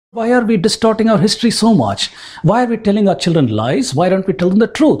Why are we distorting our history so much? Why are we telling our children lies? Why don't we tell them the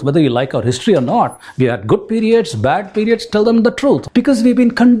truth? Whether you like our history or not, we had good periods, bad periods, tell them the truth. Because we've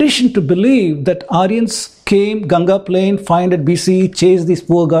been conditioned to believe that Aryans came, Ganga Plain, 500 BCE, chased these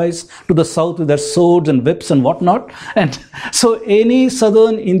poor guys to the south with their swords and whips and whatnot. And so any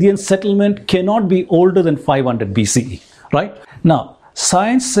southern Indian settlement cannot be older than 500 BCE, right? Now,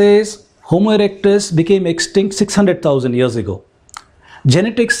 science says Homo erectus became extinct 600,000 years ago.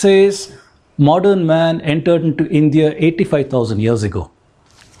 Genetics says modern man entered into India 85,000 years ago.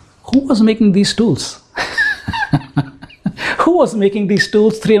 Who was making these tools? Who was making these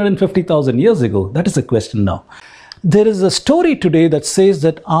tools 350,000 years ago? That is the question now. There is a story today that says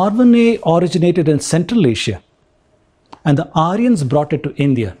that R1A originated in Central Asia and the Aryans brought it to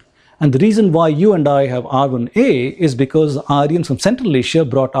India. And the reason why you and I have R1A is because the Aryans from Central Asia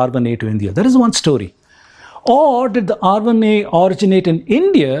brought R1A to India. That is one story. Or did the R1A originate in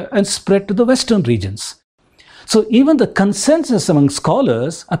India and spread to the western regions? So even the consensus among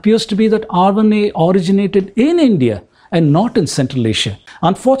scholars appears to be that R1A originated in India and not in Central Asia.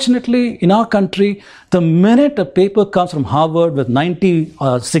 Unfortunately, in our country, the minute a paper comes from Harvard with 90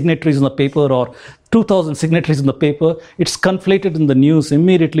 signatories on the paper or 2,000 signatories in the paper, it's conflated in the news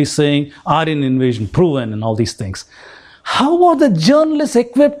immediately saying Aryan invasion proven and all these things. How are the journalists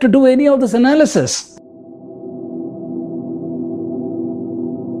equipped to do any of this analysis?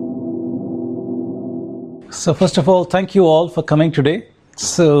 So first of all, thank you all for coming today.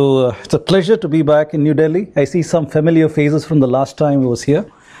 So it's a pleasure to be back in New Delhi. I see some familiar faces from the last time I was here.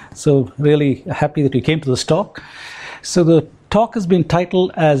 So really happy that you came to this talk. So the talk has been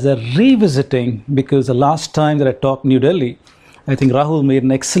titled as a revisiting because the last time that I talked in New Delhi, I think Rahul made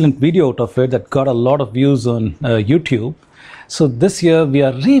an excellent video out of it that got a lot of views on YouTube. So this year we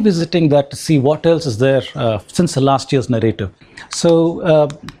are revisiting that to see what else is there since the last year's narrative. So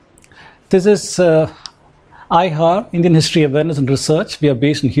this is IHAR, Indian History Awareness and Research. We are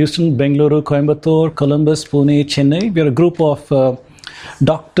based in Houston, Bengaluru, Coimbatore, Columbus, Pune, Chennai. We are a group of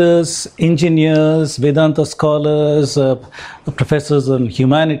doctors, engineers, Vedanta scholars, professors in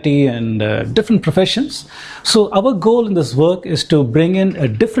humanity and different professions. So our goal in this work is to bring in a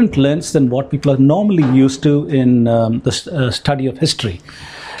different lens than what people are normally used to in the study of history.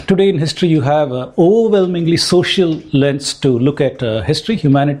 Today in history, you have an overwhelmingly social lens to look at history,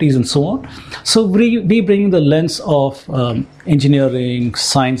 humanities, and so on. So we bring the lens of engineering,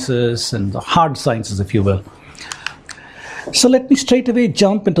 sciences, and the hard sciences, if you will. So let me straight away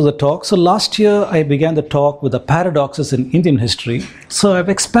jump into the talk. So last year, I began the talk with the paradoxes in Indian history. So I've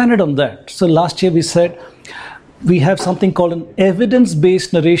expanded on that. So last year we said, we have something called an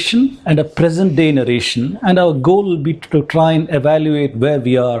evidence-based narration and a present-day narration. And our goal will be to try and evaluate where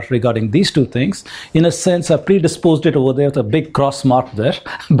we are regarding these two things. In a sense, I predisposed it over there with a big cross mark there.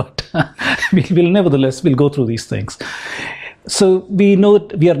 But we'll go through these things. So we know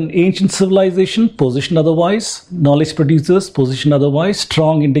that we are an ancient civilization, positioned otherwise, knowledge producers, positioned otherwise,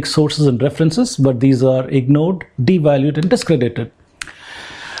 strong index sources and references, but these are ignored, devalued, and discredited.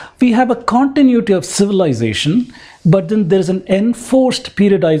 We have a continuity of civilization, but then there's an enforced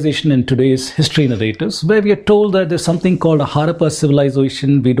periodization in today's history narratives where we are told that there's something called a Harappa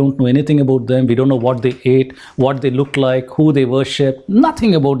civilization. We don't know anything about them. We don't know what they ate, what they look like, who they worship,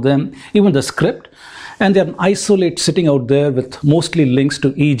 nothing about them, even the script. And they're an isolate sitting out there with mostly links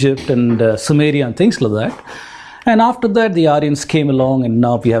to Egypt and Sumeria and things like that. And after that, the Aryans came along and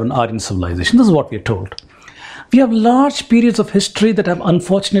now we have an Aryan civilization. This is what we are told. We have large periods of history that have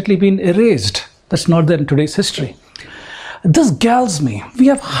unfortunately been erased. That's not there in today's history. This galls me. We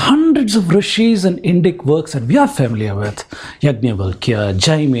have hundreds of rishis and Indic works that we are familiar with. Yajnavalkya,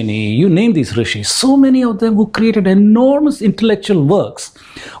 Jaimini, you name these rishis. So many of them who created enormous intellectual works.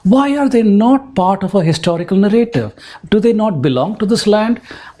 Why are they not part of a historical narrative? Do they not belong to this land?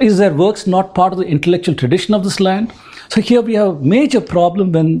 Is their works not part of the intellectual tradition of this land? So here we have a major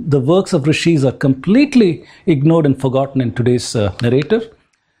problem when the works of rishis are completely ignored and forgotten in today's narrative.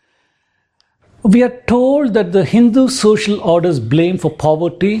 We are told that the Hindu social order is blamed for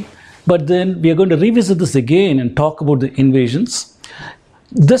poverty, but then we are going to revisit this again and talk about the invasions.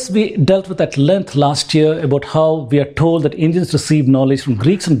 This we dealt with at length last year about how we are told that Indians received knowledge from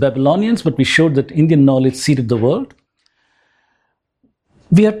Greeks and Babylonians, but we showed that Indian knowledge seeded the world.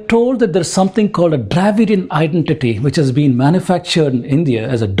 We are told that there's something called a Dravidian identity, which has been manufactured in India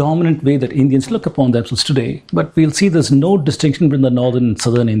as a dominant way that Indians look upon themselves today. But we'll see there's no distinction between the northern and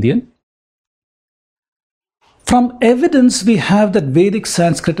southern Indian. From evidence, we have that Vedic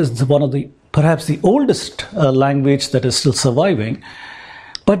Sanskrit is one of perhaps the oldest language that is still surviving.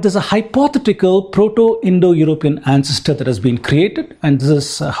 But there's a hypothetical Proto-Indo-European ancestor that has been created, and this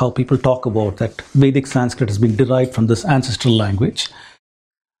is how people talk about that Vedic Sanskrit has been derived from this ancestral language.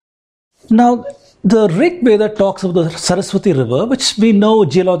 Now, the Rig Veda talks of the Saraswati River, which we know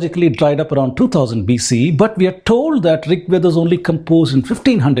geologically dried up around 2000 BCE, but we are told that Rig Veda is only composed in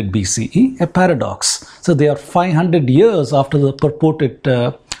 1500 BCE, a paradox. So they are 500 years after the purported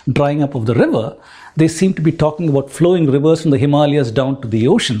drying up of the river. They seem to be talking about flowing rivers from the Himalayas down to the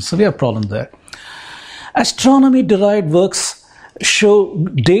ocean. So we have a problem there. Astronomy-derived works show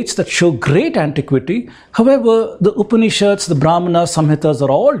dates that show great antiquity. However, the Upanishads, the Brahmanas, Samhitas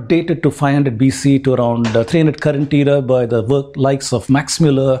are all dated to 500 BC to around 300 current era by the work likes of Max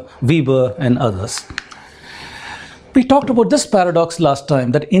Muller, Weber, and others. We talked about this paradox last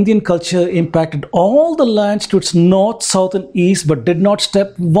time, that Indian culture impacted all the lands to its north, south, and east, but did not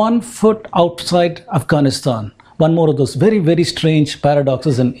step 1 foot outside Afghanistan. One more of those very, very strange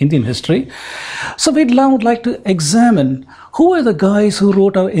paradoxes in Indian history. So we'd now like to examine who are the guys who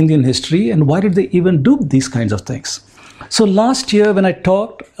wrote our Indian history and why did they even do these kinds of things. So last year when I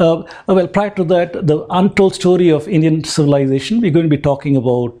talked, prior to that, the untold story of Indian civilization, we're going to be talking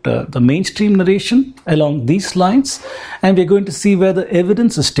about the mainstream narration along these lines, and we're going to see where the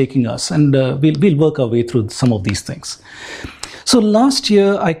evidence is taking us, and we'll work our way through some of these things. So last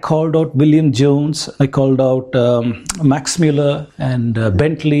year I called out William Jones, I called out Max Muller and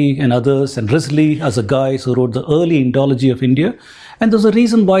Bentley and others, and Risley as the guys who wrote the early Indology of India. And there's a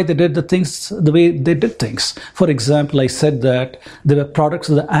reason why they did the things the way they did things. For example, I said that they were products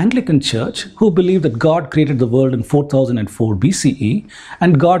of the Anglican Church who believed that God created the world in 4004 BCE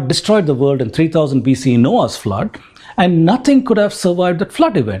and God destroyed the world in 3000 BCE, Noah's flood, and nothing could have survived that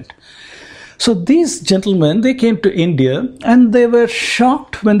flood event. So these gentlemen, they came to India and they were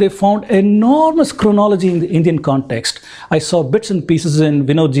shocked when they found enormous chronology in the Indian context. I saw bits and pieces in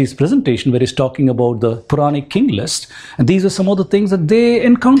Vinodji's presentation where he's talking about the Puranic king list. And these are some of the things that they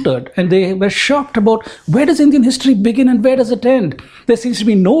encountered. And they were shocked about where does Indian history begin and where does it end? There seems to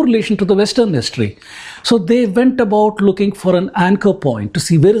be no relation to the Western history. So they went about looking for an anchor point to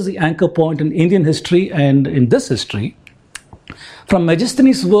see where is the anchor point in Indian history and in this history. From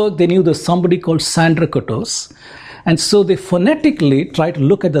Megasthenes' work, they knew there's somebody called Sandrakottos. And so they phonetically tried to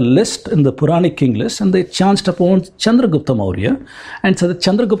look at the list in the Puranic king list, and they chanced upon Chandragupta Maurya and said that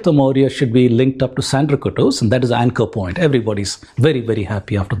Chandragupta Maurya should be linked up to Sandrakottos, and that is the anchor point. Everybody's very, very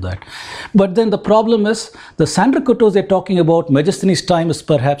happy after that. But then the problem is the Sandrakottos they're talking about, Megasthenes' time is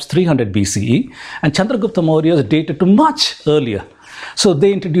perhaps 300 BCE, and Chandragupta Maurya is dated to much earlier. So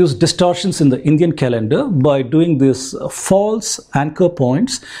they introduced distortions in the Indian calendar by doing these false anchor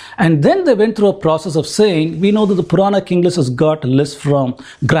points. And then they went through a process of saying, we know that the Purana king list has got a list from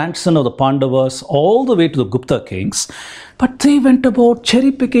grandson of the Pandavas all the way to the Gupta kings. But they went about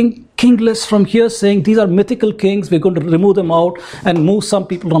cherry-picking king lists from here, saying these are mythical kings, we're going to remove them out and move some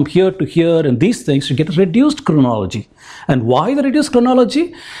people from here to here and these things to get a reduced chronology. And why the reduced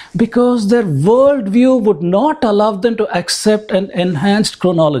chronology? Because their worldview would not allow them to accept an enhanced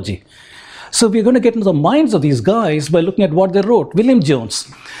chronology. So we're going to get into the minds of these guys by looking at what they wrote. William Jones,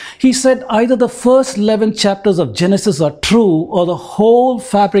 he said either the first 11 chapters of Genesis are true or the whole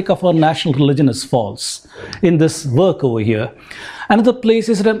fabric of our national religion is false. In this work over here. Another place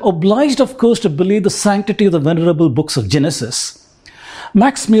is that I'm obliged, of course, to believe the sanctity of the venerable books of Genesis.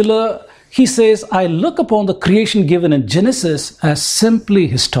 Max Muller, he says, I look upon the creation given in Genesis as simply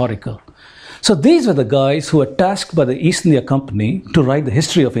historical. So these were the guys who were tasked by the East India Company to write the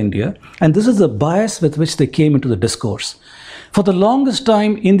history of India, and this is the bias with which they came into the discourse. For the longest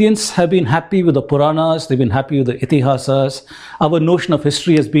time, Indians have been happy with the Puranas, they've been happy with the Itihasas. Our notion of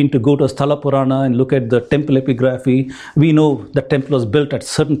history has been to go to Sthala Purana and look at the temple epigraphy. We know the temple was built at a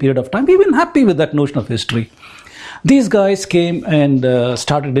certain period of time. We've been happy with that notion of history. These guys came and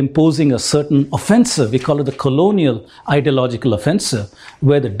started imposing a certain offensive. We call it the colonial ideological offensive,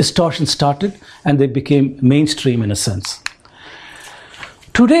 where the distortion started and they became mainstream in a sense.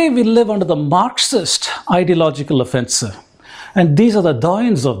 Today we live under the Marxist ideological offensive. And these are the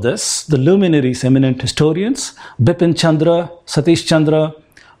doyens of this, the luminaries, eminent historians, Bipin Chandra, Satish Chandra,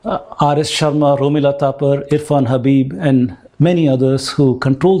 R.S. Sharma, Romila Thapar, Irfan Habib, and many others who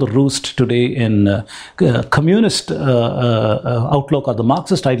control the roost today in communist outlook or the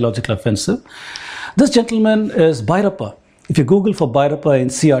Marxist ideological offensive. This gentleman is Bhairappa. If you Google for Bhairappa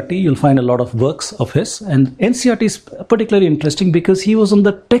NCERT, you'll find a lot of works of his. And NCERT is particularly interesting because he was on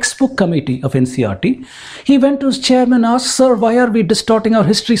the textbook committee of NCERT. He went to his chairman and asked, sir, why are we distorting our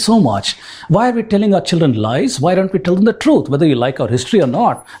history so much? Why are we telling our children lies? Why don't we tell them the truth? Whether you like our history or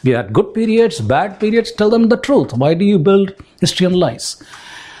not. We had good periods, bad periods, tell them the truth. Why do you build history on lies?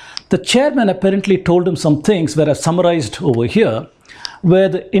 The chairman apparently told him some things where I've summarized over here, where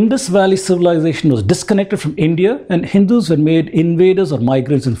the Indus Valley civilization was disconnected from India and Hindus were made invaders or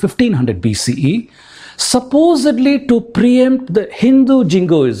migrants in 1500 BCE, supposedly to preempt the Hindu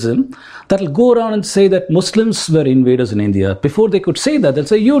jingoism that will go around and say that Muslims were invaders in India. Before they could say that, they'll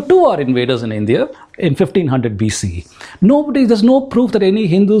say, you too are invaders in India in 1500 BCE. There's no proof that any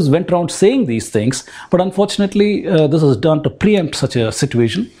Hindus went around saying these things, but unfortunately, this was done to preempt such a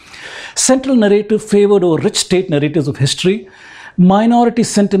situation. Central narrative favored over rich state narratives of history. Minority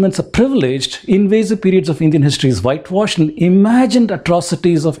sentiments are privileged, invasive periods of Indian history is whitewashed, and imagined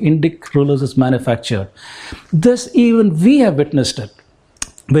atrocities of Indic rulers is manufactured. This, even we have witnessed it.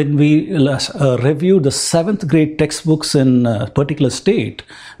 When we review the 7th grade textbooks in a particular state,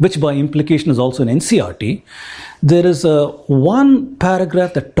 which by implication is also an NCERT, there is one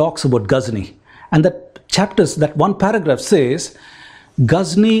paragraph that talks about Ghazni. And that one paragraph says,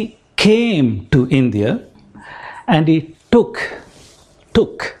 Ghazni came to India and he took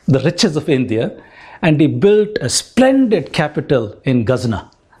the riches of India and he built a splendid capital in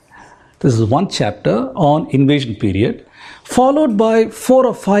Ghazna. This is one chapter on invasion period, followed by 4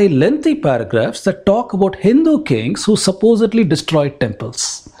 or 5 lengthy paragraphs that talk about Hindu kings who supposedly destroyed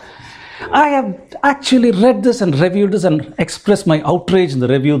temples. I have actually read this and reviewed this and expressed my outrage in the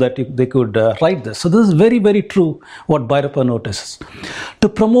review that they could write this. So this is very, very true what Bhairappa notices. To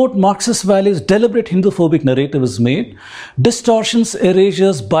promote Marxist values, deliberate Hindu-phobic narrative is made. Distortions,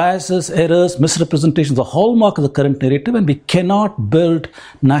 erasures, biases, errors, misrepresentations are the hallmark of the current narrative, and we cannot build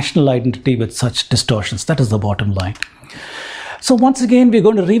national identity with such distortions. That is the bottom line. So once again, we're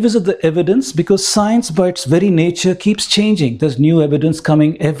going to revisit the evidence because science by its very nature keeps changing. There's new evidence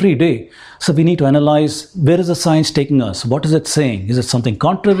coming every day. So we need to analyze, where is the science taking us? What is it saying? Is it something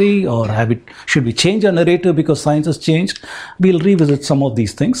contrary, or should we change our narrative because science has changed? We'll revisit some of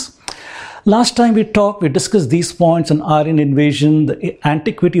these things. Last time we discussed these points on Aryan invasion, the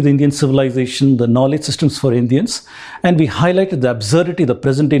antiquity of the Indian civilization, the knowledge systems for Indians, and we highlighted the absurdity of the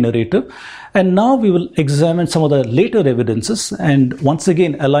present-day narrative. And now we will examine some of the later evidences and once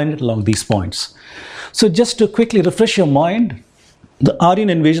again align it along these points. So just to quickly refresh your mind, the Aryan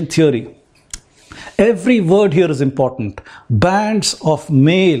invasion theory. Every word here is important. Bands of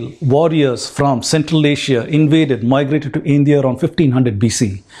male warriors from Central Asia migrated to India around 1500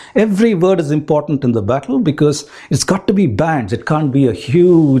 BC. Every word is important in the battle because it's got to be bands. It can't be a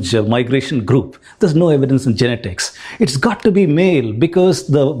huge migration group. There's no evidence in genetics. It's got to be male because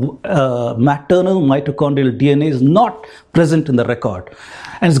the maternal mitochondrial DNA is not present in the record.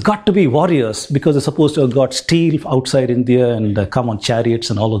 And it's got to be warriors because they're supposed to have got steel outside India and come on chariots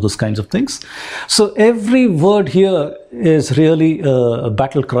and all of those kinds of things. So every word here is really a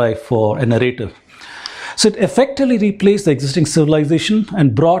battle cry for a narrative. So it effectively replaced the existing civilization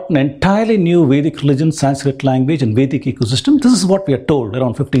and brought an entirely new Vedic religion, Sanskrit language and Vedic ecosystem. This is what we are told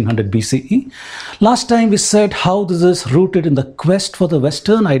around 1500 BCE. Last time we said how this is rooted in the quest for the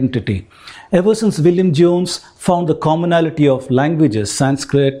Western identity. Ever since William Jones found the commonality of languages,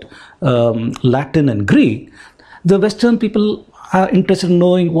 Sanskrit, Latin and Greek, the Western people are interested in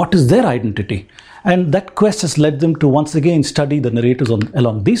knowing what is their identity. And that quest has led them to once again study the narratives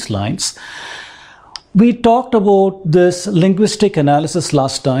along these lines. We talked about this linguistic analysis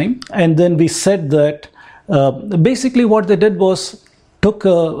last time, and then we said that basically what they did was took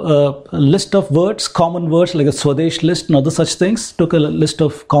a list of words, common words like a Swadesh list and other such things, took a list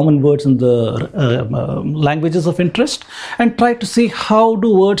of common words in the languages of interest and tried to see how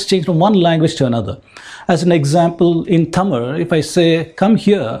do words change from one language to another. As an example, in Tamil, if I say, come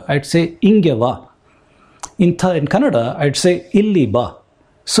here, I'd say, inge va. In Kannada, I'd say, illi ba.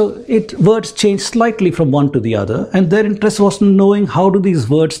 So words change slightly from one to the other, and their interest was in knowing how do these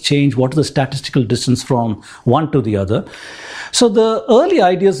words change, what is the statistical distance from one to the other. So the early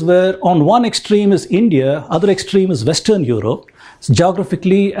ideas were on one extreme is India, other extreme is Western Europe,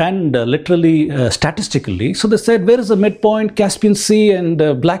 geographically and literally statistically. So they said, where is the midpoint? Caspian Sea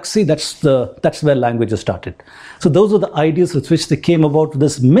and Black Sea, that's where languages started. So those are the ideas with which they came about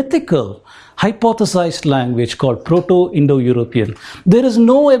this mythical, hypothesized language called Proto-Indo-European. There is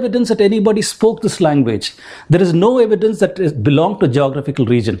no evidence that anybody spoke this language. There is no evidence that it belonged to a geographical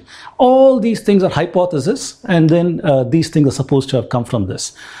region. All these things are hypotheses, and then these things are supposed to have come from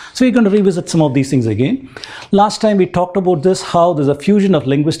this. So we're going to revisit some of these things again. Last time we talked about this, how there's a fusion of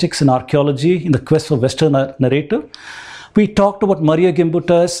linguistics and archaeology in the quest for Western narrative. We talked about Maria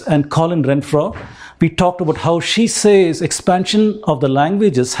Gimbutas and Colin Renfrew. We talked about how she says expansion of the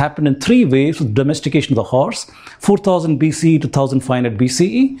languages happened in three waves with domestication of the horse, 4000 BCE to 1500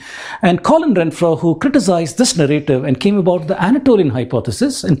 BCE. And Colin Renfrew, who criticized this narrative and came about the Anatolian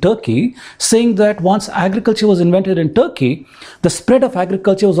hypothesis in Turkey, saying that once agriculture was invented in Turkey, the spread of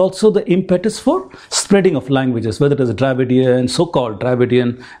agriculture was also the impetus for spreading of languages, whether it is Dravidian, so-called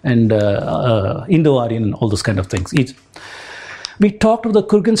Dravidian, and Indo-Aryan, and all those kind of things. We talked about the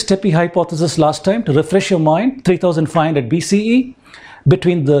Kurgan-Steppe hypothesis last time. To refresh your mind, 3500 BCE,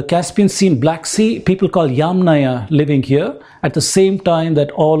 between the Caspian Sea and Black Sea, people called Yamnaya living here. At the same time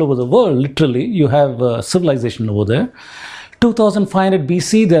that all over the world, literally, you have civilization over there. 2500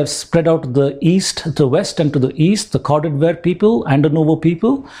 BC, they have spread out to the east, to the west, and to the east, the corded ware people, Andanovo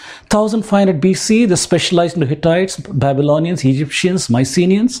people. 1500 BC, they specialized into Hittites, Babylonians, Egyptians,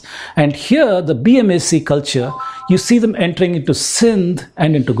 Mycenaeans. And here, the BMAC culture, you see them entering into Sindh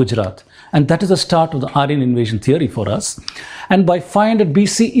and into Gujarat. And that is the start of the Aryan invasion theory for us. And by 500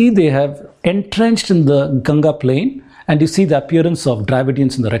 BCE, they have entrenched in the Ganga plain. And you see the appearance of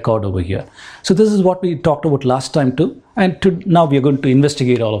Dravidians in the record over here. So this is what we talked about last time too. And now we are going to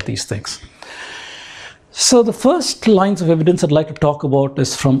investigate all of these things. So the first lines of evidence I'd like to talk about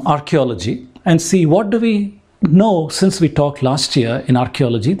is from archaeology and see what do we know since we talked last year in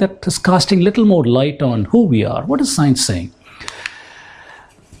archaeology that is casting little more light on who we are. What is science saying?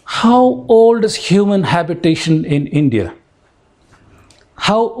 How old is human habitation in India?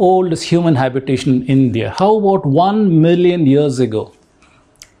 How old is human habitation in India? How about 1 million years ago?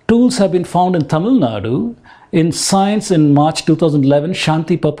 Tools have been found in Tamil Nadu. In Science in March 2011,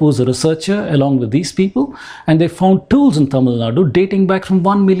 Shanti Papu is a researcher along with these people, and they found tools in Tamil Nadu dating back from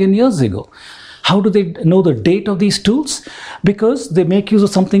 1 million years ago. How do they know the date of these tools? Because they make use of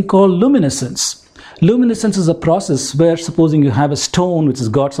something called luminescence. Luminescence is a process where, supposing you have a stone which has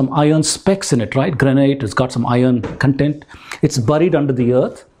got some iron specks in it, right? Granite, it's got some iron content. It's buried under the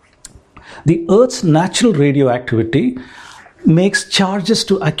earth. The earth's natural radioactivity makes charges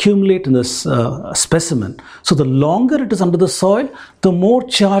to accumulate in this specimen. So the longer it is under the soil, the more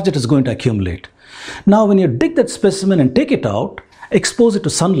charge it is going to accumulate. Now, when you dig that specimen and take it out, expose it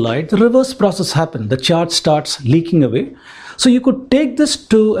to sunlight, the reverse process happens. The charge starts leaking away. So you could take this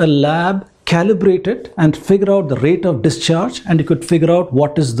to a lab, calibrate it and figure out the rate of discharge, and you could figure out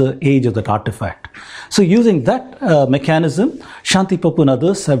what is the age of that artifact. So using that mechanism, Shanti Papu and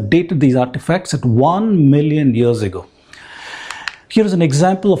others have dated these artifacts at 1 million years ago. Here is an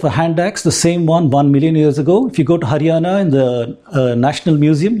example of a hand axe, the same one 1 million years ago. If you go to Haryana in the National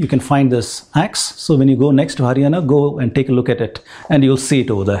Museum, you can find this axe. So when you go next to Haryana, go and take a look at it and you'll see it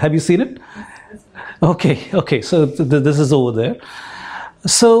over there. Have you seen it? Okay, so this is over there.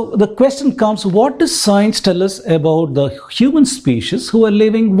 So the question comes, what does science tell us about the human species who are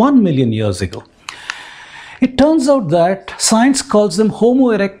living 1 million years ago? It turns out that science calls them Homo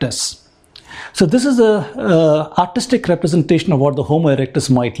erectus. So this is a artistic representation of what the Homo erectus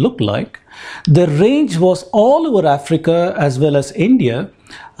might look like. The range was all over Africa as well as India,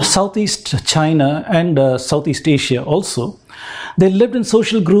 Southeast China and Southeast Asia also. They lived in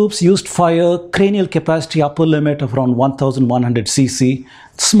social groups, used fire, cranial capacity upper limit of around 1100 cc,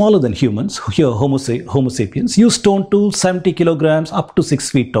 smaller than humans, here Homo sapiens, used stone tools, 70 kilograms, up to 6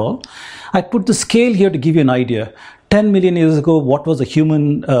 feet tall. I put the scale here to give you an idea. 10 million years ago, what was the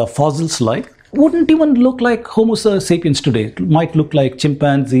human fossils like? Wouldn't even look like Homo sapiens today. It might look like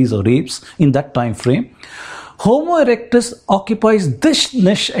chimpanzees or apes in that time frame. Homo erectus occupies this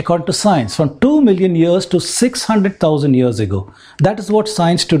niche according to science from 2 million years to 600,000 years ago. That is what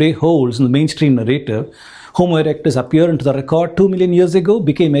science today holds in the mainstream narrative. Homo erectus appeared into the record 2 million years ago,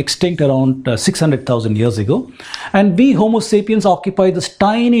 became extinct around 600,000 years ago. And we Homo sapiens occupy this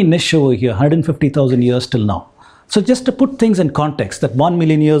tiny niche over here, 150,000 years till now. So just to put things in context, that 1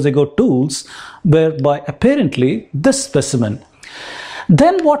 million years ago tools were by apparently this specimen.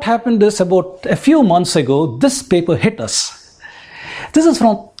 Then what happened is about a few months ago, this paper hit us. This is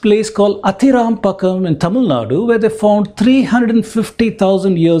from a place called Athirampakam in Tamil Nadu, where they found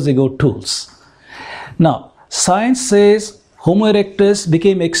 350,000 years ago tools. Now, science says Homo erectus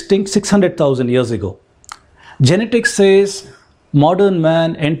became extinct 600,000 years ago. Genetics says modern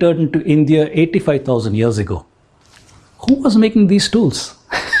man entered into India 85,000 years ago. Who was making these tools?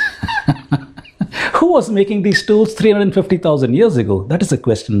 Who was making these tools 350,000 years ago? That is the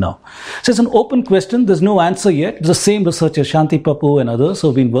question now. So it's an open question. There's no answer yet. It's the same researcher, Shanti Papu and others who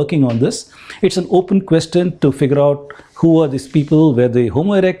have been working on this. It's an open question to figure out who are these people. Were they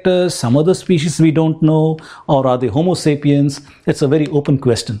Homo erectus, some other species we don't know, or are they Homo sapiens? It's a very open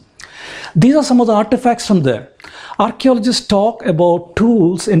question. These are some of the artifacts from there. Archaeologists talk about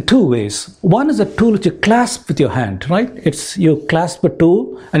tools in two ways. One is a tool which you clasp with your hand, right? It's you clasp a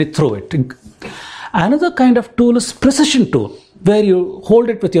tool and you throw it. Another kind of tool is precision tool, where you hold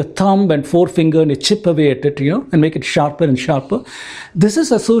it with your thumb and forefinger and you chip away at it, and make it sharper and sharper. This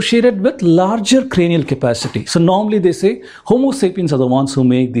is associated with larger cranial capacity. So normally they say Homo sapiens are the ones who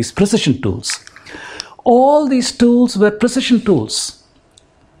make these precision tools. All these tools were precision tools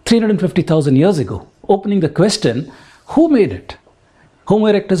 350,000 years ago, opening the question, who made it? Homo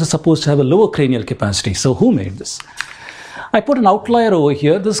erectus is supposed to have a lower cranial capacity, so who made this? I put an outlier over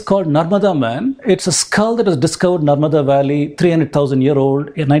here. This is called Narmada Man. It's a skull that was discovered in Narmada Valley, 300,000 year old,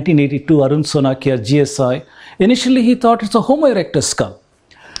 in 1982, Arun Sonakia, GSI. Initially, he thought it's a Homo erectus skull.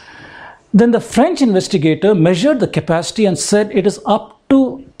 Then the French investigator measured the capacity and said it is up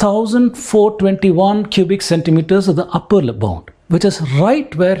to 1,421 cubic centimeters of the upper bound, which is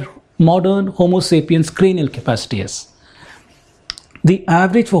right where modern Homo sapiens cranial capacity is. The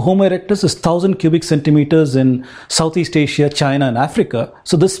average for Homo erectus is 1,000 cubic centimeters in Southeast Asia, China, and Africa.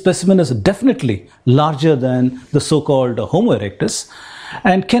 So this specimen is definitely larger than the so-called Homo erectus.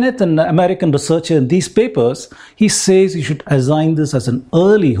 And Kenneth, an American researcher in these papers, he says you should assign this as an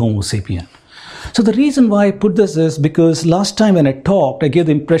early Homo sapien. So the reason why I put this is because last time when I talked, I gave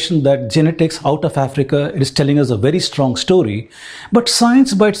the impression that genetics out of Africa is telling us a very strong story. But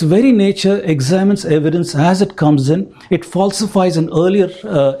science by its very nature examines evidence as it comes in. It falsifies an earlier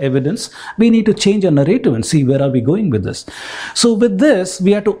evidence. We need to change our narrative and see where are we going with this. So with this,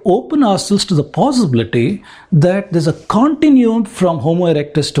 we have to open ourselves to the possibility that there's a continuum from Homo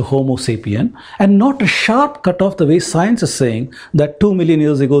erectus to Homo sapien and not a sharp cutoff the way science is saying that 2 million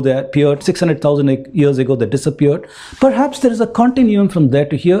years ago they appeared, 600,000 years ago they disappeared. Perhaps there is a continuum from there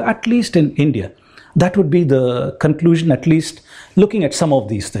to here, at least in India. That would be the conclusion, at least looking at some of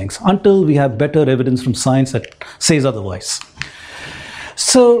these things, until we have better evidence from science that says otherwise.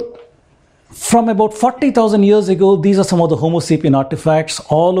 So from about 40,000 years ago, these are some of the Homo sapien artifacts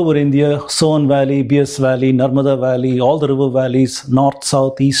all over India, Soan Valley, Bias Valley, Narmada Valley, all the river valleys, north,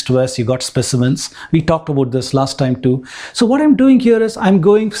 south, east, west, you got specimens. We talked about this last time too. So what I'm doing here is I'm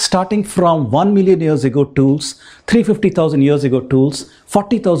going starting from 1 million years ago tools, 350,000 years ago tools,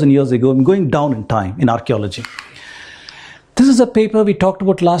 40,000 years ago, I'm going down in time in archaeology. This is a paper we talked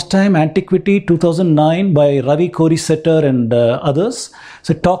about last time, Antiquity 2009 by Ravi Korisetter and others.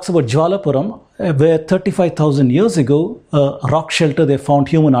 So it talks about Jwalapuram, where 35,000 years ago, rock shelter, they found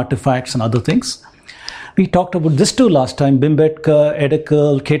human artifacts and other things. We talked about this too last time, Bhimbetka,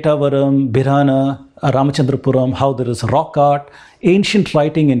 Edekal, Ketavaram, Birhana, Ramachandrapuram, how there is rock art, ancient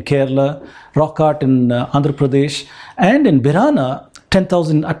writing in Kerala, rock art in Andhra Pradesh, and in Birhana,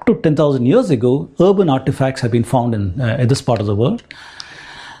 up to 10,000 years ago, urban artifacts have been found in this part of the world.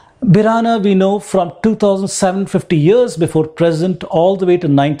 Birhana, we know from 2,750 years before present all the way to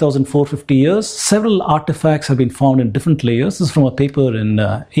 9,450 years, several artifacts have been found in different layers. This is from a paper in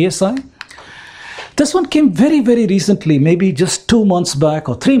ASI. This one came very, very recently, maybe just 2 months back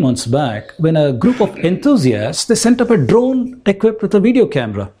or 3 months back, when a group of enthusiasts, they sent up a drone equipped with a video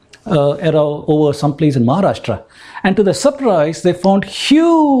camera over someplace in Maharashtra. And to their surprise, they found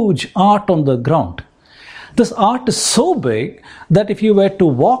huge art on the ground. This art is so big that if you were to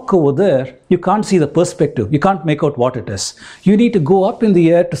walk over there, you can't see the perspective. You can't make out what it is. You need to go up in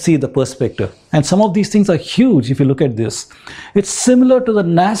the air to see the perspective. And some of these things are huge if you look at this. It's similar to the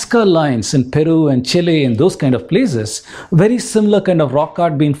Nazca lines in Peru and Chile and those kind of places. Very similar kind of rock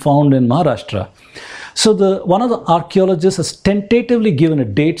art being found in Maharashtra. So one of the archaeologists has tentatively given a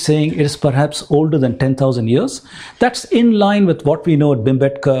date saying it is perhaps older than 10,000 years. That's in line with what we know at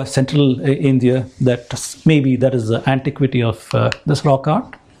Bhimbetka, central India, that maybe that is the antiquity of this rock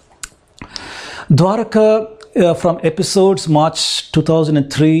art. Dwaraka, from episodes March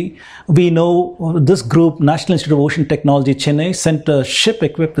 2003, we know this group, National Institute of Ocean Technology, Chennai, sent a ship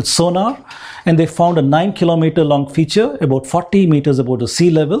equipped with sonar, and they found a 9-kilometer long feature, about 40 meters above the sea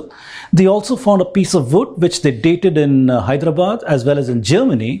level. They also found a piece of wood, which they dated in Hyderabad as well as in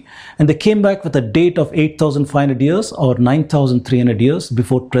Germany, and they came back with a date of 8,500 years or 9,300 years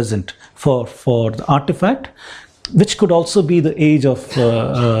before present for the artifact, which could also be the age of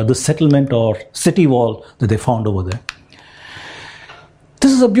the settlement or city wall that they found over there.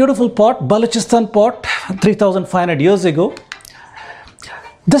 This is a beautiful pot, Balochistan pot, 3,500 years ago.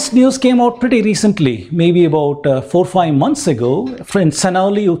 This news came out pretty recently, maybe about 4 or 5 months ago. In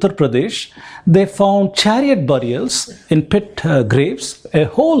Sanauli, Uttar Pradesh, they found chariot burials in pit graves, a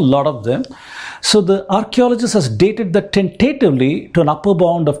whole lot of them. So the archaeologist has dated that tentatively to an upper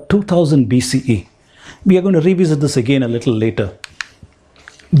bound of 2000 BCE. We are going to revisit this again a little later.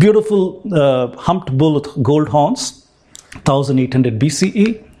 Beautiful humped bull with gold horns, 1800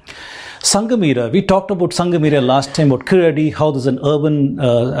 BCE. Sangamira, we talked about Sangamira last time, about Kiradi, how there's an urban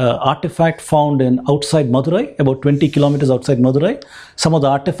artifact found in outside Madurai, about 20 kilometers outside Madurai, some of the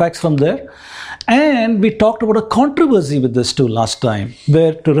artifacts from there. And we talked about a controversy with this too last time,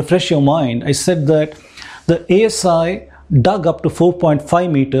 where, to refresh your mind, I said that the ASI dug up to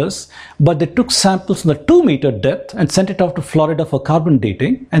 4.5 meters, but they took samples from the 2-meter depth and sent it off to Florida for carbon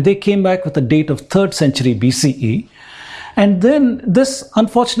dating, and they came back with a date of 3rd century BCE. And then this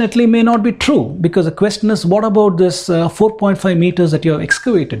unfortunately may not be true, because the question is, what about this 4.5 meters that you have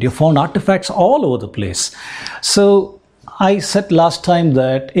excavated? You found artifacts all over the place. So I said last time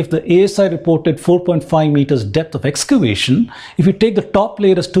that if the ASI reported 4.5 meters depth of excavation, if you take the top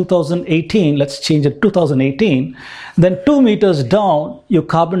layer as 2018, let's change it 2018, then 2 meters down, you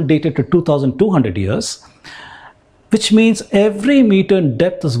carbon dated to 2200 years, which means every meter in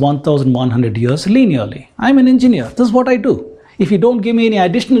depth is 1100 years linearly. I'm an engineer. This is what I do. If you don't give me any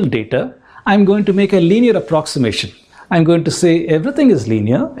additional data, I'm going to make a linear approximation. I'm going to say everything is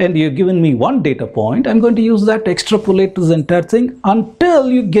linear, and you've given me one data point. I'm going to use that to extrapolate to the entire thing until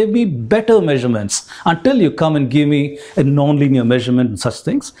you give me better measurements, until you come and give me a non-linear measurement and such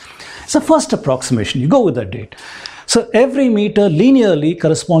things. It's a first approximation. You go with that date. So every meter linearly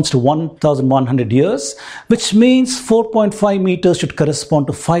corresponds to 1100 years, which means 4.5 meters should correspond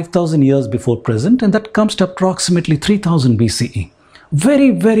to 5000 years before present, and that comes to approximately 3000 BCE.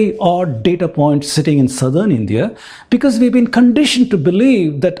 Very, very odd data point sitting in southern India, because we've been conditioned to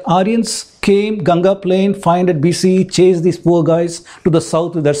believe that Aryans came, Ganga Plain, 500 BCE, chased these poor guys to the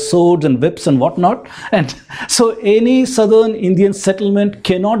south with their swords and whips and whatnot. And so any southern Indian settlement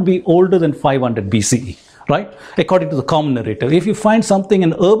cannot be older than 500 BCE. Right? According to the common narrative. If you find something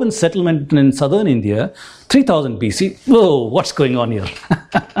in urban settlement in southern India, 3000 BC, whoa, what's going on here?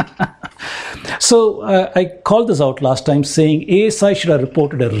 So I called this out last time, saying ASI should have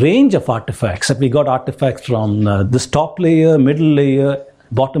reported a range of artifacts. That we got artifacts from this top layer, middle layer,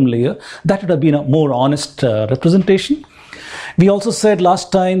 bottom layer. That would have been a more honest representation. We also said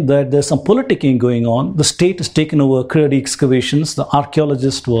last time that there's some politicking going on. The state has taken over Kiradi excavations. The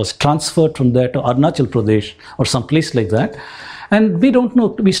archaeologist was transferred from there to Arunachal Pradesh or some place like that. And we don't know,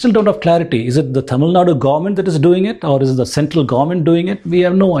 we still don't have clarity. Is it the Tamil Nadu government that is doing it, or is it the central government doing it? We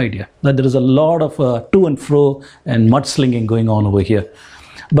have no idea. That there is a lot of to and fro and mudslinging going on over here.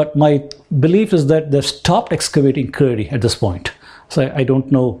 But my belief is that they've stopped excavating Kiradi at this point. So I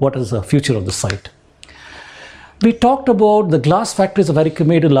don't know what is the future of the site. We talked about the glass factories of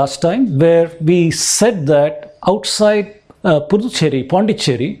Arikamedu last time, where we said that outside Puducherry,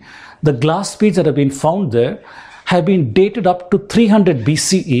 Pondicherry, the glass beads that have been found there have been dated up to 300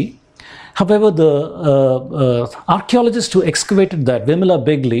 BCE. However, the archaeologist who excavated that, Vimala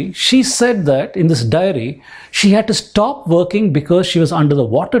Begley, she said that in this diary, she had to stop working because she was under the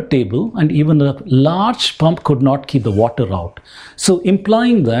water table, and even a large pump could not keep the water out. So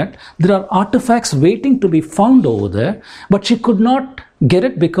implying that there are artifacts waiting to be found over there, but she could not get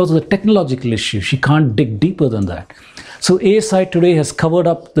it because of the technological issue. She can't dig deeper than that. So ASI today has covered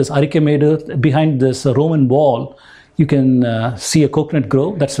up this Arikamedu behind this Roman wall. You can see a coconut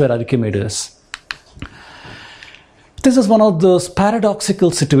grove. That's where Arikamedu is. This is one of those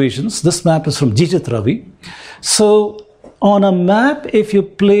paradoxical situations. This map is from Jijat Ravi. So on a map, if you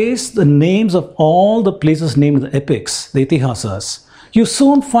place the names of all the places named in the epics, the Itihasas, you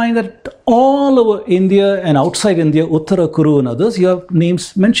soon find that all over India and outside India, Uttara, Kuru and others, you have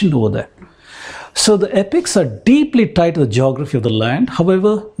names mentioned over there. So the epics are deeply tied to the geography of the land.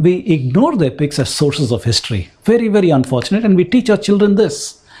 However, we ignore the epics as sources of history. Very, very unfortunate. And we teach our children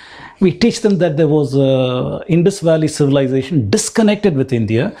this. We teach them that there was a Indus Valley civilization disconnected with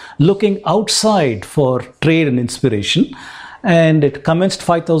India, looking outside for trade and inspiration. And it commenced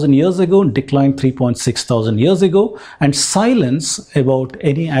 5,000 years ago and declined 3.6 thousand years ago, and silence about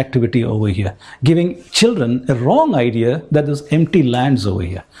any activity over here, giving children a wrong idea that there's empty lands over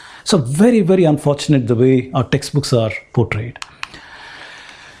here. So very, very unfortunate the way our textbooks are portrayed.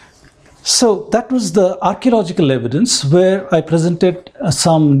 So that was the archaeological evidence, where I presented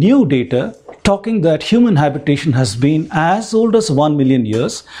some new data talking that human habitation has been as old as 1 million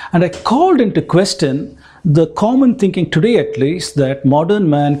years. And I called into question the common thinking today, at least, that modern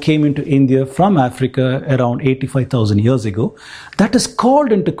man came into India from Africa around 85,000 years ago. That is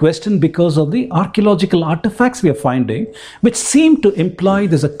called into question because of the archaeological artifacts we are finding, which seem to imply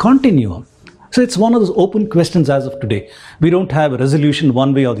there's a continuum. So it's one of those open questions as of today. We don't have a resolution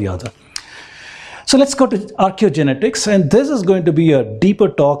one way or the other. So let's go to archaeogenetics, and this is going to be a deeper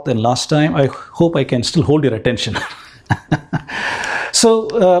talk than last time. I hope I can still hold your attention.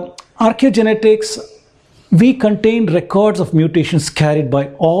 Archaeogenetics, we contain records of mutations carried by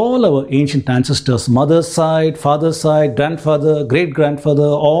all our ancient ancestors, mother's side, father's side, grandfather, great-grandfather,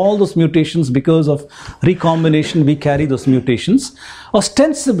 all those mutations. Because of recombination, we carry those mutations.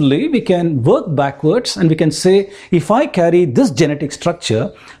 Ostensibly, we can work backwards and we can say, if I carry this genetic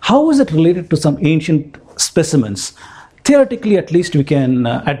structure, how is it related to some ancient specimens? Theoretically, at least, we can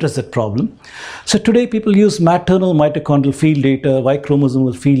address that problem. So today, people use maternal mitochondrial field data, Y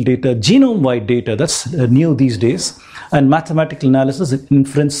chromosomal field data, genome-wide data, that's new these days, and mathematical analysis and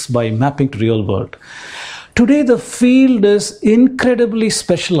inference by mapping to real world. Today, the field is incredibly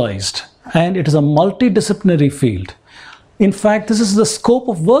specialized, and it is a multidisciplinary field. In fact, this is the scope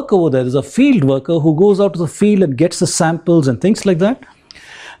of work over there. There's a field worker who goes out to the field and gets the samples and things like that.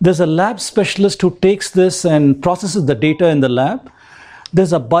 There's a lab specialist who takes this and processes the data in the lab.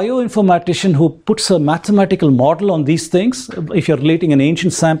 There's a bioinformatician who puts a mathematical model on these things. If you're relating an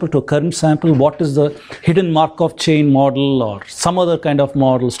ancient sample to a current sample, what is the hidden Markov chain model or some other kind of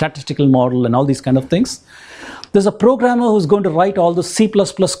model, statistical model, and all these kind of things. There's a programmer who's going to write all the C++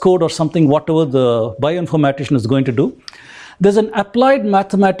 code or something, whatever the bioinformatician is going to do. There's an applied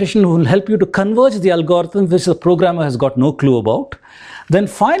mathematician who will help you to converge the algorithm, which the programmer has got no clue about. Then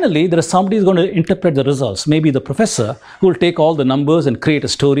finally, there is somebody who's going to interpret the results, maybe the professor, who will take all the numbers and create a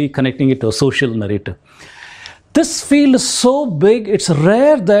story, connecting it to a social narrative. This field is so big, it's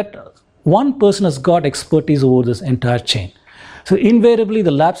rare that one person has got expertise over this entire chain. So invariably,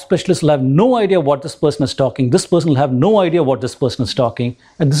 the lab specialist will have no idea what this person is talking. This person will have no idea what this person is talking.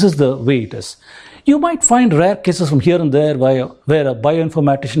 And this is the way it is. You might find rare cases from here and there where a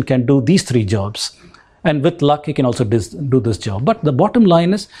bioinformatician can do these three jobs. And with luck, he can also do this job. But the bottom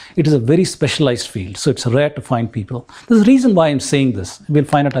line is, it is a very specialized field. So it's rare to find people. There's a reason why I'm saying this. We'll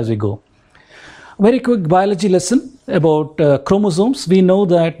find out as we go. A very quick biology lesson about chromosomes. We know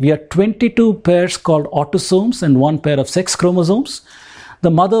that we have 22 pairs called autosomes and 1 pair of sex chromosomes.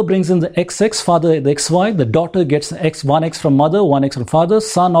 The mother brings in the XX, father the XY. The daughter gets the X, 1X from mother, 1X from father.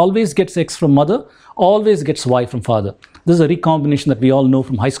 Son always gets X from mother, always gets Y from father. This is a recombination that we all know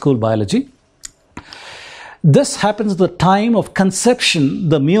from high school biology. This happens at the time of conception,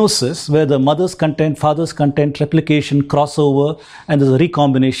 the meiosis, where the mother's content, father's content, replication, crossover, and there's a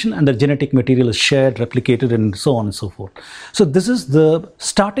recombination, and the genetic material is shared, replicated, and so on and so forth. So this is the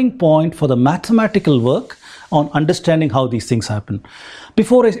starting point for the mathematical work on understanding how these things happen.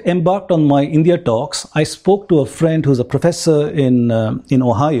 Before I embarked on my India talks, I spoke to a friend who's a professor in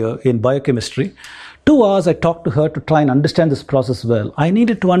Ohio in biochemistry. 2 hours I talked to her to try and understand this process well. I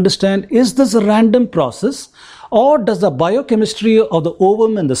needed to understand, is this a random process, or does the biochemistry of the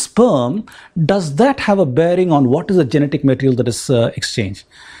ovum and the sperm, does that have a bearing on what is the genetic material that is exchanged?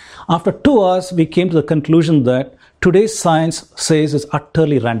 After 2 hours, we came to the conclusion that today's science says it's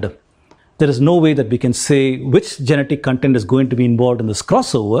utterly random. There is no way that we can say which genetic content is going to be involved in this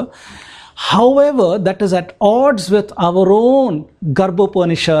crossover. However, that is at odds with our own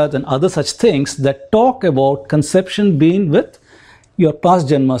Garbhopanishads and other such things that talk about conception being with your past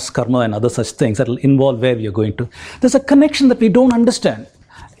janmas, karma, and other such things that will involve where we are going to. There's a connection that we don't understand.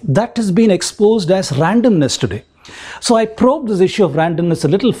 That has been exposed as randomness today. So I probed this issue of randomness a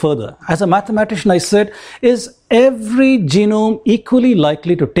little further. As a mathematician, I said, is every genome equally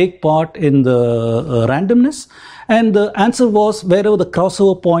likely to take part in the randomness? And the answer was, wherever the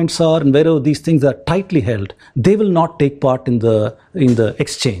crossover points are and wherever these things are tightly held, they will not take part in the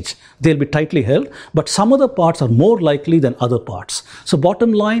exchange. They'll be tightly held, but some other parts are more likely than other parts. So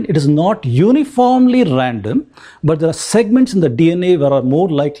bottom line, it is not uniformly random, but there are segments in the DNA that are more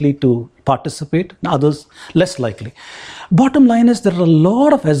likely to participate, and others less likely. Bottom line is, there are a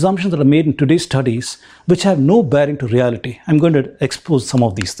lot of assumptions that are made in today's studies which have no bearing to reality. I'm going to expose some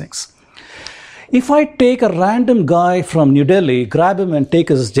of these things. If I take a random guy from New Delhi, grab him and take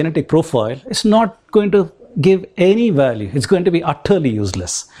his genetic profile, it's not going to give any value. It's going to be utterly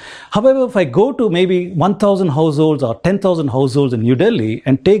useless. However, if I go to maybe 1,000 households or 10,000 households in New Delhi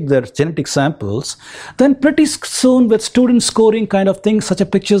and take their genetic samples, then pretty soon with student scoring kind of things, such a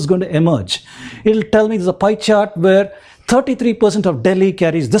picture is going to emerge. It'll tell me there's a pie chart where 33% of Delhi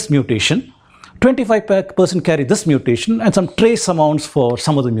carries this mutation, 25% carry this mutation, and some trace amounts for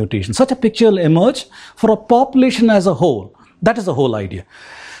some other mutation. Such a picture will emerge for a population as a whole. That is the whole idea.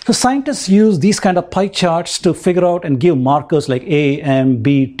 So scientists use these kind of pie charts to figure out and give markers like A, M,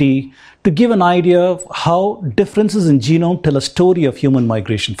 B, T to give an idea of how differences in genome tell a story of human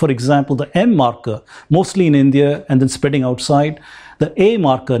migration. For example, the M marker, mostly in India and then spreading outside. The A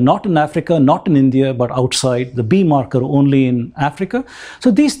marker, not in Africa, not in India, but outside. The B marker only in Africa. So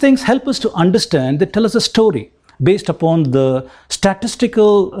these things help us to understand, they tell us a story. based upon the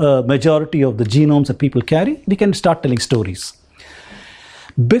statistical majority of the genomes that people carry, we can start telling stories.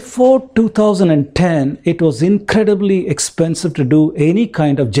 Before 2010, it was incredibly expensive to do any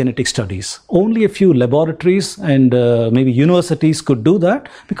kind of genetic studies. Only a few laboratories and maybe universities could do that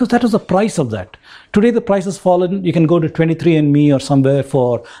because that was the price of that. Today, the price has fallen. You can go to 23andMe or somewhere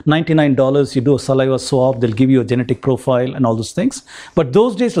for $99. You do a saliva swab, they'll give you a genetic profile and all those things. But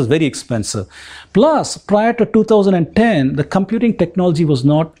those days it was very expensive. Plus, prior to 2010, the computing technology was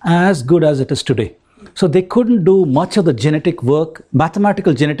not as good as it is today. So they couldn't do much of the genetic work,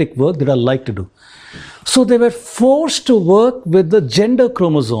 mathematical genetic work that I like to do. So they were forced to work with the gender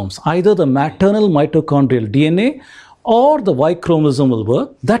chromosomes, either the maternal mitochondrial DNA or the Y chromosomal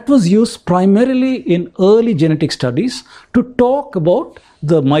work. That was used primarily in early genetic studies to talk about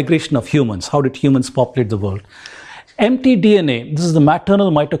the migration of humans. How did humans populate the world? mtDNA, this is the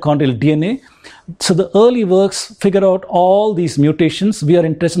maternal mitochondrial DNA. So the early works figure out all these mutations. We are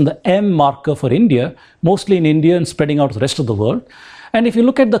interested in the M marker for India, mostly in India and spreading out to the rest of the world. And if you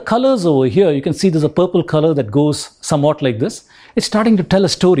look at the colors over here, you can see there's a purple color that goes somewhat like this. It's starting to tell a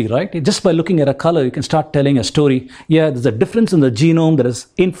story, right? Just by looking at a color, you can start telling a story. Yeah, there's a difference in the genome that is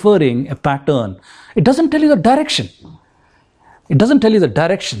inferring a pattern. It doesn't tell you the direction. It doesn't tell you the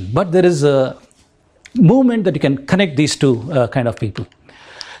direction, but there is a movement that you can connect these two kind of people.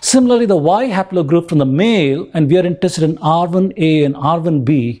 Similarly, the Y haplogroup from the male, and we are interested in R1A and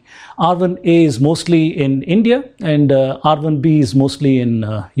R1B. R1A is mostly in India, and R1B is mostly in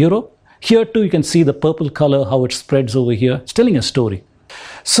Europe. Here too, you can see the purple color, how it spreads over here. It's telling a story.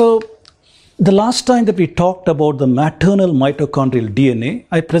 So, the last time that we talked about the maternal mitochondrial DNA,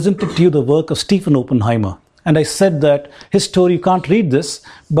 I presented to you the work of Stephen Oppenheimer. And I said that his story, you can't read this,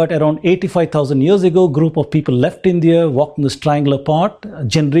 but around 85,000 years ago, a group of people left India, walked in this triangular path,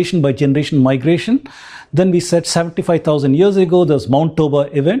 generation by generation migration. Then we said 75,000 years ago, there was Mount Toba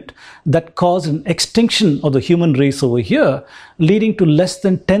event that caused an extinction of the human race over here, leading to less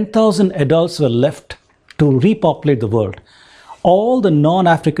than 10,000 adults were left to repopulate the world. All the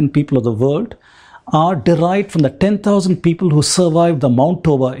non-African people of the world are derived from the 10,000 people who survived the Mount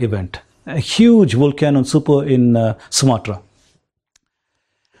Toba event, a huge volcano in Sumatra.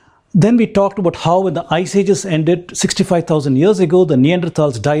 Then we talked about how when the ice ages ended 65,000 years ago, the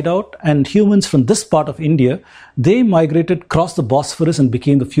Neanderthals died out, and humans from this part of India, they migrated across the Bosphorus and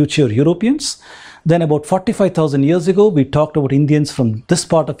became the future Europeans. Then about 45,000 years ago, we talked about Indians from this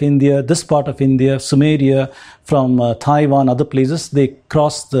part of India, Sumeria, from Taiwan, other places. They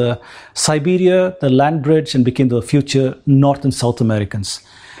crossed the Siberia, the land bridge, and became the future North and South Americans.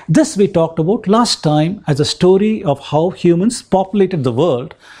 This we talked about last time as a story of how humans populated the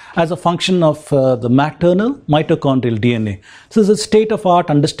world as a function of the maternal mitochondrial DNA. So this is a state-of-art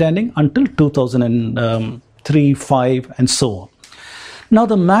understanding until 2003, 5, and so on. Now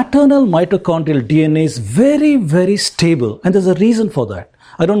the maternal mitochondrial DNA is very, very stable, and there's a reason for that.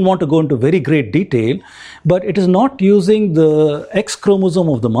 I don't want to go into very great detail, but it is not using the X chromosome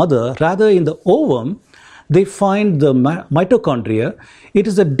of the mother. Rather, in the ovum, they find the mitochondria. It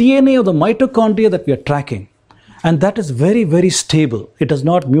is the DNA of the mitochondria that we are tracking. And that is very, very stable. It does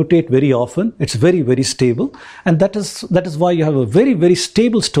not mutate very often. It's very, very stable. And that is why you have a very, very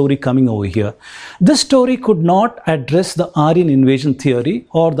stable story coming over here. This story could not address the Aryan invasion theory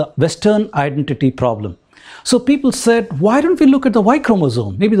or the Western identity problem. So people said, why don't we look at the Y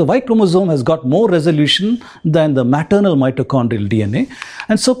chromosome? Maybe the Y chromosome has got more resolution than the maternal mitochondrial DNA.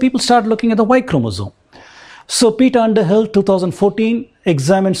 And so people started looking at the Y chromosome. So Peter Underhill, 2014,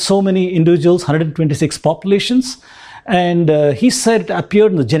 examined so many individuals, 126 populations, and he said it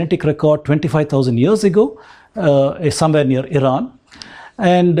appeared in the genetic record 25,000 years ago, somewhere near Iran.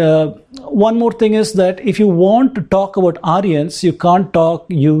 And one more thing is that if you want to talk about Aryans, you can't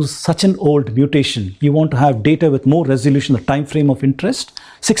use such an old mutation. You want to have data with more resolution, the time frame of interest,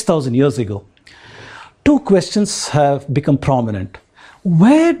 6,000 years ago. Two questions have become prominent.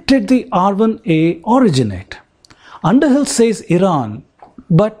 Where did the R1A originate? Underhill says Iran,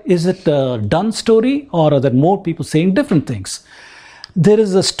 but is it a done story, or are there more people saying different things? There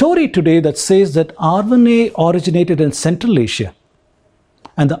is a story today that says that R1A originated in Central Asia,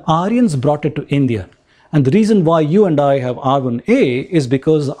 and the Aryans brought it to India. And the reason why you and I have R1A is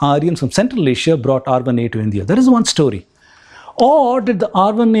because the Aryans from Central Asia brought R1A to India. That is one story. Or did the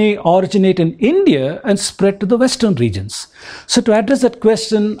R1A originate in India and spread to the Western regions? So to address that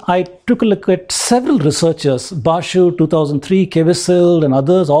question, I took a look at several researchers, Bashu 2003, Kevisil and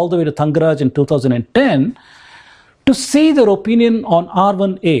others, all the way to Thangaraj in 2010, to see their opinion on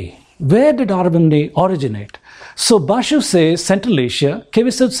R1A. Where did R1A originate? So Bashu says Central Asia,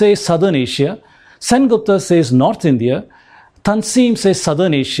 Kevisil says Southern Asia, Sengupta says North India. Tansim says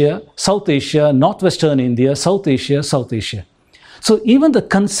Southern Asia, South Asia, Northwestern India, South Asia, South Asia. So even the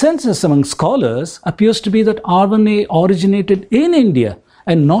consensus among scholars appears to be that R1A originated in India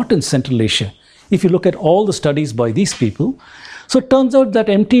and not in Central Asia. If you look at all the studies by these people, so it turns out that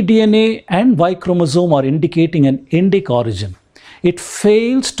mtDNA and Y chromosome are indicating an Indic origin. It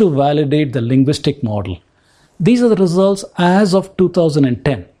fails to validate the linguistic model. These are the results as of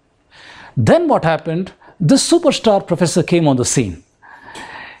 2010. Then what happened? This superstar professor came on the scene.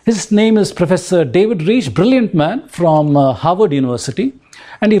 His name is Professor David Reich, brilliant man from Harvard University.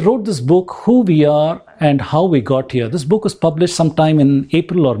 And he wrote this book, Who We Are and How We Got Here. This book was published sometime in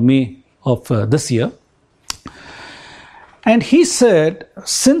April or May of this year. And he said,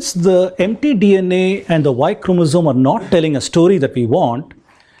 since the mtDNA and the Y chromosome are not telling a story that we want,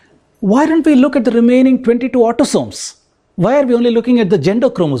 why don't we look at the remaining 22 autosomes? Why are we only looking at the gender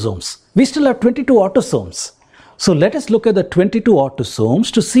chromosomes? We still have 22 autosomes. So let us look at the 22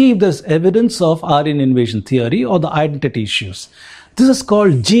 autosomes to see if there's evidence of RNA invasion theory or the identity issues. This is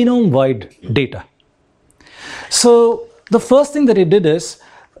called genome-wide data. So the first thing that he did is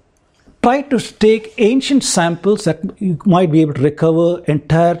try to take ancient samples that you might be able to recover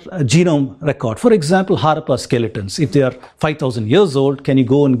entire genome record. For example, Harappa skeletons. If they are 5,000 years old, can you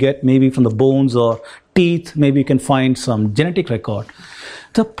go and get maybe from the bones or teeth, maybe you can find some genetic record.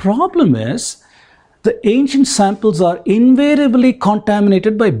 The problem is the ancient samples are invariably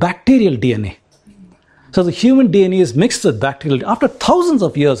contaminated by bacterial DNA. So the human DNA is mixed with bacterial. After thousands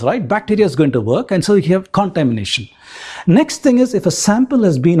of years, right, bacteria is going to work, and so you have contamination. Next thing is, if a sample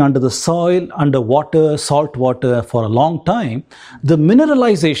has been under the soil, under water, salt water for a long time, the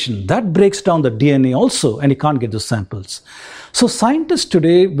mineralization, that breaks down the DNA also, and you can't get those samples. So scientists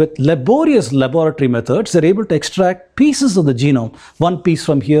today, with laborious laboratory methods, they're able to extract pieces of the genome, one piece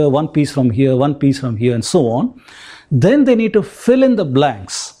from here, one piece from here, one piece from here, and so on. Then they need to fill in the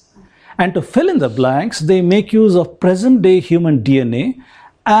blanks. And to fill in the blanks, they make use of present-day human DNA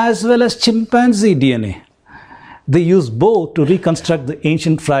as well as chimpanzee DNA. They use both to reconstruct the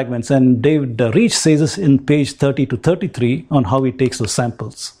ancient fragments, and David Reich says this in page 30 to 33 on how he takes those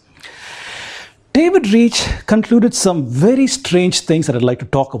samples. David Reich concluded some very strange things that I'd like to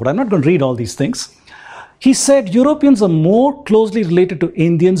talk about. I'm not going to read all these things. He said Europeans are more closely related to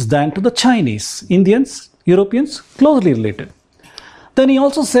Indians than to the Chinese. Indians, Europeans, closely related. Then he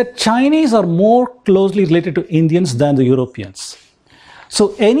also said Chinese are more closely related to Indians than the Europeans.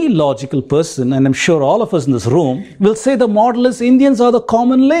 So any logical person, and I'm sure all of us in this room, will say the model is Indians are the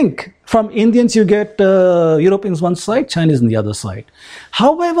common link. From Indians you get Europeans one side, Chinese on the other side.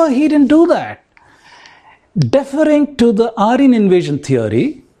 However, he didn't do that. Deferring to the Aryan invasion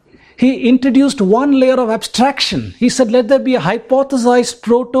theory, he introduced one layer of abstraction. He said, let there be a hypothesized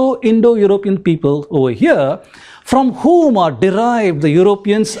Proto-Indo-European people over here, from whom are derived the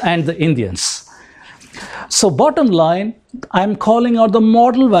Europeans and the Indians. So bottom line, I'm calling out the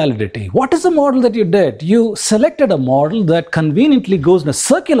model validity. What is the model that you did? You selected a model that conveniently goes in a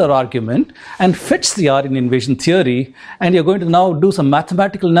circular argument and fits the Aryan invasion theory, and you're going to now do some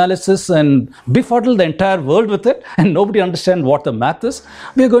mathematical analysis and befuddle the entire world with it, and nobody understands what the math is.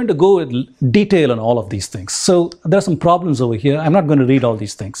 We're going to go with detail on all of these things. So there are some problems over here. I'm not going to read all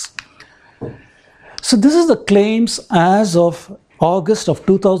these things. So this is the claims as of August of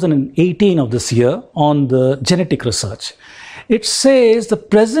 2018 of this year on the genetic research. It says the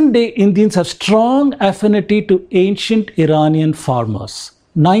present-day Indians have strong affinity to ancient Iranian farmers.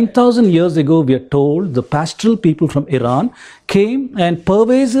 9,000 years ago, we are told, the pastoral people from Iran came and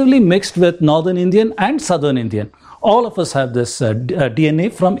pervasively mixed with Northern Indian and Southern Indian. All of us have this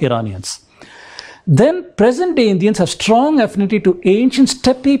DNA from Iranians. Then present-day Indians have strong affinity to ancient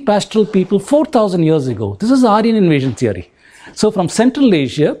steppe pastoral people 4,000 years ago. This is the Aryan invasion theory. So from Central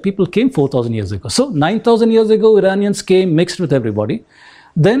Asia, people came 4,000 years ago. So 9,000 years ago, Iranians came, mixed with everybody.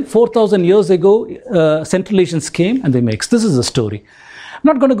 Then 4,000 years ago, Central Asians came and they mixed. This is the story. I'm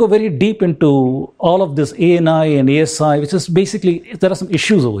not going to go very deep into all of this ANI and ASI, which is basically, there are some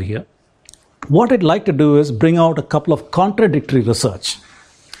issues over here. What I'd like to do is bring out a couple of contradictory research.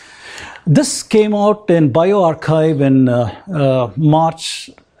 This came out in bioRxiv in March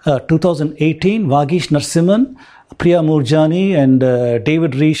 2018, Vagish Narasimhan, Priya Moorjani, and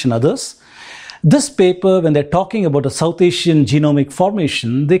David Reich and others. This paper, when they're talking about the South Asian genomic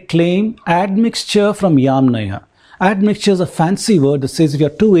formation, they claim admixture from Yamnaya. Admixture is a fancy word that says if you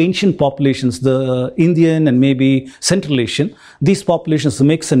have two ancient populations, the Indian and maybe Central Asian, these populations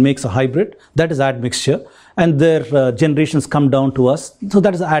mix and makes a hybrid. That is admixture. And their generations come down to us. So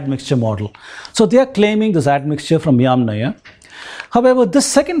that is the admixture model. So they are claiming this admixture from Yamnaya. However, this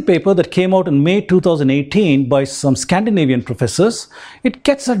second paper that came out in May 2018 by some Scandinavian professors, it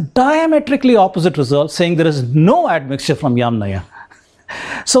gets a diametrically opposite result, saying there is no admixture from Yamnaya.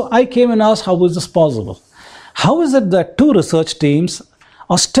 So I came and asked, how is this possible? How is it that two research teams,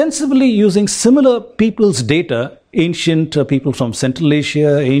 ostensibly using similar people's data, ancient people from Central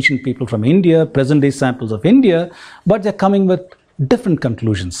Asia, ancient people from India, present-day samples of India, but they're coming with different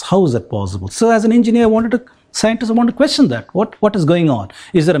conclusions? How is that possible? So as an engineer, scientists want to question that. What is going on?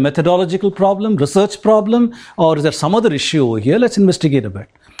 Is there a methodological problem, research problem, or is there some other issue over here? Let's investigate a bit.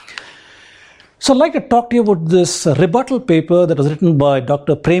 So I'd like to talk to you about this rebuttal paper that was written by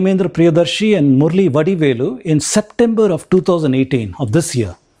Dr. Premendra Priyadarshi and Murli Vadivelu in September of 2018 of this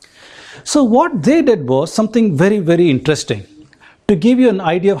year. So what they did was something very, very interesting. To give you an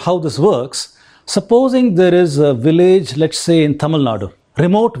idea of how this works, supposing there is a village, let's say in Tamil Nadu,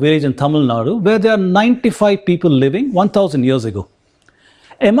 remote village in Tamil Nadu, where there are 95 people living 1,000 years ago.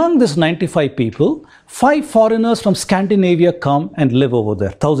 Among these 95 people, 5 foreigners from Scandinavia come and live over there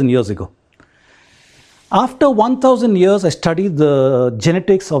 1,000 years ago. After 1,000 years, I studied the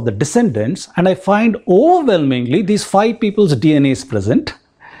genetics of the descendants, and I find overwhelmingly these 5 people's DNA is present,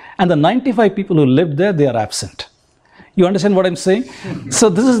 and the 95 people who lived there, they are absent. You understand what I'm saying? So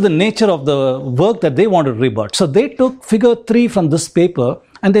this is the nature of the work that they want to rebut. So they took figure 3 from this paper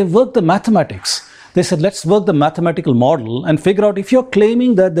and they worked the mathematics. They said, let's work the mathematical model and figure out if you're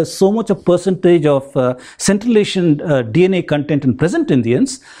claiming that there's so much a percentage of Central Asian DNA content in present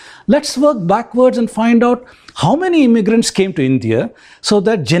Indians, let's work backwards and find out how many immigrants came to India so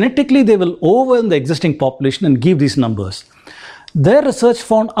that genetically they will overwhelm the existing population and give these numbers. Their research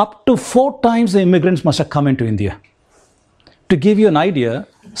found up to 4 times the immigrants must have come into India. To give you an idea,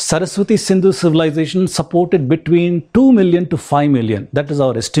 Saraswati Sindhu civilization supported between 2 million to 5 million. That is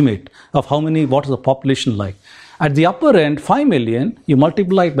our estimate of what is the population like. At the upper end, 5 million, you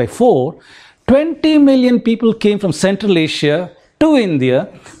multiply it by 4, 20 million people came from Central Asia to India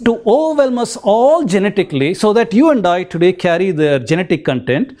to overwhelm us all genetically so that you and I today carry their genetic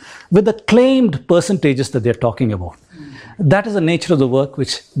content with the claimed percentages that they're talking about. That is the nature of the work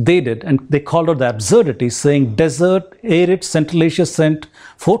which they did, and they called out the absurdity, saying desert, arid Central Asia sent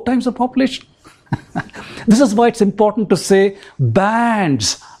 4 times the population. This is why it's important to say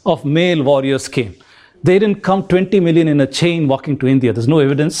bands of male warriors came. They didn't come 20 million in a chain walking to India. There's no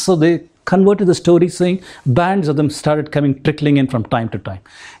evidence, so they converted the story saying bands of them started trickling in from time to time.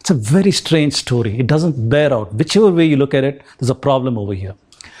 It's a very strange story. It doesn't bear out. Whichever way you look at it, there's a problem over here.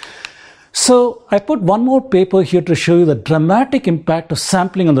 So I put one more paper here to show you the dramatic impact of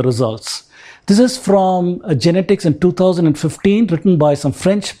sampling on the results. This is from Genetics in 2015, written by some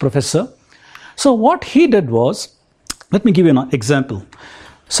French professor. So what he did was, let me give you an example.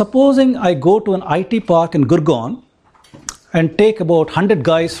 Supposing I go to an IT park in Gurgaon and take about 100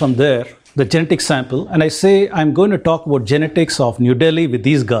 guys from there, the genetic sample, and I say I'm going to talk about genetics of New Delhi with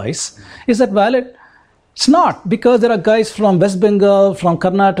these guys. Is that valid? It's not, because there are guys from West Bengal, from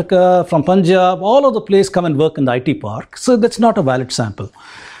Karnataka, from Punjab, all over the place come and work in the IT park. So that's not a valid sample.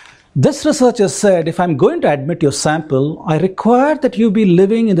 This researcher said, if I'm going to admit your sample, I require that you be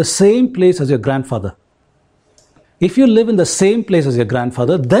living in the same place as your grandfather. If you live in the same place as your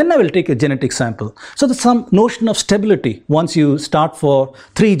grandfather, then I will take a genetic sample. So there's some notion of stability. Once you start for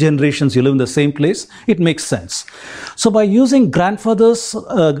 3 generations, you live in the same place, it makes sense. So by using grandfather's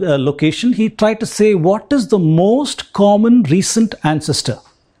location, he tried to say what is the most common recent ancestor,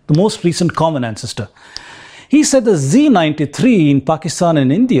 the most recent common ancestor. He said the Z93 in Pakistan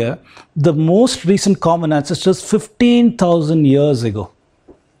and India, the most recent common ancestor is 15,000 years ago.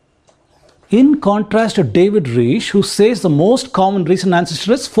 In contrast to David Reich, who says the most common recent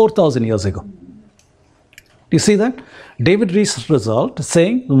ancestor is 4,000 years ago. Do you see that? David Reich's result is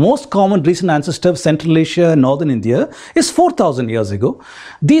saying the most common recent ancestor of Central Asia and Northern India is 4,000 years ago.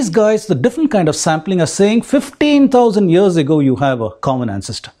 These guys, the different kind of sampling, are saying 15,000 years ago you have a common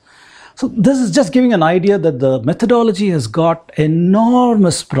ancestor. So this is just giving an idea that the methodology has got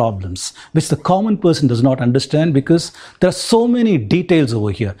enormous problems, which the common person does not understand because there are so many details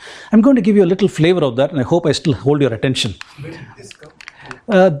over here. I'm going to give you a little flavor of that, and I hope I still hold your attention. Where did this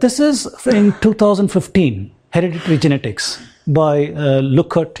come? This is in 2015, Hereditary Genetics by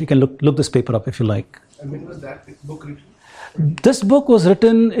Lukert. You can look this paper up if you like. And when was that book written? This book was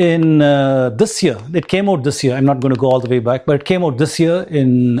written in this year. It came out this year. I'm not going to go all the way back, but it came out this year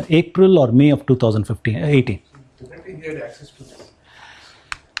in April or May of 2018. Definitely he had access to this.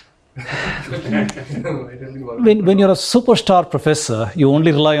 No, I really work. When you're a superstar professor, you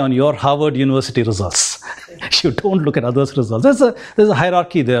only rely on your Harvard University results. You don't look at others' results. There's a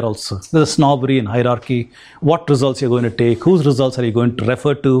hierarchy there also. There's a snobbery and hierarchy. What results you're going to take, whose results are you going to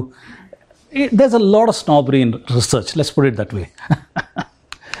refer to. There's a lot of snobbery in research, let's put it that way.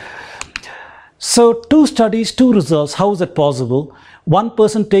 So 2 studies, 2 results, how is that possible? One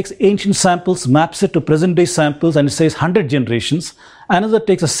person takes ancient samples, maps it to present day samples, and it says 100 generations. Another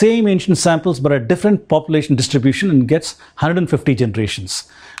takes the same ancient samples but a different population distribution and gets 150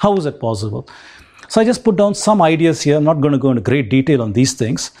 generations. How is that possible? So I just put down some ideas here. I'm not going to go into great detail on these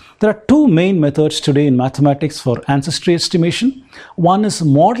things. There are 2 main methods today in mathematics for ancestry estimation. One is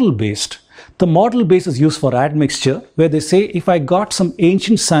model-based. The model base is used for admixture, where they say if I got some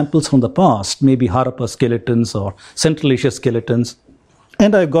ancient samples from the past, maybe Harappa skeletons or Central Asia skeletons,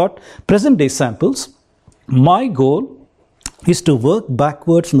 and I've got present day samples, my goal is to work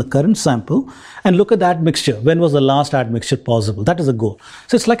backwards from the current sample and look at the admixture. When was the last admixture possible? That is a goal.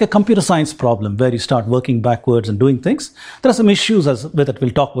 So it's like a computer science problem where you start working backwards and doing things. There are some issues with it.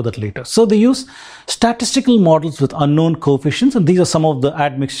 We'll talk about that later. So they use statistical models with unknown coefficients, and these are some of the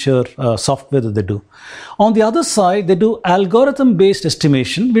admixture software that they do. On the other side, they do algorithm-based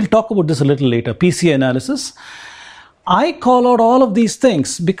estimation. We'll talk about this a little later, PCA analysis. I call out all of these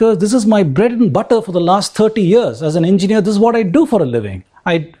things because this is my bread and butter for the last 30 years. As an engineer, this is what I do for a living.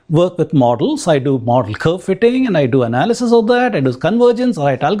 I work with models, I do model curve fitting, and I do analysis of that, I do convergence, I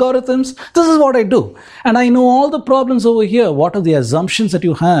write algorithms. This is what I do. And I know all the problems over here. What are the assumptions that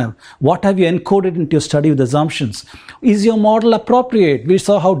you have? What have you encoded into your study with assumptions? Is your model appropriate? We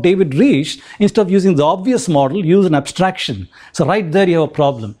saw how David reached, instead of using the obvious model, use an abstraction. So right there you have a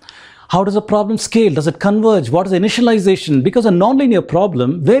problem. How does a problem scale? Does it converge? What is the initialization? Because a nonlinear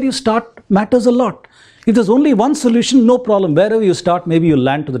problem, where you start matters a lot. If there's only one solution, no problem. Wherever you start, maybe you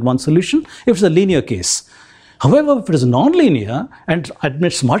land to that one solution, if it's a linear case. However, if it is nonlinear and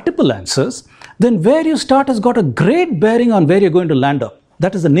admits multiple answers, then where you start has got a great bearing on where you're going to land up.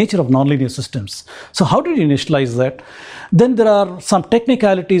 That is the nature of nonlinear systems. So how did you initialize that? Then there are some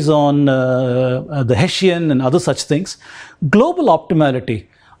technicalities on the Hessian and other such things. Global optimality.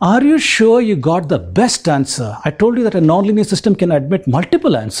 Are you sure you got the best answer? I told you that a nonlinear system can admit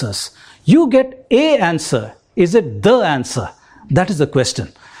multiple answers. You get a answer. Is it the answer? That is the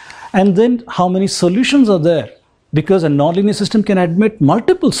question. And then how many solutions are there? Because a nonlinear system can admit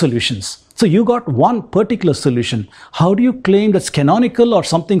multiple solutions. So you got one particular solution. How do you claim that's canonical or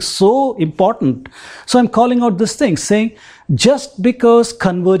something so important? So I'm calling out this thing, saying just because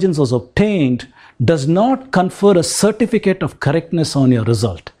convergence was obtained does not confer a certificate of correctness on your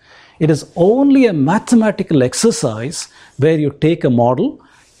result. It is only a mathematical exercise where you take a model,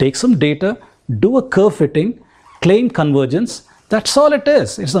 take some data, do a curve fitting, claim convergence. That's all it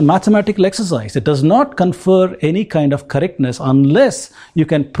is. It's a mathematical exercise. It does not confer any kind of correctness unless you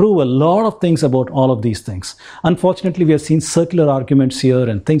can prove a lot of things about all of these things. Unfortunately, we have seen circular arguments here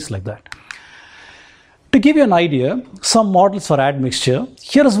and things like that. To give you an idea, some models for admixture.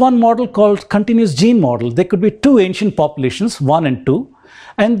 Here is one model called continuous gene model. There could be 2 ancient populations, 1 and 2,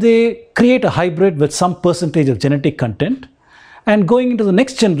 and they create a hybrid with some percentage of genetic content. And going into the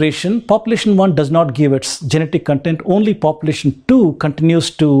next generation, population 1 does not give its genetic content, only population 2 continues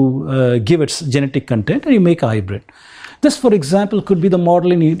to give its genetic content, and you make a hybrid. This, for example, could be the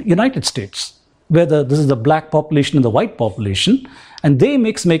model in the United States, where this is the black population and the white population, and they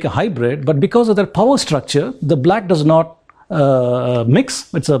make a hybrid, but because of their power structure, the black does not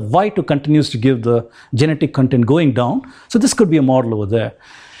mix. It's a white who continues to give the genetic content going down. So this could be a model over there.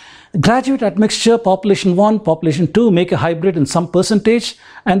 Graduate admixture, population 1, population 2 make a hybrid in some percentage,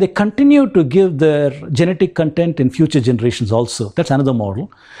 and they continue to give their genetic content in future generations also. That's another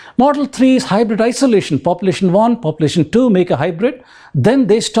model. Model 3 is hybrid isolation. Population 1, population 2 make a hybrid, then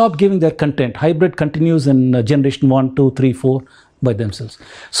they stop giving their content. Hybrid continues in generation 1, 2, 3, 4 by themselves.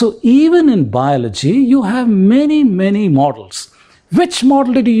 So even in biology, you have many, many models. Which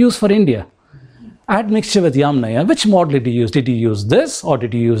model did you use for India? Admixture with Yamnaya. Which model did you use? Did you use this or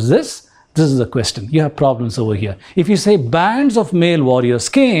did you use this? This is the question. You have problems over here. If you say bands of male warriors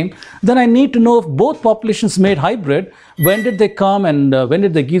came, then I need to know if both populations made hybrid. When did they come and when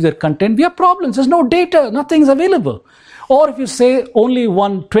did they give their content? We have problems. There's no data. Nothing's available. Or if you say only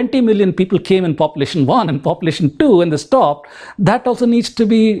 20 million people came in population 1 and population 2 and they stopped, that also needs to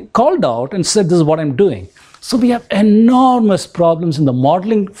be called out and said, this is what I'm doing. So we have enormous problems in the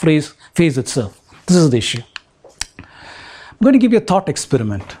modeling phase itself. This is the issue. I'm going to give you a thought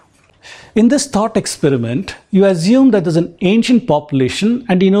experiment. In this thought experiment, you assume that there's an ancient population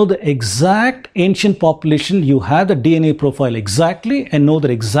and you know the exact ancient population, you have the DNA profile exactly and know the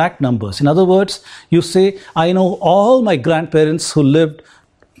exact numbers. In other words, you say, I know all my grandparents who lived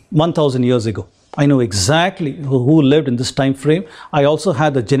 1000 years ago. I know exactly who lived in this time frame. I also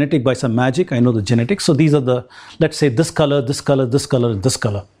had the genetic by some magic. I know the genetics. So these are the, let's say this color, this color, this color, and this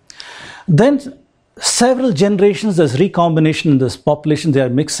color. Then several generations, there's recombination in this population. They are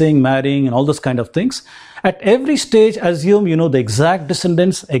mixing, marrying, and all those kind of things. At every stage, assume you know the exact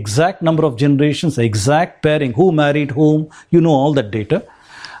descendants, exact number of generations, exact pairing, who married whom, you know all that data.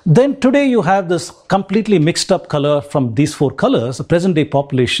 Then today you have this completely mixed up color from these 4 colors, the present day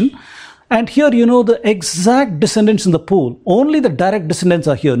population. And here you know the exact descendants in the pool. Only the direct descendants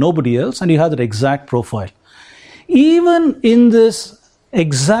are here, nobody else, and you have the exact profile. Even in this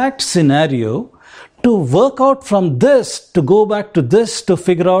exact scenario, to work out from this, to go back to this, to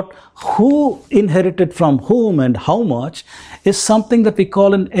figure out who inherited from whom and how much, is something that we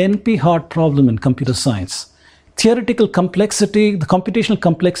call an NP-hard problem in computer science. Theoretical complexity, the computational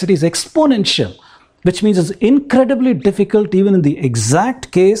complexity is exponential, which means it's incredibly difficult even in the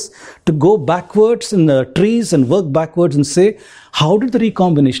exact case to go backwards in the trees and work backwards and say, how did the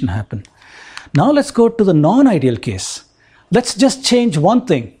recombination happen? Now let's go to the non-ideal case. Let's just change one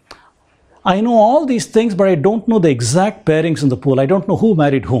thing. I know all these things, but I don't know the exact pairings in the pool. I don't know who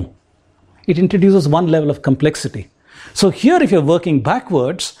married whom. It introduces one level of complexity. So here, if you're working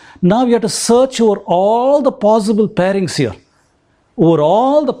backwards, now you have to search over all the possible pairings here. Over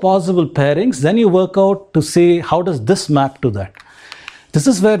all the possible pairings, then you work out to say, how does this map to that? This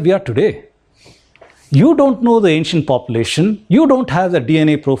is where we are today. You don't know the ancient population. You don't have the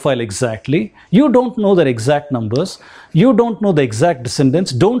DNA profile exactly. You don't know their exact numbers. You don't know the exact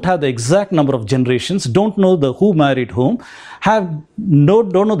descendants. Don't have the exact number of generations. Don't know the who married whom. Don't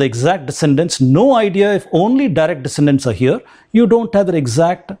know the exact descendants. No idea if only direct descendants are here. You don't have their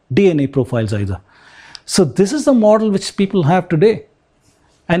exact DNA profiles either. So this is the model which people have today.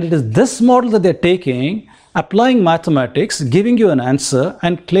 And it is this model that they're taking, applying mathematics, giving you an answer,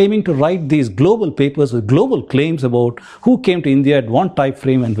 and claiming to write these global papers with global claims about who came to India at one time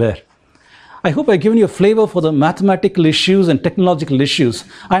frame and where. I hope I've given you a flavor for the mathematical issues and technological issues.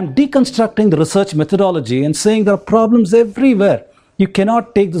 I'm deconstructing the research methodology and saying there are problems everywhere. You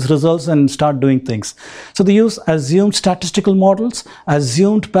cannot take these results and start doing things. So they use assumed statistical models,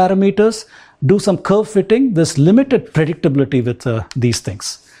 assumed parameters, do some curve fitting. There's limited predictability with these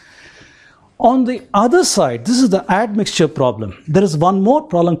things. On the other side, this is the admixture problem. There is one more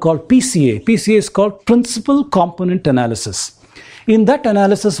problem called PCA. PCA is called principal component analysis. In that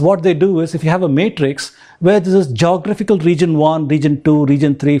analysis, what they do is, if you have a matrix where there is geographical region 1, region 2,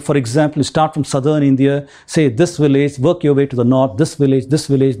 region 3, for example, you start from southern India, say this village, work your way to the north, this village, this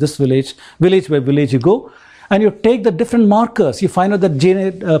village, this village, village by village you go, and you take the different markers. You find out the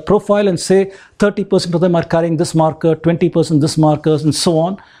DNA profile and say 30% of them are carrying this marker, 20% this markers, and so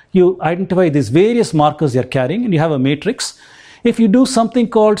on. You identify these various markers you're carrying, and you have a matrix. If you do something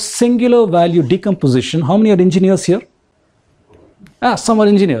called singular value decomposition, how many are engineers here? Some are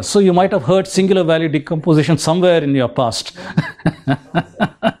engineers. So you might have heard singular value decomposition somewhere in your past.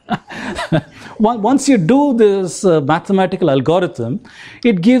 Once you do this mathematical algorithm,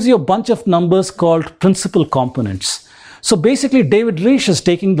 it gives you a bunch of numbers called principal components. So basically, David Risch is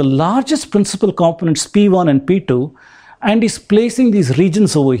taking the largest principal components, P1 and P2, and he's placing these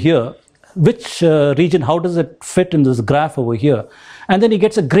regions over here. Which region, how does it fit in this graph over here? And then he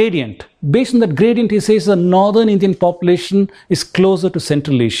gets a gradient. Based on that gradient, he says the northern Indian population is closer to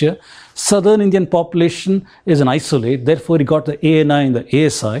Central Asia. Southern Indian population is an isolate. Therefore, he got the ANI and the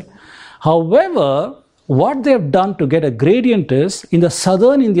ASI. However, what they have done to get a gradient is, in the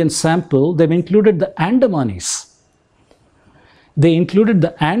southern Indian sample, they've included the Andamanis. They included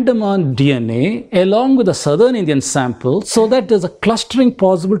the Andaman DNA along with the southern Indian sample so that there's a clustering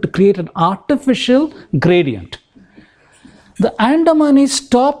possible to create an artificial gradient. The Andamanis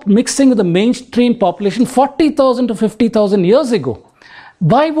stopped mixing with the mainstream population 40,000 to 50,000 years ago.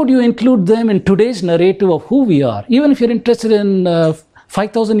 Why would you include them in today's narrative of who we are? Even if you're interested in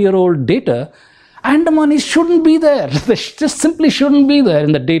 5,000-year-old data, Andamanis shouldn't be there. They just simply shouldn't be there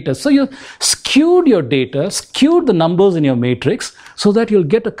in the data. So you skewed your data, skewed the numbers in your matrix so that you'll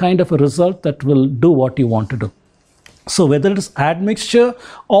get a kind of a result that will do what you want to do. So whether it is admixture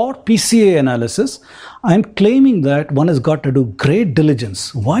or PCA analysis, I'm claiming that one has got to do great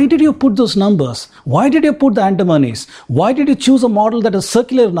diligence. Why did you put those numbers? Why did you put the Andamanis? Why did you choose a model that is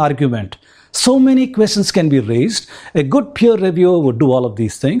circular in argument? So many questions can be raised. A good peer reviewer would do all of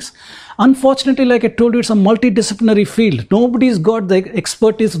these things. Unfortunately, like I told you, it's a multidisciplinary field. Nobody's got the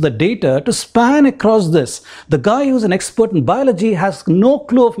expertise of the data to span across this. The guy who's an expert in biology has no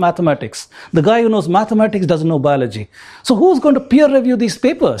clue of mathematics. The guy who knows mathematics doesn't know biology. So who's going to peer review these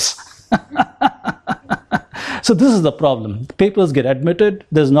papers? So this is the problem. Papers get admitted,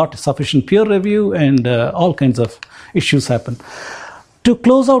 there's not sufficient peer review, and all kinds of issues happen. To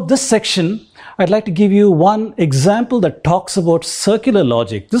close out this section, I'd like to give you one example that talks about circular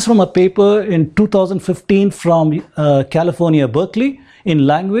logic. This is from a paper in 2015 from California, Berkeley, in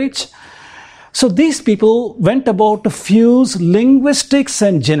language. So these people went about to fuse linguistics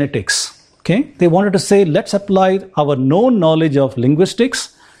and genetics. Okay? They wanted to say, let's apply our known knowledge of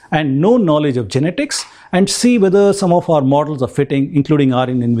linguistics and known knowledge of genetics and see whether some of our models are fitting, including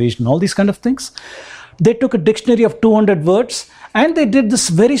RNA invasion, all these kind of things. They took a dictionary of 200 words and they did this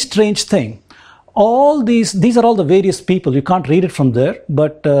very strange thing. All these are all the various people. You can't read it from there,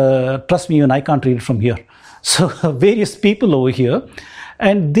 but trust me, even I can't read it from here. So various people over here.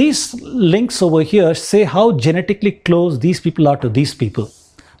 And these links over here say how genetically close these people are to these people.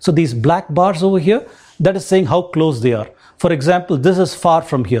 So these black bars over here, that is saying how close they are. For example, this is far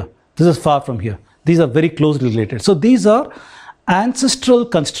from here. This is far from here. These are very closely related. So these are ancestral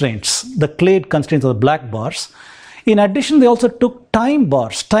constraints, the clade constraints of the black bars. In addition, they also took time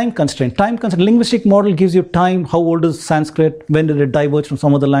bars, time constraint. Time constraint, linguistic model gives you time, how old is Sanskrit, when did it diverge from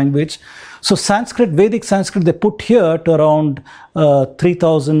some other language. So Sanskrit, Vedic Sanskrit, they put here to around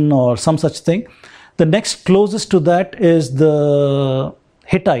 3000 or some such thing. The next closest to that is the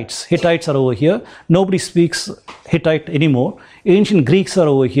Hittites. Hittites are over here. Nobody speaks Hittite anymore. Ancient Greeks are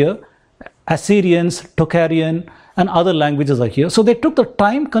over here. Assyrians, Tocharian, and other languages are here. So they took the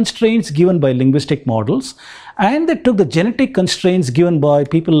time constraints given by linguistic models, and they took the genetic constraints given by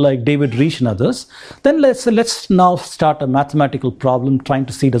people like David Reich and others. Then let's now start a mathematical problem trying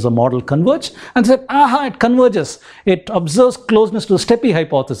to see does a model converge, and said, aha, it converges. It observes closeness to the Steppe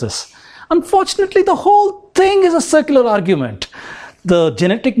hypothesis. Unfortunately, the whole thing is a circular argument. The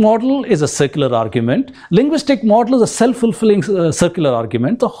genetic model is a circular argument. Linguistic model is a self-fulfilling circular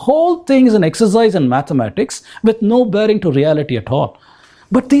argument. The whole thing is an exercise in mathematics with no bearing to reality at all.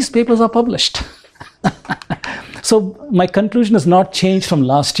 But these papers are published. So my conclusion has not changed from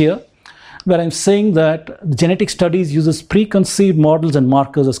last year, where I'm saying that genetic studies uses preconceived models and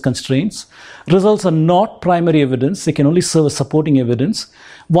markers as constraints. Results are not primary evidence. They can only serve as supporting evidence.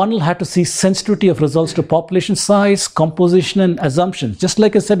 One will have to see sensitivity of results to population size, composition, and assumptions. Just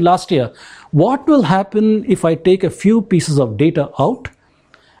like I said last year, what will happen if I take a few pieces of data out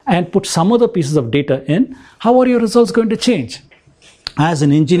and put some other pieces of data in? How are your results going to change? As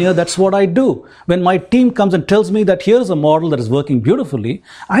an engineer, that's what I do. When my team comes and tells me that here's a model that is working beautifully,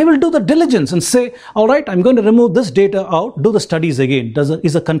 I will do the diligence and say, all right, I'm going to remove this data out, do the studies again.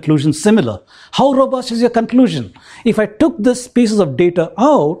 Is the conclusion similar? How robust is your conclusion? If I took this pieces of data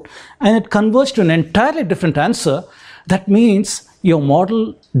out and it converged to an entirely different answer, that means your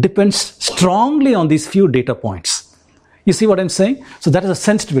model depends strongly on these few data points. You see what I'm saying? So that is a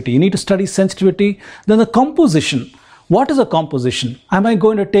sensitivity. You need to study sensitivity. Then the composition. What is a composition? Am I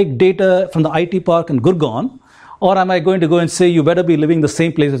going to take data from the IT park in Gurgaon, or am I going to go and say, you better be living the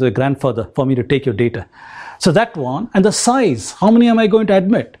same place as your grandfather for me to take your data? So that one. And the size, how many am I going to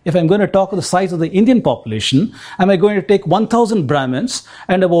admit? If I'm going to talk of the size of the Indian population, am I going to take 1,000 Brahmins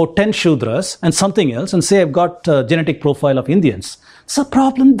and about 10 Shudras and something else and say I've got a genetic profile of Indians? It's a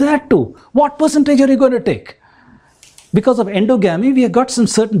problem there too. What percentage are you going to take? Because of endogamy, we have got some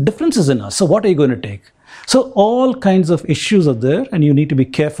certain differences in us. So what are you going to take? So all kinds of issues are there, and you need to be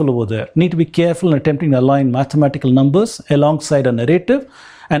careful over there. You need to be careful in attempting to align mathematical numbers alongside a narrative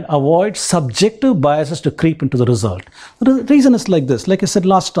and avoid subjective biases to creep into the result. The reason is like this. Like I said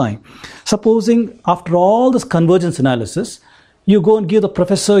last time, supposing after all this convergence analysis, you go and give the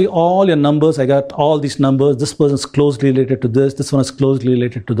professor all your numbers. I got all these numbers. This person is closely related to this one is closely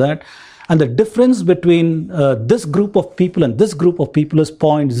related to that. And the difference between this group of people and this group of people is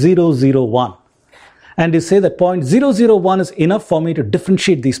 0.001. And you say that 0.001 is enough for me to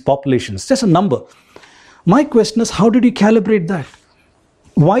differentiate these populations. Just a number. My question is, how did you calibrate that?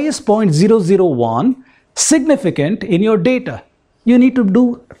 Why is 0.001 significant in your data? You need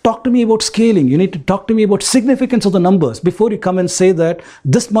to talk to me about scaling. You need to talk to me about significance of the numbers before you come and say that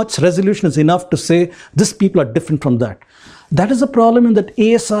this much resolution is enough to say these people are different from that. That is a problem in that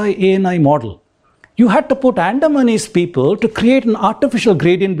ASI, ANI model. You had to put Andamanese people to create an artificial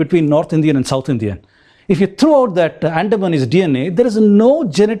gradient between North Indian and South Indian. If you throw out that Andamanese DNA, there is no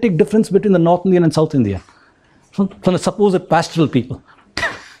genetic difference between the North Indian and South Indian from the supposed pastoral people.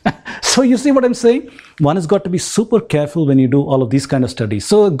 So you see what I'm saying? One has got to be super careful when you do all of these kind of studies.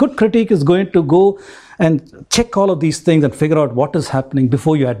 So a good critique is going to go and check all of these things and figure out what is happening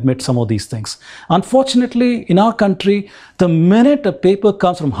before you admit some of these things. Unfortunately, in our country, the minute a paper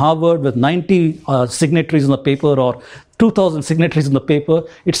comes from Harvard with 90 signatories on the paper or 2,000 signatories in the paper,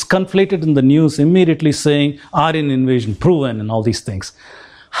 it's conflated in the news immediately saying Aryan invasion proven and all these things.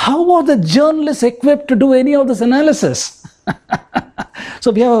 How are the journalists equipped to do any of this analysis?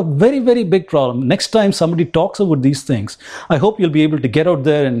 So we have a very, very big problem. Next time somebody talks about these things, I hope you'll be able to get out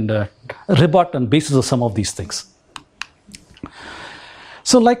there and rebut on basis of some of these things.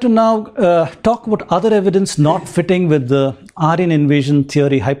 So I'd like to now talk about other evidence not fitting with the Aryan invasion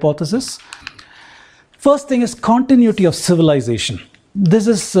theory hypothesis. First thing is continuity of civilization. This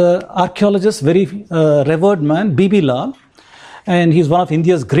is archaeologist, very revered man, B.B. Lal. And he's one of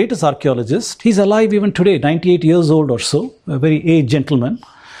India's greatest archaeologists. He's alive even today, 98 years old or so, a very aged gentleman.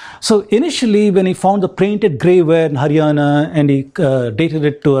 So initially, when he found the painted grey ware in Haryana, and he dated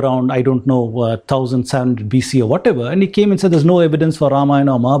it to around, I don't know, 1700 BC or whatever, and he came and said there's no evidence for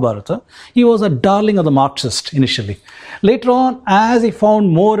Ramayana or Mahabharata, he was a darling of the Marxists initially. Later on, as he found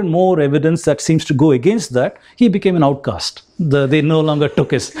more and more evidence that seems to go against that, he became an outcast. They no longer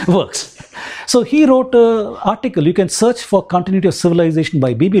took his works. So he wrote an article. You can search for Continuity of Civilization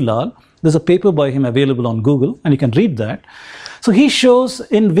by B.B. Lal. There's a paper by him available on Google, and you can read that. So he shows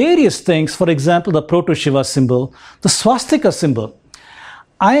in various things, for example, the Proto-Shiva symbol, the swastika symbol.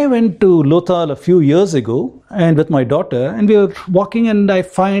 I went to Lothal a few years ago and with my daughter, and we were walking, and I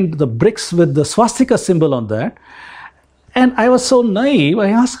find the bricks with the swastika symbol on that. And I was so naive, I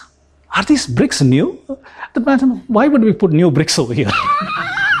asked, are these bricks new? The man, why would we put new bricks over here?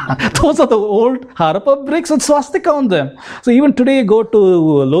 Those are the old Harappa bricks with swastika on them. So even today, go to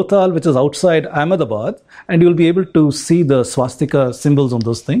Lothal, which is outside Ahmedabad, and you'll be able to see the swastika symbols on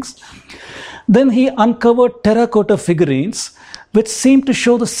those things. Then he uncovered terracotta figurines, which seem to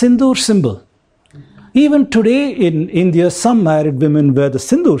show the Sindoor symbol. Even today in India, some married women wear the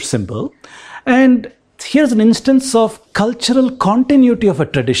Sindoor symbol. And here's an instance of cultural continuity of a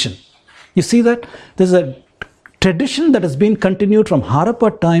tradition. You see that? There's a tradition that has been continued from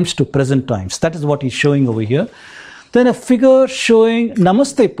Harappa times to present times. That is what he's showing over here. Then a figure showing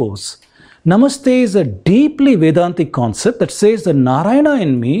Namaste pose. Namaste is a deeply Vedantic concept that says the Narayana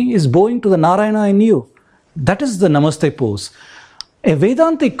in me is bowing to the Narayana in you. That is the Namaste pose. A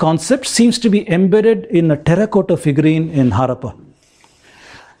Vedantic concept seems to be embedded in a terracotta figurine in Harappa.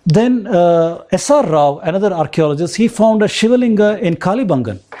 Then S.R. Rao, another archaeologist, he found a Shivalinga in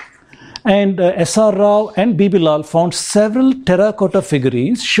Kalibangan. And S.R. Rao and B.B. Lal found several terracotta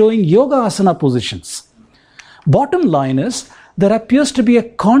figurines showing yoga asana positions. Bottom line is, there appears to be a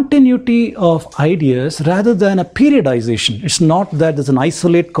continuity of ideas rather than a periodization. It's not that there's an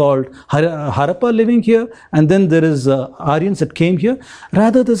isolate called Harappa living here, and then there is Aryans that came here.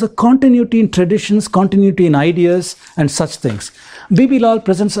 Rather, there's a continuity in traditions, continuity in ideas, and such things. B.B. Lal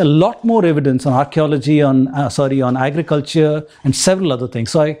presents a lot more evidence on archaeology, on agriculture, and several other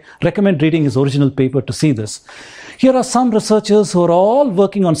things. So I recommend reading his original paper to see this. Here are some researchers who are all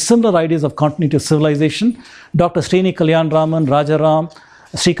working on similar ideas of continuity of civilization. Dr. Srini Kalyanaraman, Rajaram,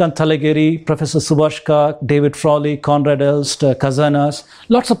 Srikant Thalagiri, Professor Subhash Kak, David Frawley, Conrad Elst, Kazanas.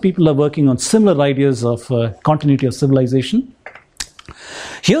 Lots of people are working on similar ideas of continuity of civilization.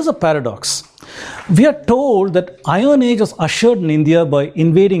 Here's a paradox. We are told that Iron Age was ushered in India by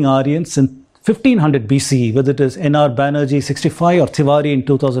invading Aryans in 1500 BCE, whether it is N.R. Banerjee 65 or Tiwari in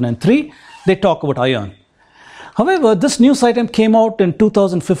 2003, they talk about iron. However, this news item came out in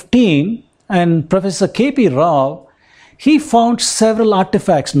 2015, and Professor K.P. Rao, he found several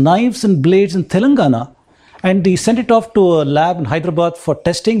artifacts, knives and blades in Telangana, and he sent it off to a lab in Hyderabad for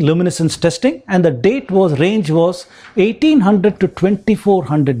testing, luminescence testing, and the range was 1800 to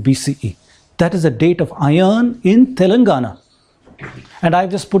 2400 BCE. That is the date of iron in Telangana. And I've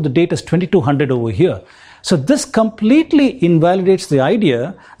just put the date as 2200 over here. So this completely invalidates the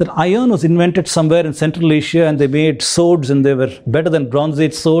idea that iron was invented somewhere in Central Asia and they made swords and they were better than Bronze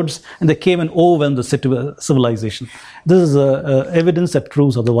Age swords and they came and overwhelmed the civilization. This is evidence that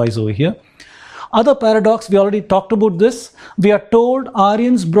proves otherwise over here. Other paradox, we already talked about this. We are told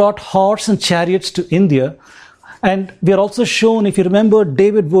Aryans brought horse and chariots to India. And we are also shown, if you remember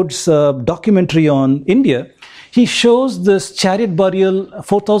David Wood's documentary on India, he shows this chariot burial,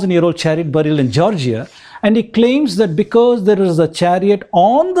 4,000-year-old chariot burial in Georgia, and he claims that because there is a chariot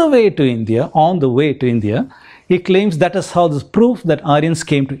on the way to India, he claims that is how this proof that Aryans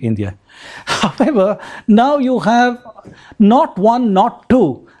came to India. However, now you have not one, not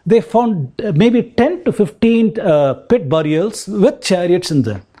two. They found maybe 10 to 15 pit burials with chariots in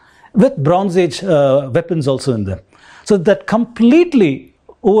them. with Bronze Age weapons also in them. So that completely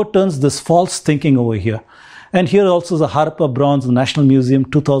overturns this false thinking over here. And here also is a Harappa bronze in the National Museum,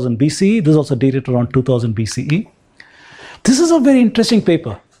 2000 BCE. This is also dated around 2000 BCE. This is a very interesting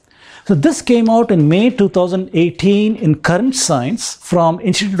paper. So this came out in May 2018 in Current Science from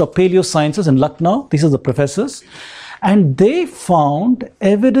Institute of Paleosciences in Lucknow. These are the professors. And they found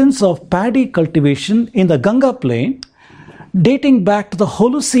evidence of paddy cultivation in the Ganga plain dating back to the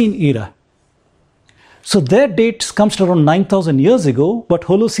Holocene era. So their date comes to around 9,000 years ago, but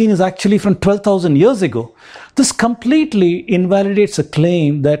Holocene is actually from 12,000 years ago. This completely invalidates a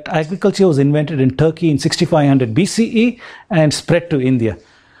claim that agriculture was invented in Turkey in 6500 BCE and spread to India.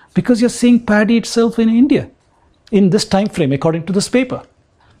 Because you're seeing paddy itself in India in this time frame, according to this paper.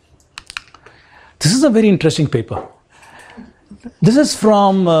 This is a very interesting paper. This is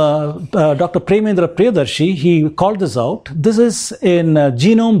from Dr. Premendra Priyadarshi. He called this out. This is in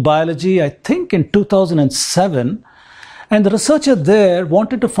Genome Biology, I think in 2007. And the researcher there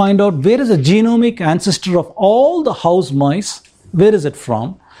wanted to find out where is the genomic ancestor of all the house mice, where is it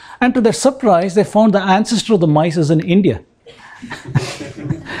from? And to their surprise, they found the ancestor of the mice is in India.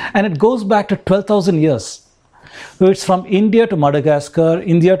 And it goes back to 12,000 years. So it's from India to Madagascar,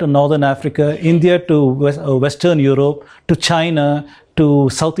 India to Northern Africa, India to Western Europe, to China, to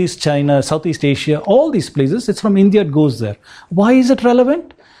Southeast China, Southeast Asia, all these places. It's from India, it goes there. Why is it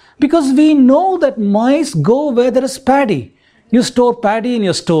relevant? Because we know that mice go where there is paddy. You store paddy in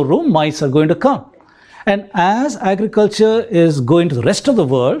your storeroom, mice are going to come. And as agriculture is going to the rest of the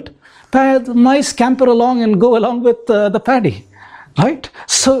world, mice scamper along and go along with the paddy. Right?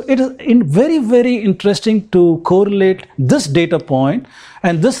 So it is very, very interesting to correlate this data point,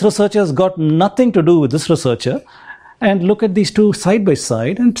 and this researcher has got nothing to do with this researcher, and look at these two side by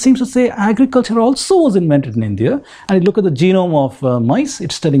side, and it seems to say agriculture also was invented in India, and you look at the genome of mice,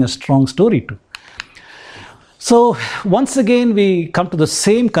 it's telling a strong story too. So once again, we come to the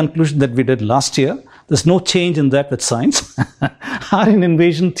same conclusion that we did last year. There's no change in that with science. Aryan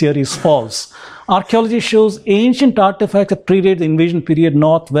invasion theory is false. Archaeology shows ancient artifacts that predate the invasion period,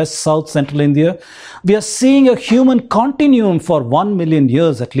 north, west, south, central India. We are seeing a human continuum for 1 million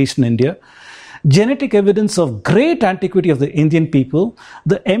years, at least in India. Genetic evidence of great antiquity of the Indian people.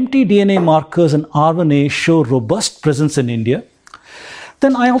 The empty DNA markers and RNA show robust presence in India.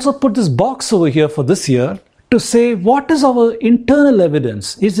 Then I also put this box over here for this year to say, what is our internal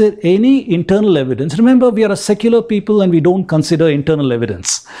evidence? Is there any internal evidence? Remember, we are a secular people and we don't consider internal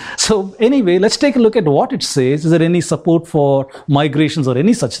evidence. So anyway, let's take a look at what it says. Is there any support for migrations or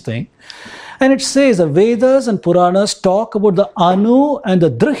any such thing? And it says the Vedas and Puranas talk about the Anu and the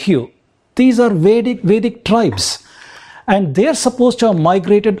Drihyu. These are Vedic tribes. And they're supposed to have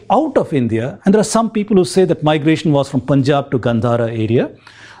migrated out of India. And there are some people who say that migration was from Punjab to Gandhara area.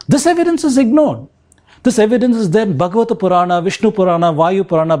 This evidence is ignored. This evidence is there in Bhagavata Purana, Vishnu Purana, Vayu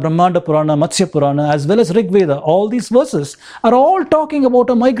Purana, Brahmanda Purana, Matsya Purana, as well as Rig Veda. All these verses are all talking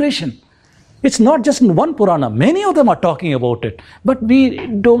about a migration. It's not just in one Purana. Many of them are talking about it. But we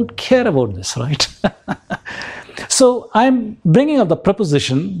don't care about this, right? So I'm bringing up the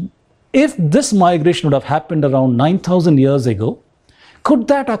proposition, if this migration would have happened around 9,000 years ago, could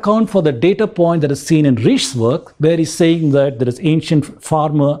that account for the data point that is seen in Risch's work, where he's saying that there is ancient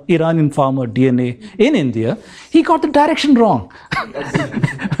Iranian farmer DNA in India? He got the direction wrong.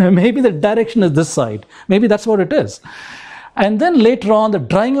 Maybe the direction is this side. Maybe that's what it is. And then later on, the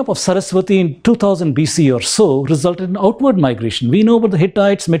drying up of Saraswati in 2000 BC or so resulted in outward migration. We know about the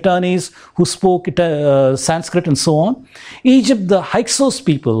Hittites, Mitannis, who spoke Sanskrit and so on. Egypt, the Hyksos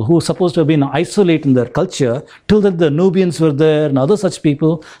people, who were supposed to have been isolated in their culture, till that the Nubians were there and other such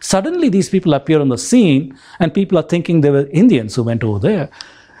people. Suddenly these people appear on the scene and people are thinking they were Indians who went over there.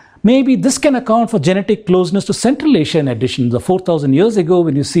 Maybe this can account for genetic closeness to Central Asia in addition. The 4,000 years ago,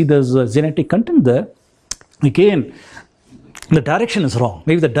 when you see there's genetic content there, again, the direction is wrong.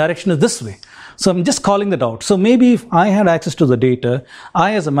 Maybe the direction is this way. So I'm just calling that out. So maybe if I had access to the data,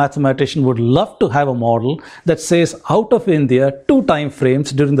 I as a mathematician would love to have a model that says out of India, 2 time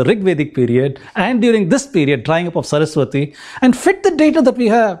frames during the Rig Vedic period and during this period, drying up of Saraswati, and fit the data that we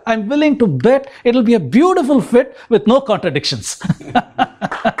have. I'm willing to bet it'll be a beautiful fit with no contradictions.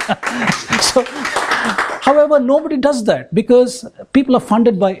 So, however, nobody does that because people are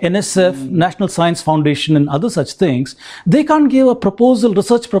funded by NSF, National Science Foundation, and other such things. They can't give a proposal,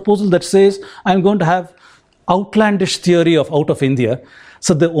 research proposal that says, I'm going to have outlandish theory of out of India.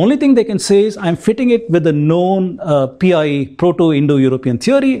 So the only thing they can say is, I'm fitting it with the known PIE, Proto-Indo-European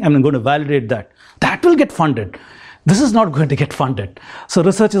theory, and I'm going to validate that. That will get funded. This is not going to get funded. So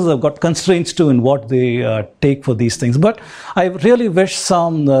researchers have got constraints too in what they take for these things. But I really wish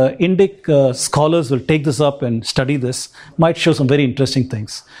some Indic scholars will take this up and study this. Might show some very interesting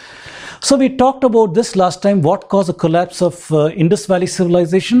things. So we talked about this last time, what caused the collapse of Indus Valley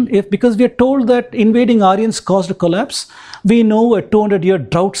civilization. Because we are told that invading Aryans caused a collapse, we know a 200-year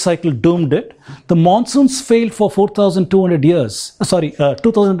drought cycle doomed it. The monsoons failed for 4,200 years.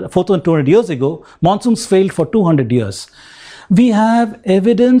 4,200 years ago, monsoons failed for 200 years. We have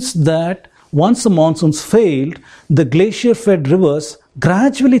evidence that once the monsoons failed, the glacier-fed rivers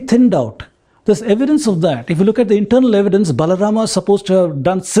gradually thinned out. There's evidence of that. If you look at the internal evidence, Balarama is supposed to have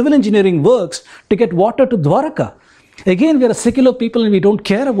done civil engineering works to get water to Dwaraka. Again, we are a secular people and we don't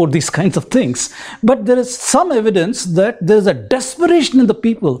care about these kinds of things. But there is some evidence that there's a desperation in the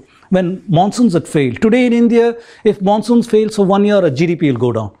people when monsoons had failed. Today in India, if monsoons fails for 1 year, a GDP will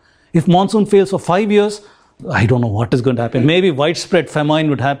go down. If monsoon fails for 5 years, I don't know what is going to happen. Maybe widespread famine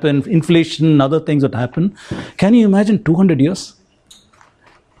would happen, inflation, other things would happen. Can you imagine 200 years?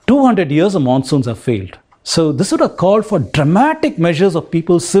 200 years of monsoons have failed. So this would have called for dramatic measures of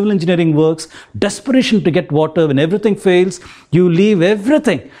people's civil engineering works, desperation to get water. When everything fails, you leave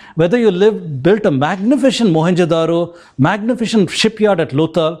everything. Whether you built a magnificent Mohenjo-daro, magnificent shipyard at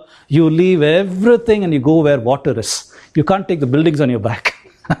Lothal, you leave everything and you go where water is. You can't take the buildings on your back.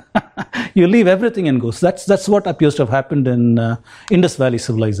 You leave everything and go. So that's what appears to have happened in Indus Valley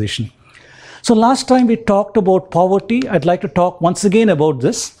civilization. So last time we talked about poverty. I'd like to talk once again about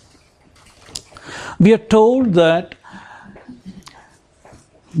this. We are told that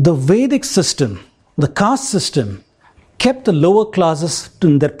the Vedic system, the caste system, kept the lower classes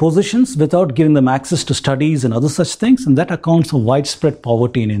in their positions without giving them access to studies and other such things, and that accounts for widespread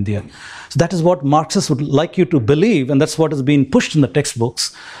poverty in India. So that is what Marxists would like you to believe, and that's what is being pushed in the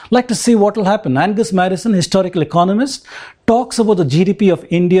textbooks. Like to see what will happen. Angus Madison, historical economist, talks about the GDP of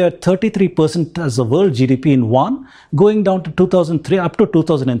India at 33% as the world GDP in one, going down to 2003, up to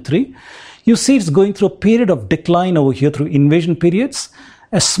 2003. You see it's going through a period of decline over here through invasion periods,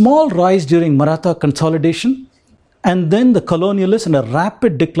 a small rise during Maratha consolidation, and then the colonialists and a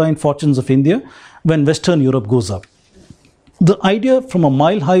rapid decline fortunes of India when Western Europe goes up. The idea from a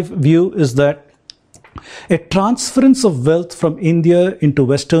mile-high view is that a transference of wealth from India into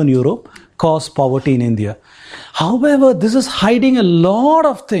Western Europe caused poverty in India. However, this is hiding a lot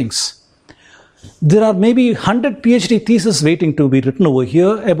of things. There are maybe 100 PhD theses waiting to be written over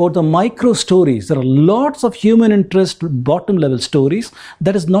here about the micro stories. There are lots of human interest, bottom level stories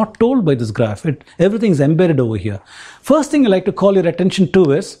that is not told by this graph. Everything is embedded over here. First thing I'd like to call your attention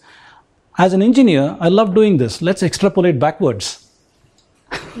to is, as an engineer, I love doing this. Let's extrapolate backwards.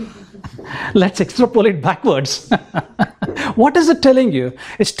 Let's extrapolate backwards. What is it telling you?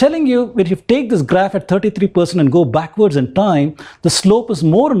 It's telling you that if you take this graph at 33% and go backwards in time, the slope is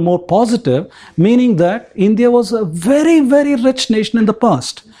more and more positive, meaning that India was a very, very rich nation in the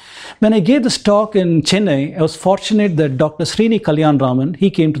past. When I gave this talk in Chennai, I was fortunate that Dr. Srini Kalyanaraman, he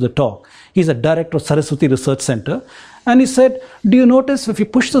came to the talk. He's a director of Saraswati Research Center. And he said, do you notice if you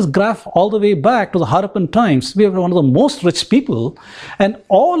push this graph all the way back to the Harappan times, we have one of the most rich people. And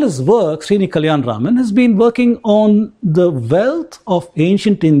all his work, Srini Kalyanaraman, has been working on the wealth of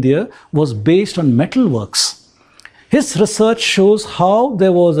ancient India was based on metalworks. His research shows how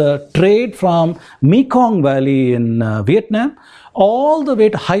there was a trade from Mekong Valley in Vietnam all the way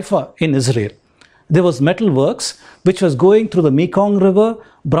to Haifa in Israel. There was metalworks which was going through the Mekong River,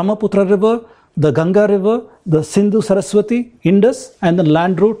 Brahmaputra River, the Ganga River, the Sindhu Saraswati, Indus, and the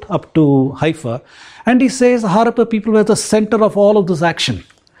land route up to Haifa. And he says the Harappa people were the center of all of this action.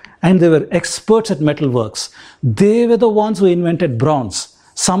 And they were experts at metalworks. They were the ones who invented bronze.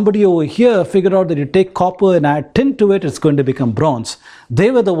 Somebody over here figured out that you take copper and add tin to it, it's going to become bronze. They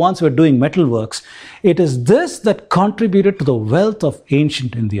were the ones who were doing metalworks. It is this that contributed to the wealth of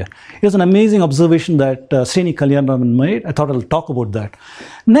ancient India. It was an amazing observation that Srini Kalyanaraman made. I thought I'll talk about that.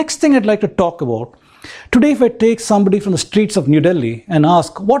 Next thing I'd like to talk about. Today, if I take somebody from the streets of New Delhi and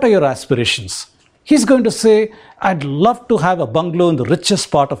ask, what are your aspirations? He's going to say, I'd love to have a bungalow in the richest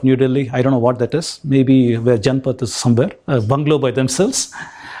part of New Delhi. I don't know what that is. Maybe where Janpath is somewhere, a bungalow by themselves.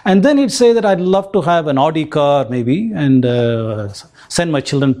 And then he'd say that I'd love to have an Audi car maybe and send my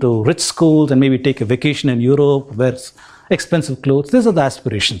children to rich schools and maybe take a vacation in Europe, wear expensive clothes. These are the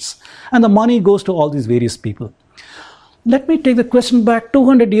aspirations. And the money goes to all these various people. Let me take the question back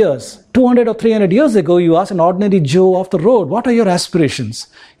 200 years. 200 or 300 years ago, you ask an ordinary Joe off the road, what are your aspirations?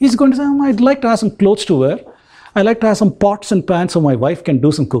 He's going to say, I'd like to have some clothes to wear. I like to have some pots and pans so my wife can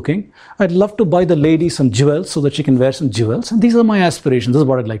do some cooking. I'd love to buy the lady some jewels so that she can wear some jewels. And these are my aspirations. This is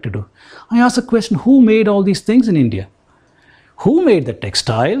what I'd like to do. I ask the question, who made all these things in India? Who made the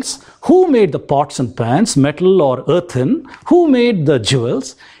textiles? Who made the pots and pans, metal or earthen? Who made the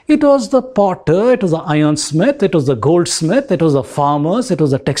jewels? It was the potter, it was the ironsmith, it was the goldsmith, it was the farmers, it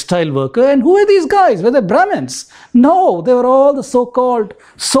was the textile worker. And who are these guys? Were they Brahmins? No, they were all the so-called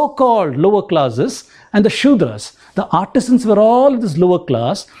lower classes and the Shudras. The artisans were all this lower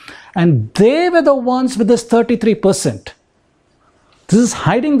class, and they were the ones with this 33%. This is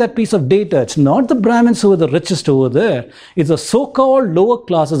hiding that piece of data. It's not the Brahmins who are the richest over there. It's the so-called lower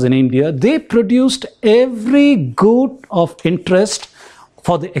classes in India. They produced every good of interest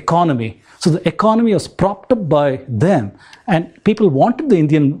for the economy. So the economy was propped up by them. And people wanted the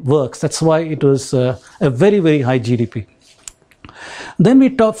Indian works. That's why it was a very, very high GDP. Then we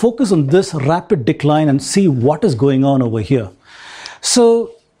focus on this rapid decline and see what is going on over here.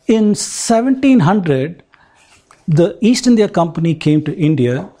 So in 1700, the East India Company came to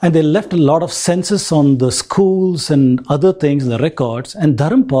India and they left a lot of census on the schools and other things in the records. And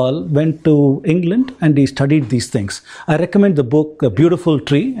Dharampal went to England and he studied these things. I recommend the book, A Beautiful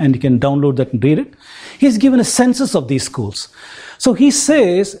Tree, and you can download that and read it. He's given a census of these schools. So he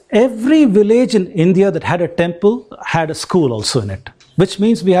says every village in India that had a temple had a school also in it, which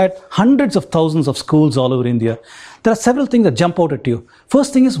means we had hundreds of thousands of schools all over India. There are several things that jump out at you.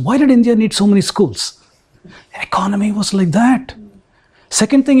 First thing is, why did India need so many schools? The economy was like that.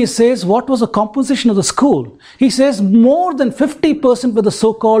 Second thing he says, what was the composition of the school? He says more than 50% were the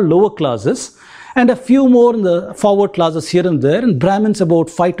so-called lower classes and a few more in the forward classes here and there, and Brahmins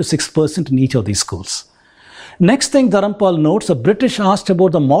about 5 to 6% in each of these schools. Next thing Dharampal notes, the British asked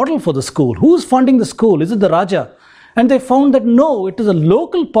about the model for the school. Who's funding the school? Is it the Raja? And they found that no, it is a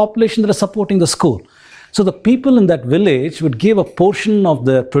local population that is supporting the school. So the people in that village would give a portion of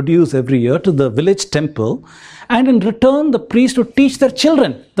their produce every year to the village temple, and in return the priest would teach their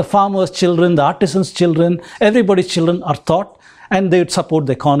children. The farmers' children, the artisans' children, everybody's children are taught, and they would support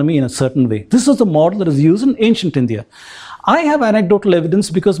the economy in a certain way. This was the model that is used in ancient India. I have anecdotal evidence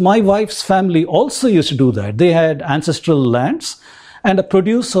because my wife's family also used to do that. They had ancestral lands, and a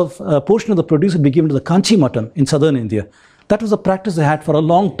portion of the produce would be given to the Kanchi Matam in southern India. That was a practice they had for a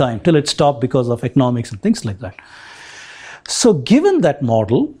long time, till it stopped because of economics and things like that. So given that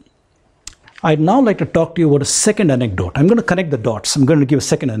model, I'd now like to talk to you about a second anecdote. I'm going to connect the dots. I'm going to give a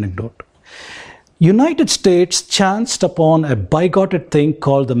second anecdote. United States chanced upon a bigoted thing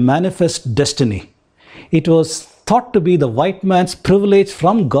called the Manifest Destiny. It was thought to be the white man's privilege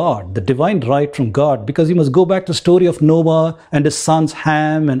from God, the divine right from God, because you must go back to the story of Noah and his sons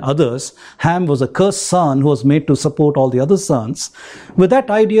Ham and others. Ham was a cursed son who was made to support all the other sons. With that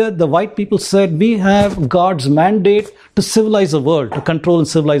idea, the white people said, we have God's mandate to civilize the world, to control and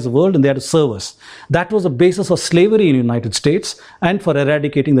civilize the world, and they had to serve us. That was the basis of slavery in the United States and for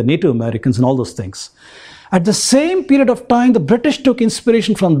eradicating the Native Americans and all those things. At the same period of time, the British took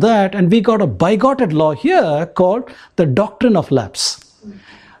inspiration from that, and we got a bigoted law here called the Doctrine of Lapse.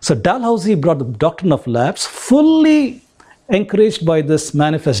 So Dalhousie brought the Doctrine of Lapse, fully encouraged by this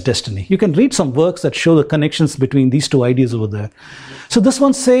Manifest Destiny. You can read some works that show the connections between these two ideas over there. So this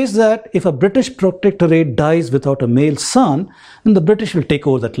one says that if a British protectorate dies without a male son, then the British will take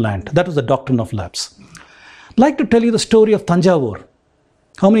over that land. That was the Doctrine of Lapse. I'd like to tell you the story of Thanjavur.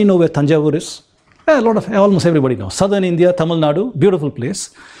 How many know where Thanjavur is? Almost everybody knows. Southern India, Tamil Nadu, beautiful place.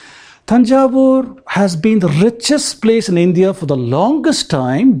 Thanjavur has been the richest place in India for the longest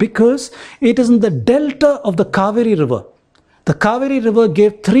time because it is in the delta of the Kaveri River. The Kaveri River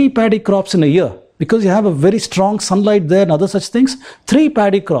gave 3 paddy crops in a year. Because you have a very strong sunlight there and other such things, 3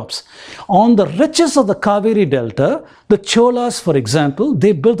 paddy crops. On the riches of the Kaveri Delta, the Cholas, for example,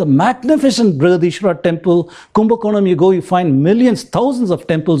 they built a magnificent Brihadishwara temple. Kumbakonam, you go, you find millions, thousands of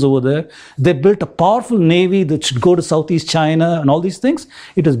temples over there. They built a powerful navy that should go to Southeast China and all these things.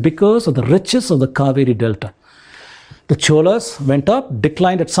 It is because of the riches of the Kaveri Delta. The Cholas went up,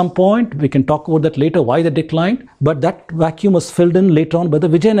 declined at some point. We can talk about that later, why they declined. But that vacuum was filled in later on by the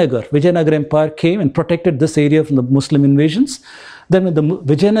Vijayanagar. Vijayanagar Empire came and protected this area from the Muslim invasions. Then when the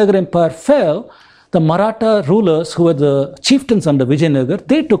Vijayanagar Empire fell, the Maratha rulers, who were the chieftains under Vijayanagar,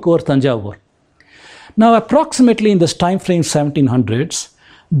 they took over Thanjavur. Now, approximately in this time frame, 1700s,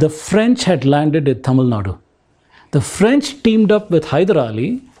 the French had landed in Tamil Nadu. The French teamed up with Hyder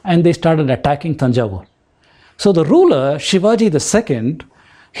Ali and they started attacking Thanjavur. So the ruler, Shivaji II,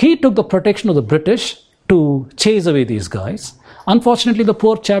 he took the protection of the British to chase away these guys. Unfortunately, the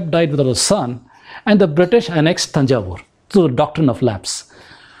poor chap died without a son, and the British annexed Thanjavur through the Doctrine of Lapse.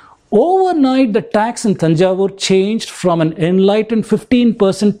 Overnight, the tax in Tanjavur changed from an enlightened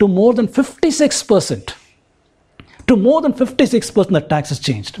 15% to more than 56%. To more than 56%, the tax has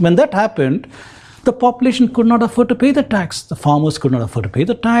changed. When that happened, the population could not afford to pay the tax. The farmers could not afford to pay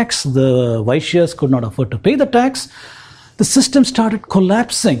the tax. The Vaishyas could not afford to pay the tax. The system started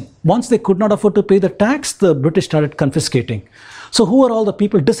collapsing. Once they could not afford to pay the tax, the British started confiscating. So who are all the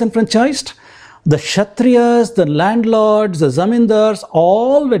people disenfranchised? The Kshatriyas, the landlords, the zamindars,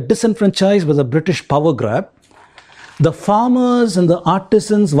 all were disenfranchised by the British power grab. The farmers and the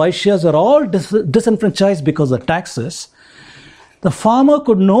artisans, Vaishyas, are all disenfranchised because of taxes. The farmer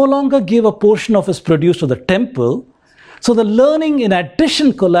could no longer give a portion of his produce to the temple. So the learning in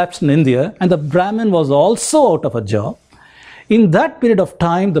addition collapsed in India, and the Brahmin was also out of a job. In that period of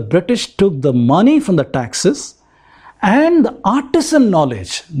time, the British took the money from the taxes and the artisan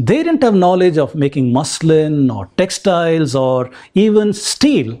knowledge. They didn't have knowledge of making muslin or textiles or even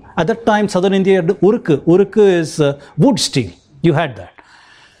steel. At that time, southern India had uruk. Uruk is wood steel. You had that.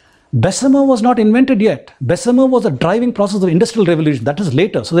 Bessemer was not invented yet. Bessemer was a driving process of industrial revolution. That is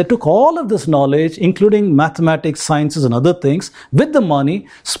later. So they took all of this knowledge, including mathematics, sciences, and other things, with the money,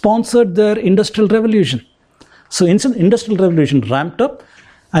 sponsored their industrial revolution. So industrial revolution ramped up,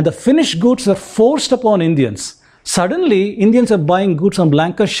 and the finished goods were forced upon Indians. Suddenly, Indians are buying goods from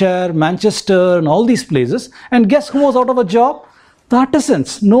Lancashire, Manchester, and all these places. And guess who was out of a job? The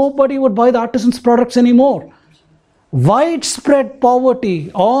artisans. Nobody would buy the artisans' products anymore. Widespread poverty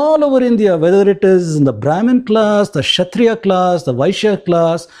all over India, whether it is in the Brahmin class, the Kshatriya class, the Vaishya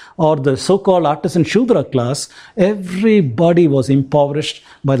class, or the so-called artisan Shudra class, everybody was impoverished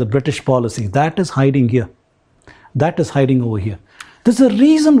by the British policy. That is hiding here. That is hiding over here. This is the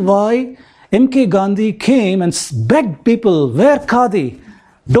reason why M.K. Gandhi came and begged people, wear khadi,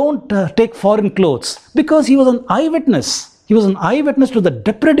 don't take foreign clothes, because he was an eyewitness. He was an eyewitness to the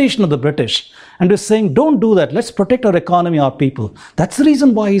depredation of the British, and was saying, don't do that, let's protect our economy, our people. That's the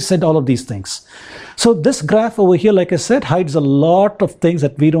reason why he said all of these things. So this graph over here, like I said, hides a lot of things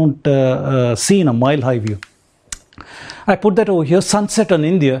that we don't see in a mile-high view. I put that over here, sunset on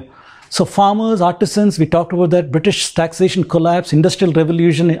India. So farmers, artisans, we talked about that, British taxation collapse, industrial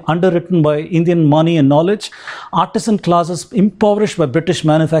revolution underwritten by Indian money and knowledge, artisan classes impoverished by British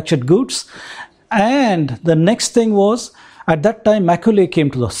manufactured goods. And the next thing was, at that time, Macaulay came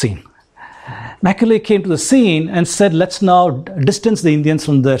to the scene. Macaulay came to the scene and said, let's now distance the Indians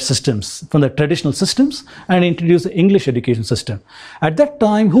from their systems, from their traditional systems, and introduce the English education system. At that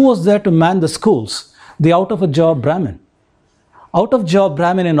time, who was there to man the schools? The out-of-a-job Brahmin. Out-of-job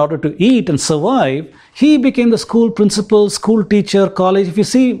Brahmin, in order to eat and survive, he became the school principal, school teacher, college. If you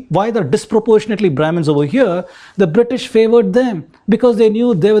see why there are disproportionately Brahmins over here, the British favored them because they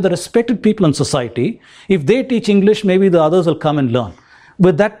knew they were the respected people in society. If they teach English, maybe the others will come and learn.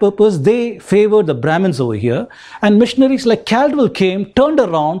 With that purpose, they favored the Brahmins over here. And missionaries like Caldwell came, turned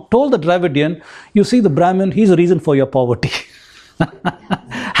around, told the Dravidian, you see the Brahmin, he's the reason for your poverty.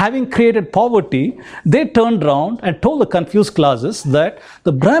 Having created poverty, they turned around and told the confused classes that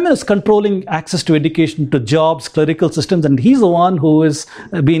the Brahmin is controlling access to education, to jobs, clerical systems, and he's the one who has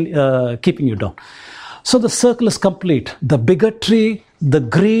been keeping you down. So the circle is complete. The bigotry, the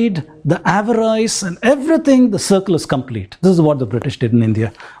greed, the avarice, and everything, the circle is complete. This is what the British did in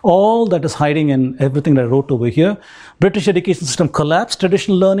India. All that is hiding in everything that I wrote over here. British education system collapsed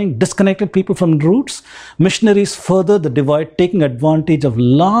traditional learning, disconnected people from roots. Missionaries furthered the divide, taking advantage of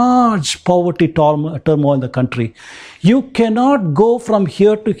large poverty turmoil in the country. You cannot go from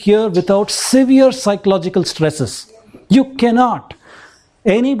here to here without severe psychological stresses. You cannot.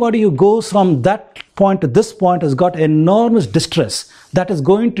 Anybody who goes from that point to this point has got enormous distress that is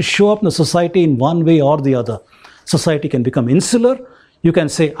going to show up in the society in one way or the other. Society can become insular. You can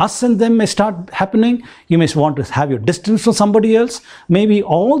say us and them may start happening. You may want to have your distance from somebody else. Maybe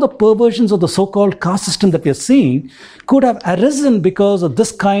all the perversions of the so-called caste system that we are seeing could have arisen because of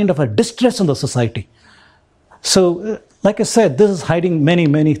this kind of a distress in the society. So, like I said, this is hiding many,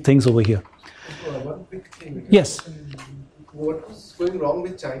 many things over here. One quick thing. Yes. What was going wrong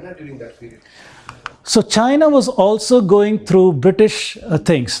with China during that period? So China was also going through British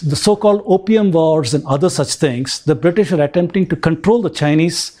things, the so-called opium wars and other such things. The British were attempting to control the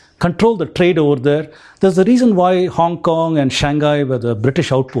Chinese, control the trade over there. There's a reason why Hong Kong and Shanghai were the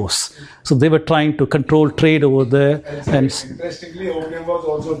British outposts. So they were trying to control trade over there. And interestingly, opium was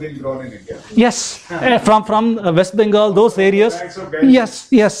also being grown in India. Yes, from West Bengal, those areas. Yes.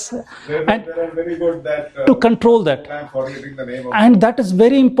 They are very good that to control that. I'm forgetting the name of And that is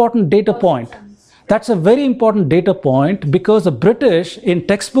very important data point. That's a very important data point because the British, in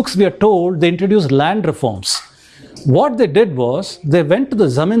textbooks we are told, they introduced land reforms. What they did was they went to the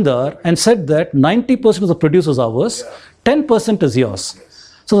zamindar and said that 90% of the produce is ours, 10% is yours.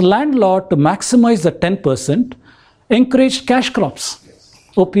 So the landlord, to maximize the 10%, encouraged cash crops,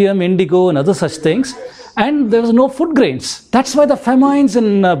 opium, indigo, and other such things. And there was no food grains. That's why the famines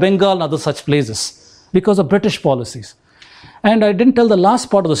in Bengal and other such places, because of British policies. And I didn't tell the last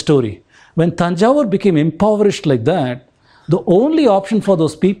part of the story. When Tanjavur became impoverished like that, the only option for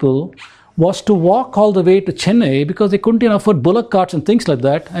those people was to walk all the way to Chennai, because they couldn't even afford bullock carts and things like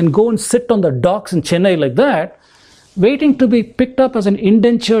that, and go and sit on the docks in Chennai like that, waiting to be picked up as an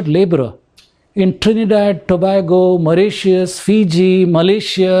indentured laborer in Trinidad, Tobago, Mauritius, Fiji,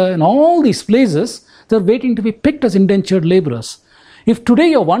 Malaysia, and all these places. They're waiting to be picked as indentured laborers. If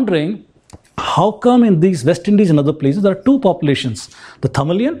today you're wondering, how come in these West Indies and other places there are two populations, the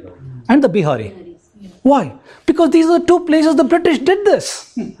Tamilian and the Bihari? Why? Because these are the two places the British did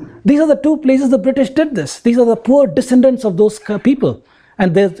this. These are the two places the British did this. These are the poor descendants of those people.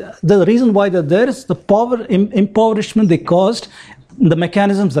 And the reason why they're there is the impoverishment they caused, the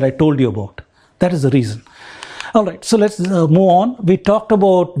mechanisms that I told you about. That is the reason. All right, so let's move on. We talked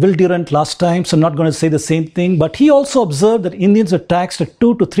about Will Durant last time, so I'm not going to say the same thing. But he also observed that Indians are taxed at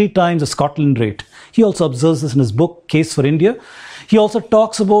 2 to 3 times the Scotland rate. He also observes this in his book, Case for India. He also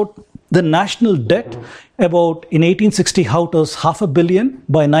talks about the national debt, about in 1860 how it was $500 million.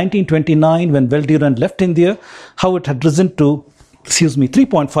 By 1929, when Will Durant left India, how it had risen to,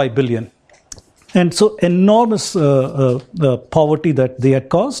 3.5 billion. And so enormous poverty that they had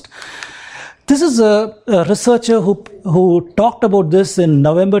caused. This is a researcher who talked about this in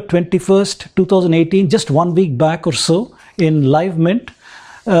November 21st, 2018, just 1 week back or so in Live Mint.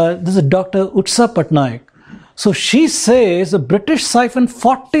 This is Dr. Utsa Patnaik. So she says the British siphoned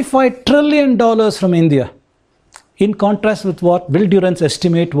 $45 trillion from India. In contrast with what Will Durant's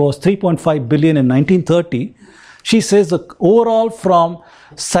estimate was 3.5 billion in 1930, she says the overall from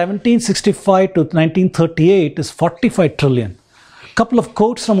 1765 to 1938 is 45 trillion. Couple of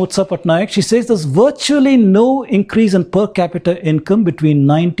quotes from Utsa Patnaik. She says there's virtually no increase in per capita income between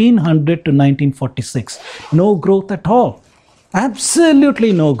 1900 to 1946. No growth at all.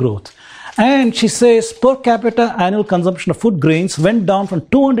 Absolutely no growth. And she says per capita annual consumption of food grains went down from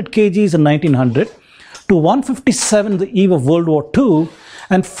 200 kgs in 1900 to 157 at the eve of World War II,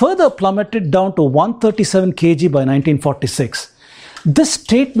 and further plummeted down to 137 kg by 1946. This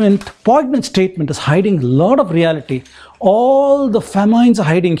statement, poignant statement, is hiding a lot of reality. All the famines are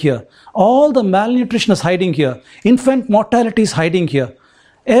hiding here. All the malnutrition is hiding here. Infant mortality is hiding here.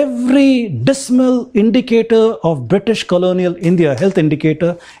 Every dismal indicator of British colonial India, health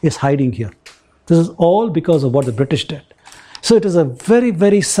indicator, is hiding here. This is all because of what the British did. So it is a very,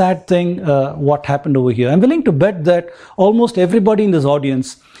 very sad thing what happened over here. I'm willing to bet that almost everybody in this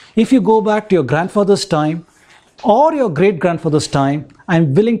audience, if you go back to your grandfather's time or your great-grandfather's time,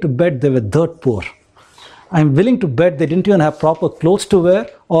 I'm willing to bet they were dirt poor. I'm willing to bet they didn't even have proper clothes to wear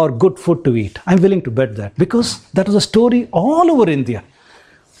or good food to eat. I'm willing to bet that, because that was a story all over India.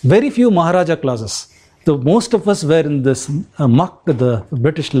 Very few Maharaja classes. So most of us were in this muck that the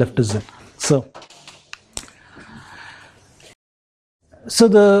British left us in. So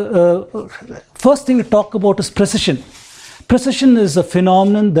the first thing to talk about is precession. Precession is a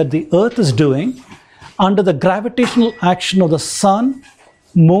phenomenon that the Earth is doing under the gravitational action of the Sun,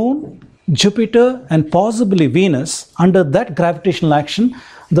 Moon, Jupiter, and possibly Venus. Under that gravitational action,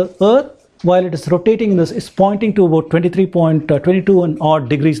 the Earth, while it is rotating in this, is pointing to about 23.22 and odd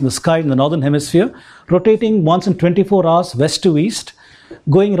degrees in the sky in the northern hemisphere, rotating once in 24 hours west to east,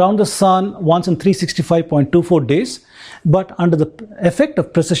 going around the Sun once in 365.24 days. But under the effect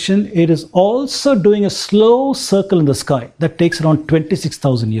of precession, it is also doing a slow circle in the sky that takes around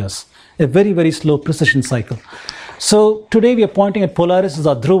 26,000 years. A very, very slow precession cycle. So today we are pointing at Polaris as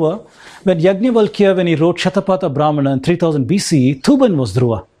our Dhruva. When Yajnavalkya, when he wrote Shatapatha Brahmana in 3000 BCE, Thuban was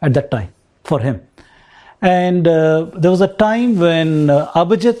Dhruva at that time for him. And there was a time when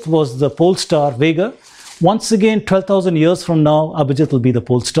Abhijit was the pole star, Vega. Once again, 12,000 years from now, Abhijit will be the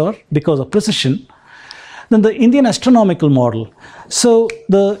pole star because of precession. Then the Indian astronomical model. So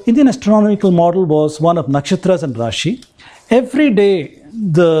the Indian astronomical model was one of nakshatras and Rashi. Every day,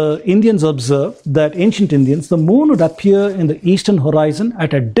 the Indians observed that ancient Indians, the moon would appear in the eastern horizon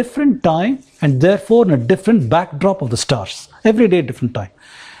at a different time and therefore in a different backdrop of the stars. Every day, different time.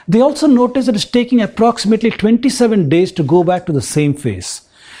 They also noticed that it's taking approximately 27 days to go back to the same phase.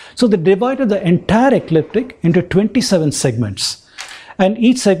 So they divided the entire ecliptic into 27 segments. And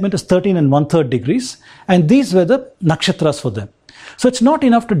each segment is 13 1/3 degrees. And these were the nakshatras for them. So it's not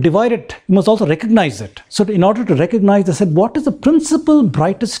enough to divide it, you must also recognize it. So in order to recognize, they said, what is the principal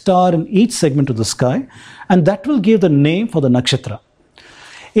brightest star in each segment of the sky? And that will give the name for the nakshatra.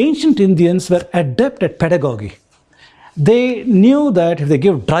 Ancient Indians were adept at pedagogy. They knew that if they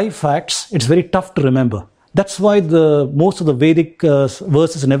give dry facts, it's very tough to remember. That's why most of the Vedic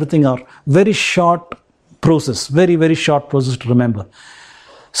verses and everything are very short process, very, very short process to remember.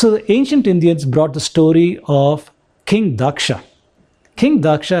 So the ancient Indians brought the story of King Daksha. King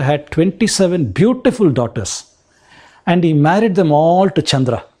Daksha had 27 beautiful daughters, and he married them all to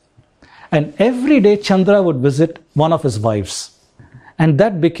Chandra. And every day Chandra would visit one of his wives. And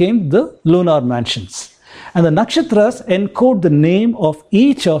that became the lunar mansions. And the nakshatras encode the name of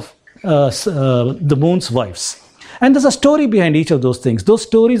each of the moon's wives. And there's a story behind each of those things. Those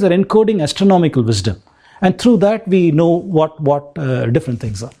stories are encoding astronomical wisdom. And through that we know what different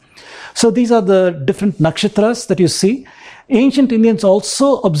things are. So these are the different nakshatras that you see. Ancient Indians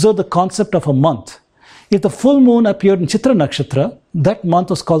also observed the concept of a month. If the full moon appeared in Chitra Nakshatra, that month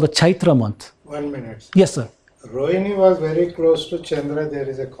was called the Chaitra month. 1 minute. Yes, sir. Rohini was very close to Chandra. There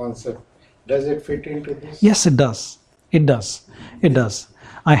is a concept. Does it fit into this? Yes, it does. It does. It does.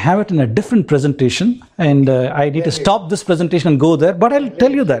 I have it in a different presentation, and I need to stop this presentation and go there. But I'll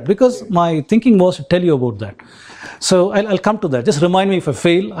tell you that because my thinking was to tell you about that. So I'll come to that. Just remind me if I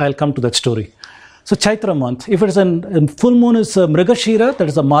fail, I'll come to that story. So Chaitra month, if it is a full moon is Mrigashira, that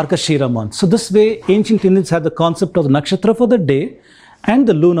is a Margashira month. So this way, ancient Indians had the concept of the nakshatra for the day and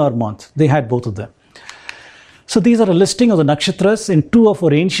the lunar month. They had both of them. So these are a listing of the nakshatras in two of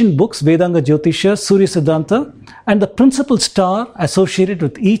our ancient books, Vedanga Jyotisha, Surya Siddhanta, and the principal star associated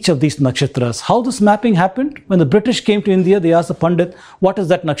with each of these nakshatras. How this mapping happened? When the British came to India, they asked the Pandit, what is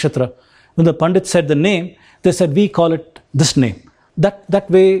that nakshatra? When the Pandit said the name, they said, we call it this name. That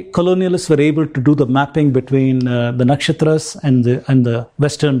way, colonialists were able to do the mapping between the nakshatras and the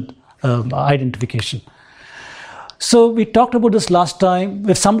Western identification. So we talked about this last time.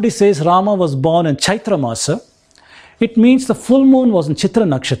 If somebody says Rama was born in Chaitra Masa, it means the full moon was in Chitra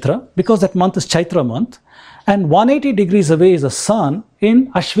Nakshatra because that month is Chaitra month, and 180 degrees away is the sun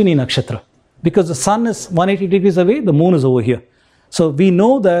in Ashwini Nakshatra. Because the sun is 180 degrees away, the moon is over here. So we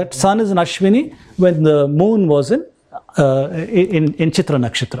know that sun is in Ashwini when the moon was in Chitra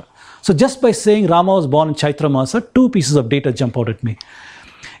Nakshatra. So just by saying Rama was born in Chaitra Masa, two pieces of data jump out at me.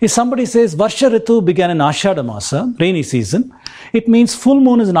 If somebody says Varsha Ritu began in Ashada Masa, rainy season, it means full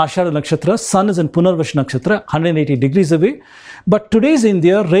moon is in Ashada Nakshatra, sun is in Punarvash Nakshatra, 180 degrees away. But today's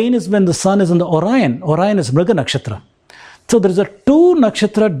India, rain is when the sun is in the Orion. Orion is Mriga Nakshatra. So there is a 2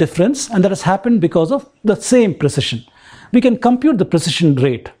 nakshatra difference, and that has happened because of the same precision. We can compute the precision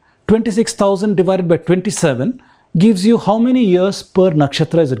rate. 26,000 divided by 27 gives you how many years per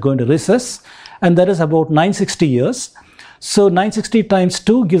nakshatra is it going to recess, and that is about 960 years. So 960 times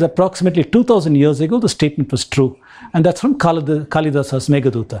 2 gives approximately 2000 years ago the statement was true, and that's from Kalidasa's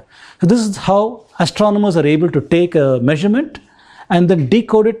Meghaduta. So this is how astronomers are able to take a measurement and then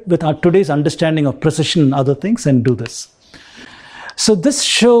decode it with our today's understanding of precision and other things and do this. So this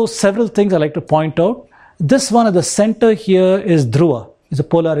shows several things I like to point out. This one at the center here is Dhruva, is a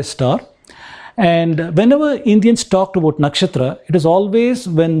Polaris star. And whenever Indians talked about nakshatra, it is always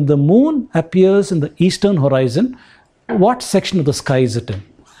when the moon appears in the eastern horizon, what section of the sky is it in?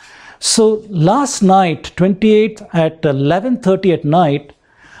 So last night, 28th at 11:30 at night,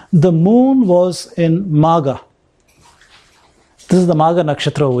 the moon was in Magha. This is the Magha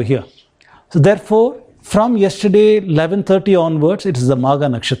nakshatra over here. So therefore, from yesterday 11:30 onwards, it is the Magha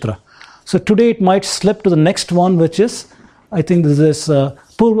nakshatra. So today it might slip to the next one, which is, I think this is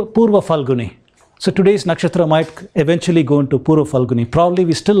Purva Falguni. So today's nakshatra might eventually go into Purva Falguni. Probably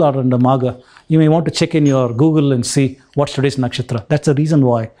we still are under Magha. You may want to check in your Google and see what's today's nakshatra. That's the reason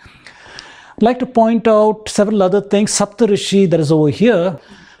why. I'd like to point out several other things. Saptarishi that is over here.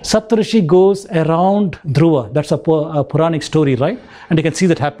 Saptarishi goes around Dhruva. That's a Puranic story, right? And you can see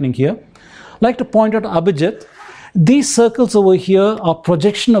that happening here. I'd like to point out Abhijit. These circles over here are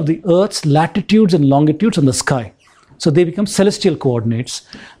projection of the Earth's latitudes and longitudes in the sky. So they become celestial coordinates.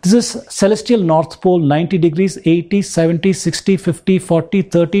 This is celestial North Pole, 90 degrees, 80, 70, 60, 50, 40,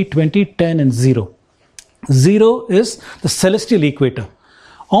 30, 20, 10 and 0. 0 is the celestial equator.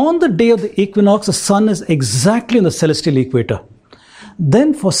 On the day of the equinox, the sun is exactly in the celestial equator.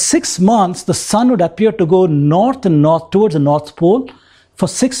 Then for 6 months, the sun would appear to go north and north towards the North Pole for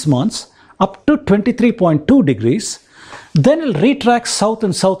 6 months up to 23.2 degrees. Then it will retract south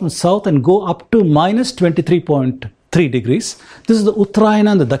and south and south and go up to minus 23.3 degrees. This is the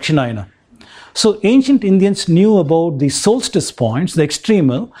Uttarayana and the Dakshinayana. So ancient Indians knew about the solstice points, the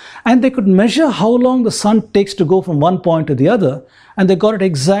extremal, and they could measure how long the sun takes to go from one point to the other, and they got it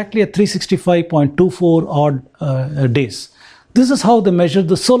exactly at 365.24 odd days. This is how they measured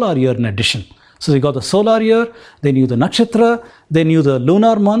the solar year in addition. So they got the solar year, they knew the nakshatra, they knew the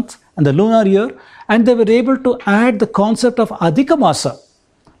lunar month and the lunar year, and they were able to add the concept of Adhika Masa,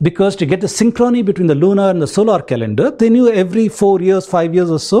 because to get the synchrony between the lunar and the solar calendar, they knew every 4 years, 5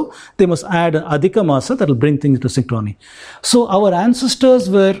 years or so, they must add an Adhika Masa that will bring things to synchrony. So our ancestors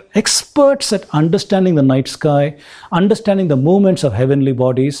were experts at understanding the night sky, understanding the movements of heavenly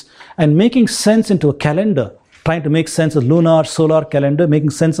bodies, and making sense into a calendar, trying to make sense of lunar, solar calendar, making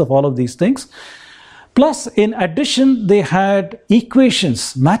sense of all of these things. Plus, in addition, they had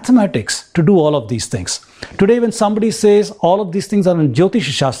equations, mathematics to do all of these things. Today, when somebody says all of these things are in Jyotish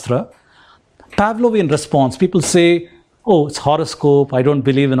Shastra, Pavlovian response, people say, oh, it's horoscope, I don't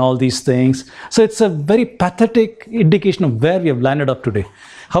believe in all these things. So it's a very pathetic indication of where we have landed up today.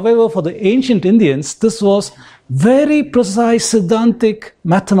 However, for the ancient Indians, this was very precise Siddhantic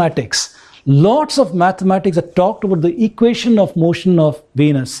mathematics. Lots of mathematics that talked about the equation of motion of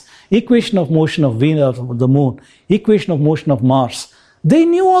Venus, equation of motion of Venus, of the moon, equation of motion of Mars. They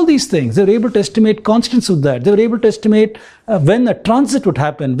knew all these things. They were able to estimate constants of that. They were able to estimate when a transit would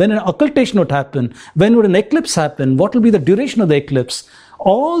happen, when an occultation would happen, when would an eclipse happen, what will be the duration of the eclipse.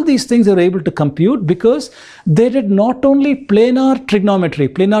 All these things they were able to compute because they did not only planar trigonometry.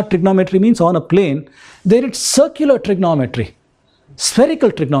 Planar trigonometry means on a plane. They did circular trigonometry,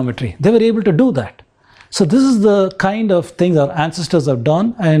 spherical trigonometry. They were able to do that. So this is the kind of things our ancestors have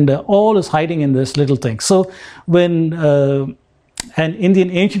done, and all is hiding in this little thing. So when an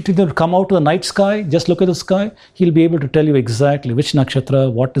ancient Indian would come out to the night sky, just look at the sky, he'll be able to tell you exactly which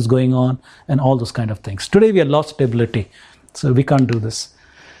nakshatra, what is going on, and all those kind of things. Today we have lost ability, so we can't do this.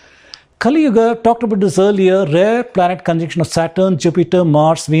 Kali Yuga, talked about this earlier, rare planet conjunction of Saturn, Jupiter,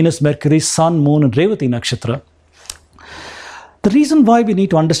 Mars, Venus, Mercury, Sun, Moon, and Revati nakshatra. The reason why we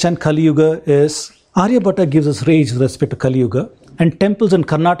need to understand Kali Yuga is Aryabhatta gives us age with respect to Kali Yuga, and temples in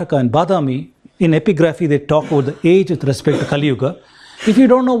Karnataka and Badami, in epigraphy, they talk about the age with respect to Kali Yuga. If you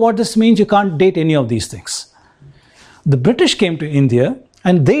don't know what this means, you can't date any of these things. The British came to India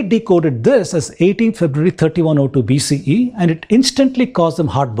and they decoded this as 18th February 3102 BCE, and it instantly caused them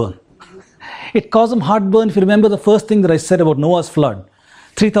heartburn. It caused them heartburn. If you remember the first thing that I said about Noah's flood,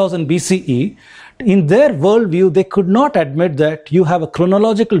 3000 BCE, in their worldview, they could not admit that you have a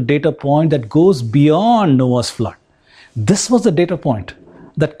chronological data point that goes beyond Noah's flood. This was the data point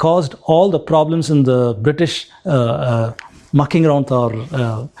that caused all the problems in the British mucking around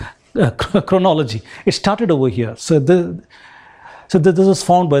our chronology. It started over here. So this was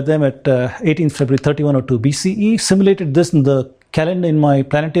found by them at 18th February 3102 BCE, simulated this in the calendar in my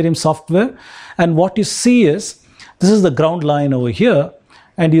planetarium software. And what you see is, this is the ground line over here,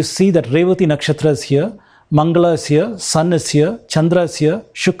 and you see that Revati nakshatra is here, Mangala is here, Sun is here, Chandra is here,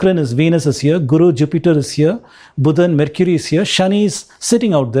 Shukran is Venus is here, Guru, Jupiter is here, Buddha, Mercury is here, Shani is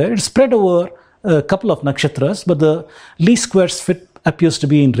sitting out there. It's spread over a couple of nakshatras, but the least squares fit appears to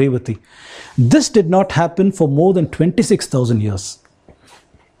be in Revati. This did not happen for more than 26,000 years.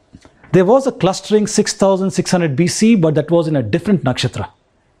 There was a clustering 6,600 BC, but that was in a different nakshatra.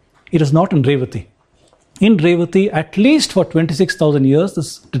 It is not in Revati. In Revati, at least for 26,000 years,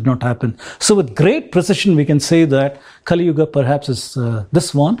 this did not happen. So with great precision, we can say that Kali Yuga perhaps is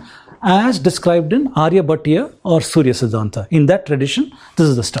this one, as described in Aryabhatiya or Surya Siddhanta. In that tradition, this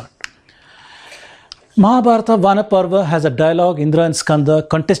is the start. Mahabharata Vanaparva has a dialogue, Indra and Skanda,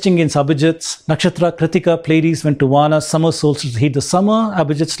 contesting against Abhijits. Nakshatra, Kritika, Pleiades went to Vana, summer solstice heat the summer,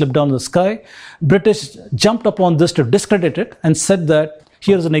 Abhijit slipped down the sky. British jumped upon this to discredit it and said that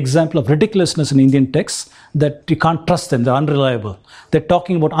here's an example of ridiculousness in Indian texts, that you can't trust them, they're unreliable. They're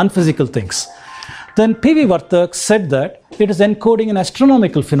talking about unphysical things. Then P.V. Vartak said that it is encoding an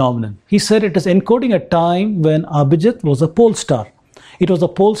astronomical phenomenon. He said it is encoding a time when Abhijit was a pole star. It was a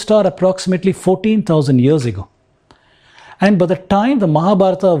pole star approximately 14,000 years ago. And by the time the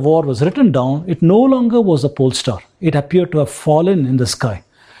Mahabharata war was written down, it no longer was a pole star. It appeared to have fallen in the sky.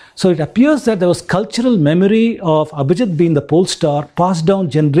 So it appears that there was cultural memory of Abhijit being the pole star passed down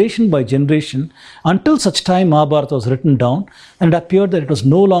generation by generation until such time Mahabharata was written down, and it appeared that it was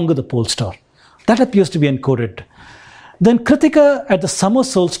no longer the pole star. That appears to be encoded. Then Kritika at the summer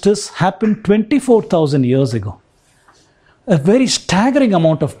solstice happened 24,000 years ago. A very staggering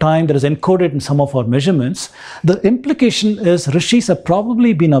amount of time that is encoded in some of our measurements. The implication is rishis have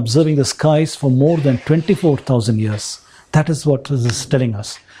probably been observing the skies for more than 24,000 years. That is what this is telling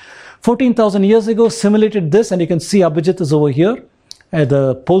us. 14,000 years ago simulated this, and you can see Abhijit is over here, at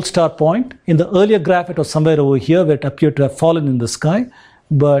the pole star point. In the earlier graph, it was somewhere over here where it appeared to have fallen in the sky.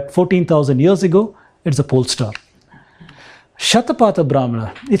 But 14,000 years ago, it's a pole star. Shatapatha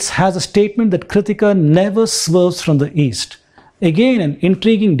Brahmana, it has a statement that Kritika never swerves from the east. Again, an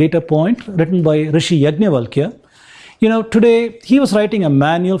intriguing data point written by Rishi Yajnavalkya. Today, he was writing a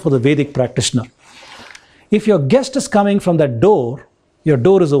manual for the Vedic practitioner. If your guest is coming from that door, your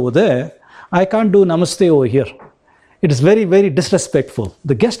door is over there, I can't do namaste over here. It is very, very disrespectful.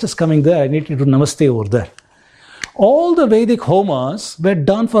 The guest is coming there, I need to do namaste over there. All the Vedic homas were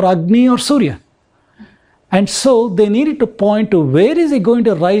done for Agni or Surya. And so they needed to point to where is he going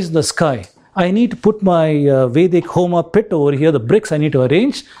to rise in the sky. I need to put my Vedic Homa pit over here, the bricks I need to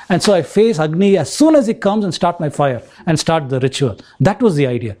arrange. And so I face Agni as soon as he comes and start my fire and start the ritual. That was the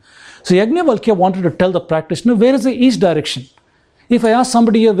idea. So Yajnavalkya wanted to tell the practitioner, where is the east direction? If I ask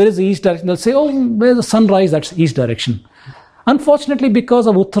somebody here, where is the east direction? They'll say, oh, where's the sunrise? That's east direction. Unfortunately, because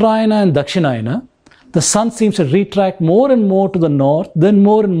of Uttarayana and Dakshinayana, the sun seems to retract more and more to the north, then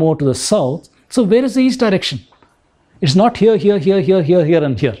more and more to the south. So where is the east direction? It's not here, here, here, here, here, here,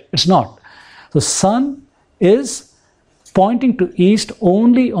 and here. It's not. The sun is pointing to east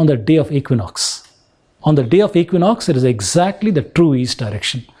only on the day of equinox. On the day of equinox, it is exactly the true east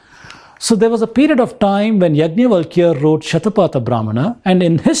direction. So there was a period of time when Yajnavalkya wrote Shatapatha Brahmana, and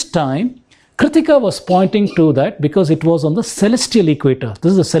in his time, Kritika was pointing to that because it was on the celestial equator.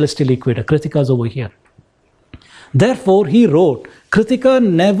 This is the celestial equator. Kritika is over here. Therefore, he wrote, Kritika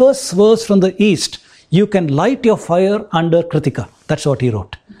never swerves from the east. You can light your fire under Kritika. That's what he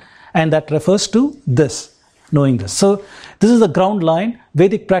wrote. And that refers to this, knowing this. So this is the ground line.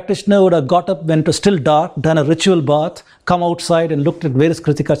 Vedic practitioner would have got up when it was still dark, done a ritual bath, come outside and looked at where is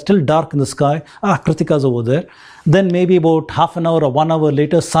Kritika, still dark in the sky. Kritika is over there. Then maybe about half an hour or 1 hour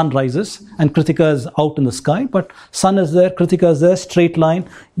later, sun rises and Kritika is out in the sky. But sun is there, Kritika is there, straight line,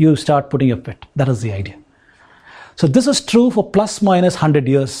 you start putting your pit. That is the idea. So this is true for plus minus 100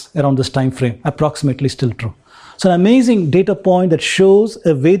 years around this time frame, approximately still true. So an amazing data point that shows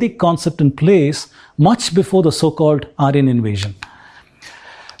a Vedic concept in place much before the so-called Aryan invasion.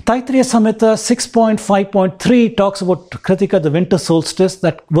 Taittiriya Samhita 6.5.3 talks about Kritika, the winter solstice,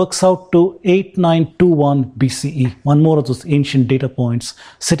 that works out to 8921 BCE. One more of those ancient data points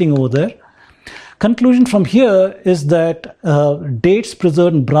sitting over there. Conclusion from here is that dates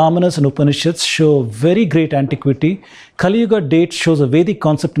preserved in Brahmanas and Upanishads show very great antiquity. Kali Yuga date shows a Vedic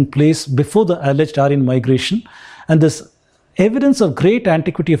concept in place before the alleged Aryan migration. And this evidence of great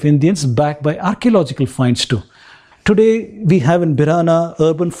antiquity of Indians backed by archaeological finds too. Today, we have in Birana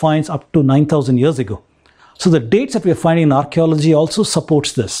urban finds up to 9,000 years ago. So the dates that we are finding in archaeology also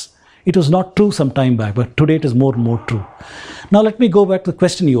supports this. It was not true some time back, but today it is more and more true. Now let me go back to the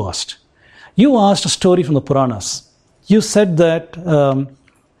question you asked. You asked a story from the Puranas. You said that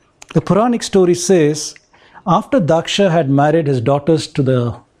the Puranic story says, after Daksha had married his daughters to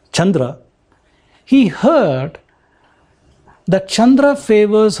the Chandra, he heard that Chandra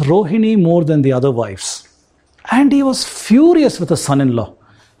favors Rohini more than the other wives. And he was furious with his son-in-law.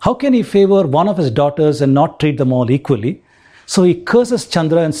 How can he favor one of his daughters and not treat them all equally? So he curses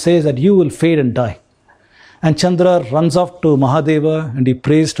Chandra and says that you will fade and die. And Chandra runs off to Mahadeva and he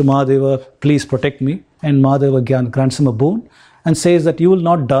prays to Mahadeva, please protect me. And Mahadeva grants him a boon and says that you will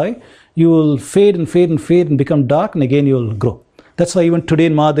not die. You will fade and fade and fade and become dark, and again you will grow. That's why even today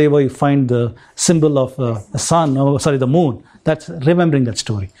in Mahadeva you find the symbol of the moon. That's remembering that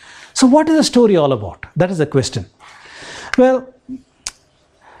story. So what is the story all about? That is the question. Well,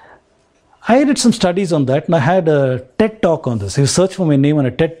 I did some studies on that and I had a TED talk on this. If you search for my name on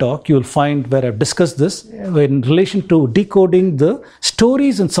a TED talk, you will find where I've discussed this in relation to decoding the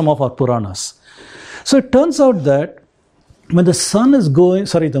stories in some of our Puranas. So it turns out that when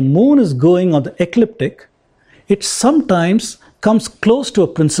the moon is going on the ecliptic, it sometimes comes close to a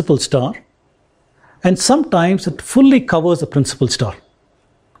principal star and sometimes it fully covers the principal star.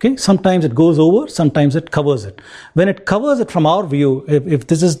 Okay? Sometimes it goes over, sometimes it covers it. When it covers it from our view, if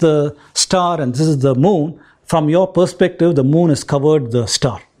this is the star and this is the moon, from your perspective, the moon has covered the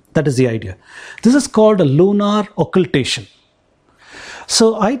star. That is the idea. This is called a lunar occultation.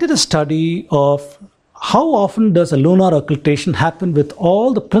 So I did a study of how often does a lunar occultation happen with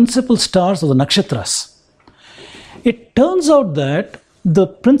all the principal stars of the nakshatras. It turns out that the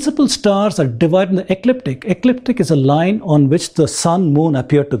principal stars are divided in the ecliptic. Ecliptic is a line on which the sun, moon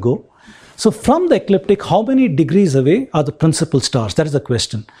appear to go. So from the ecliptic, how many degrees away are the principal stars? That is the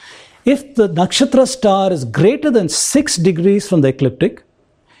question. If the nakshatra star is greater than 6 degrees from the ecliptic,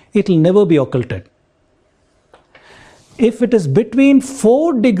 it will never be occulted. If it is between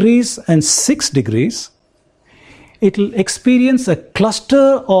 4 degrees and 6 degrees, it will experience a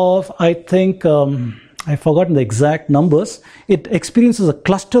cluster of, I think, I've forgotten the exact numbers. It experiences a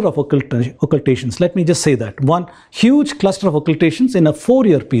cluster of occultations. Let me just say that. One huge cluster of occultations in a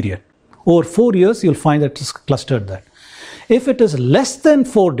 4-year period. Over 4 years, you'll find that it's clustered that. If it is less than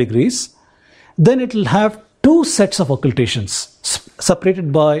 4 degrees, then it will have 2 sets of occultations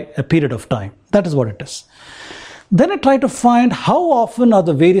separated by a period of time. That is what it is. Then I try to find how often are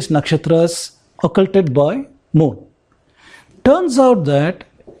the various nakshatras occulted by moon. Turns out that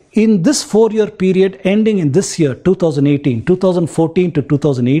in this 4-year period ending in this year, 2018, 2014 to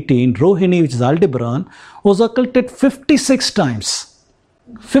 2018, Rohini, which is Aldebaran, was occulted 56 times.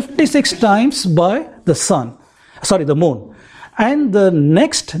 56 times by the moon. And the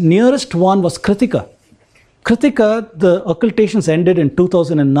next nearest one was Kritika. Kritika, the occultations ended in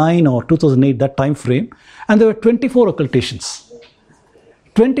 2009 or 2008, that time frame, and there were 24 occultations.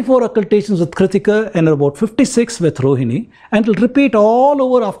 24 occultations with Kritika and about 56 with Rohini, and it will repeat all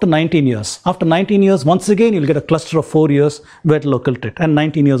over after 19 years. After 19 years, once again, you'll get a cluster of 4 years where it will occultate, and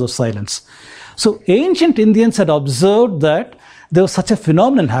 19 years of silence. So ancient Indians had observed that there was such a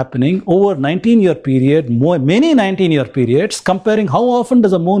phenomenon happening over 19-year period, many 19-year periods, comparing how often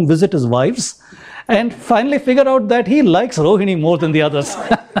does a moon visit his wives, and finally figured out that he likes Rohini more than the others.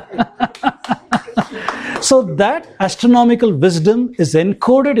 So that astronomical wisdom is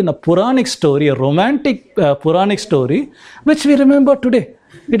encoded in a Puranic story, a romantic Puranic story, which we remember today.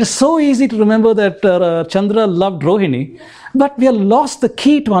 It is so easy to remember that Chandra loved Rohini, but we have lost the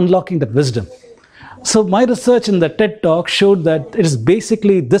key to unlocking that wisdom. So my research in the TED Talk showed that it is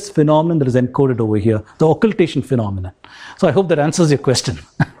basically this phenomenon that is encoded over here, the occultation phenomenon. So I hope that answers your question.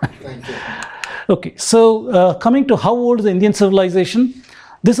 Thank you. Okay, so coming to how old is the Indian civilization?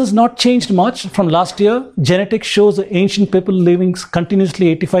 This has not changed much from last year. Genetics shows the ancient people living continuously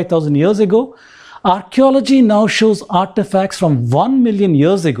 85,000 years ago. Archaeology now shows artifacts from 1 million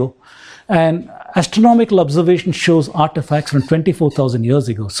years ago. And astronomical observation shows artifacts from 24,000 years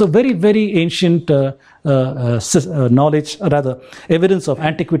ago. So very, very ancient knowledge, rather evidence of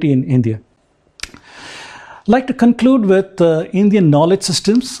antiquity in India. I'd like to conclude with Indian knowledge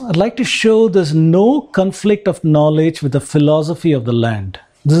systems. I'd like to show there's no conflict of knowledge with the philosophy of the land.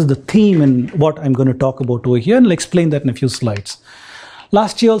 This is the theme in what I'm going to talk about over here, and I'll explain that in a few slides.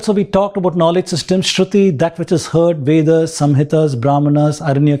 Last year also we talked about knowledge systems, Shruti, that which is heard, Vedas, Samhitas, Brahmanas,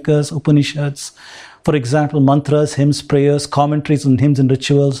 Aranyakas, Upanishads. For example, mantras, hymns, prayers, commentaries on hymns and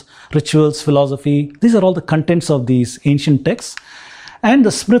rituals, philosophy. These are all the contents of these ancient texts. And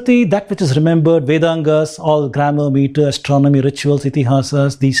the Smriti, that which is remembered, Vedangas, all grammar, meter, astronomy, rituals,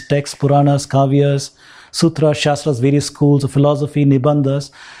 itihasas, these texts, Puranas, Kavyas, Sutras, Shastras, various schools of philosophy,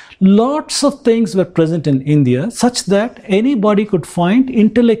 Nibandhas. Lots of things were present in India such that anybody could find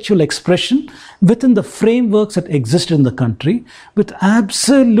intellectual expression within the frameworks that existed in the country with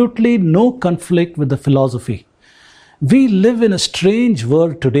absolutely no conflict with the philosophy. We live in a strange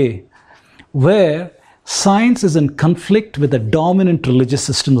world today where science is in conflict with the dominant religious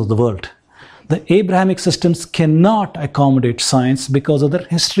systems of the world. The Abrahamic systems cannot accommodate science because of their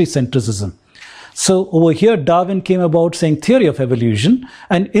history centricism. So over here, Darwin came about saying theory of evolution,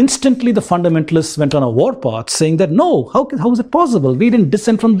 and instantly the fundamentalists went on a warpath saying that no, how is it possible? We didn't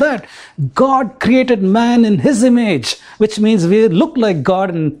descend from that. God created man in his image, which means we look like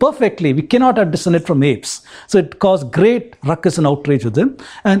God and perfectly. We cannot have descended from apes. So it caused great ruckus and outrage with them.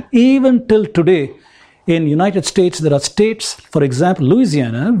 And even till today, in United States, there are states, for example,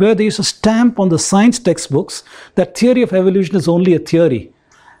 Louisiana, where they used to stamp on the science textbooks that theory of evolution is only a theory.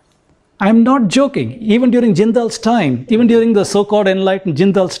 I'm not joking. Even during Jindal's time, even during the so-called enlightened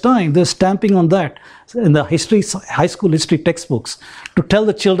Jindal's time, they're stamping on that in the high school history textbooks to tell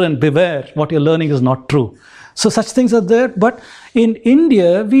the children, beware, what you're learning is not true. So such things are there. But in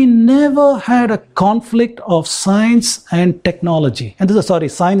India, we never had a conflict of science and technology. And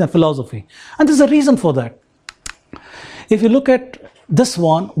science and philosophy. And there's a reason for that. If you look at this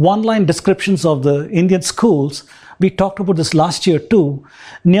one-line descriptions of the Indian schools, we talked about this last year too.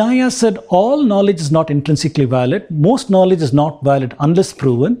 Nyaya said all knowledge is not intrinsically valid. Most knowledge is not valid unless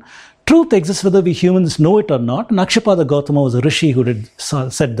proven. Truth exists whether we humans know it or not. Nakshapada Gautama was a rishi who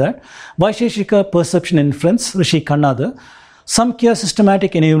said that. Vaisheshika, perception inference, Rishi Kannada. Samkhya,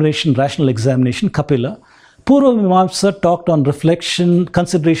 systematic enumeration, rational examination, Kapila. Purva Mimamsa talked on reflection,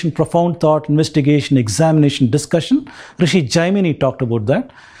 consideration, profound thought, investigation, examination, discussion. Rishi Jaimini talked about that.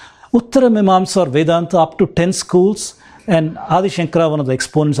 Uttara Mimamsa or Vedanta, up to 10 schools, and Adi Shankara, one of the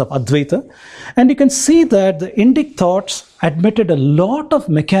exponents of Advaita. And you can see that the Indic thoughts admitted a lot of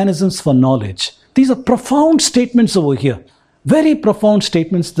mechanisms for knowledge. These are profound statements over here. Very profound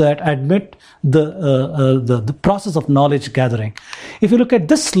statements that admit the process of knowledge gathering. If you look at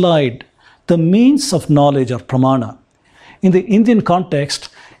this slide, the means of knowledge or pramana. In the Indian context,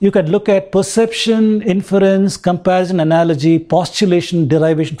 you can look at perception, inference, comparison, analogy, postulation,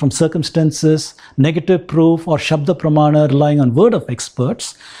 derivation from circumstances, negative proof, or Shabda Pramana relying on word of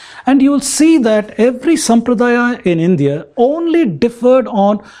experts. And you will see that every sampradaya in India only differed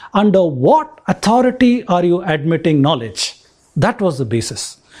on under what authority are you admitting knowledge. That was the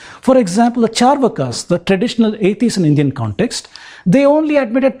basis. For example, the Charvakas, the traditional atheists in Indian context, they only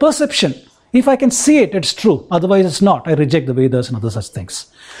admitted perception. If I can see it, it's true. Otherwise, it's not. I reject the Vedas and other such things.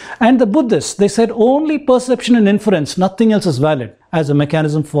 And the Buddhists, they said only perception and inference, nothing else is valid as a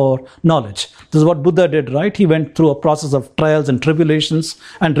mechanism for knowledge. This is what Buddha did, right? He went through a process of trials and tribulations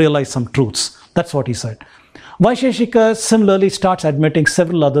and realized some truths. That's what he said. Vaisheshika similarly starts admitting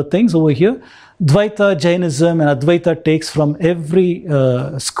several other things over here. Dvaita, Jainism, and Advaita takes from every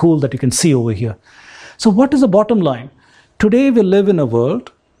school that you can see over here. So what is the bottom line? Today we live in a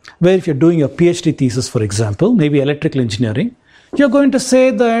world where if you're doing your PhD thesis, for example, maybe electrical engineering, you're going to say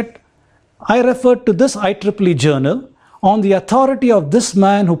that I referred to this IEEE journal. On the authority of this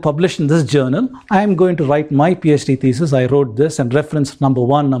man who published in this journal, I am going to write my PhD thesis. I wrote this and reference number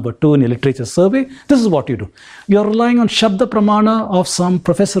 1, number 2 in your literature survey. This is what you do. You're relying on Shabda Pramana of some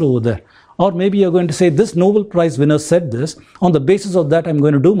professor over there. Or maybe you're going to say, this Nobel Prize winner said this. On the basis of that, I'm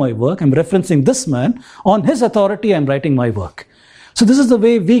going to do my work. I'm referencing this man. On his authority, I'm writing my work. So this is the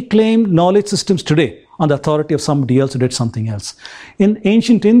way we claim knowledge systems today, on the authority of somebody else who did something else. In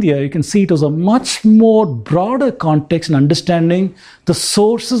ancient India, you can see it was a much more broader context in understanding the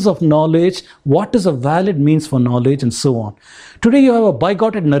sources of knowledge, what is a valid means for knowledge, and so on. Today you have a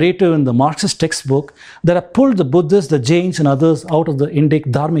bigoted narrative in the Marxist textbook that have pulled the Buddhists, the Jains, and others out of the Indic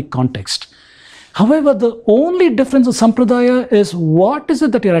dharmic context. However, the only difference in Sampradaya is what is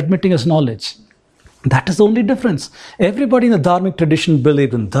it that you're admitting as knowledge? That is the only difference. Everybody in the dharmic tradition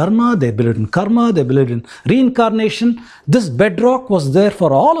believed in dharma, they believed in karma, they believed in reincarnation. This bedrock was there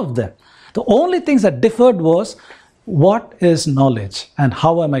for all of them. The only things that differed was what is knowledge and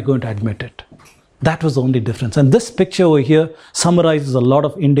how am I going to admit it? That was the only difference. And this picture over here summarizes a lot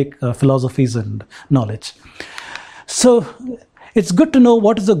of Indic philosophies and knowledge. So it's good to know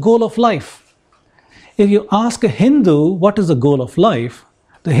what is the goal of life. If you ask a Hindu what is the goal of life,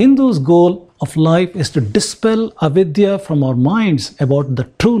 the Hindu's goal of life is to dispel avidya from our minds about the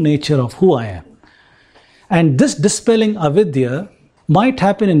true nature of who I am. And this dispelling avidya might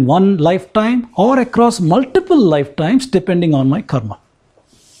happen in one lifetime or across multiple lifetimes depending on my karma.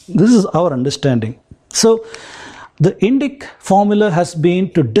 This is our understanding. So the Indic formula has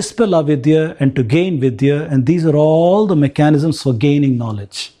been to dispel avidya and to gain vidya, and these are all the mechanisms for gaining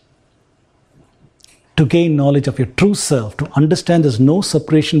knowledge. To gain knowledge of your true self, to understand there's no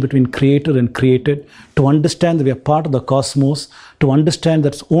separation between creator and created, to understand that we are part of the cosmos, to understand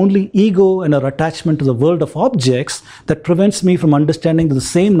that it's only ego and our attachment to the world of objects that prevents me from understanding that the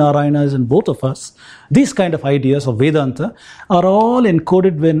same Narayana is in both of us. These kind of ideas of Vedanta are all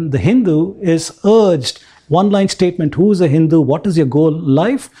encoded when the Hindu is urged, one-line statement, who is a Hindu, what is your goal in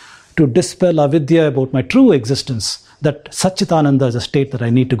life? To dispel avidya about my true existence, that Satchitananda is a state that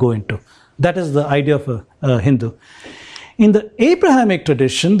I need to go into. That is the idea of a Hindu. In the Abrahamic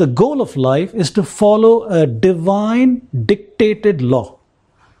tradition, the goal of life is to follow a divine dictated law.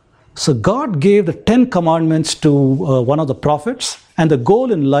 So God gave the 10 commandments to one of the prophets, and the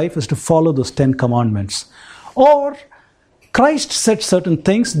goal in life is to follow those 10 commandments. Or Christ said certain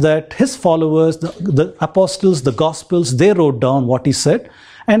things that his followers, the apostles, the gospels, they wrote down what he said.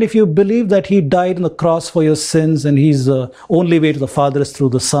 And if you believe that he died on the cross for your sins and he's the only way to the Father is through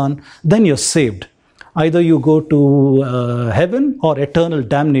the Son, then you're saved. Either you go to heaven or eternal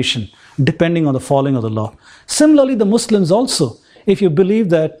damnation, depending on the following of the law. Similarly, the Muslims also. If you believe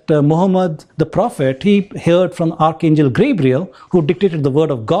that Muhammad, the prophet, he heard from Archangel Gabriel, who dictated the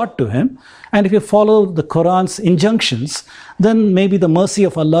word of God to him, and if you follow the Quran's injunctions, then maybe the mercy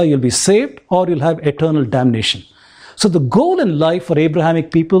of Allah, you'll be saved or you'll have eternal damnation. So the goal in life for Abrahamic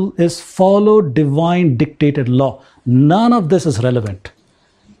people is follow divine dictated law. None of this is relevant.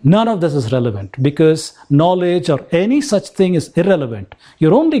 None of this is relevant because knowledge or any such thing is irrelevant.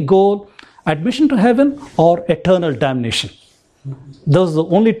 Your only goal, admission to heaven or eternal damnation. Those are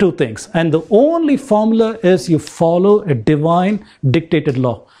the only two things. And the only formula is you follow a divine dictated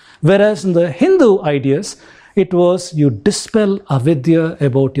law. Whereas in the Hindu ideas, it was you dispel avidya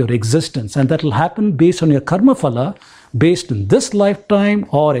about your existence, and that will happen based on your karma phala, based in this lifetime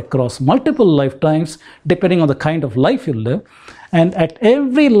or across multiple lifetimes, depending on the kind of life you live. And at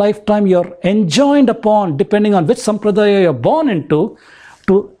every lifetime, you're enjoined upon, depending on which sampradaya you're born into,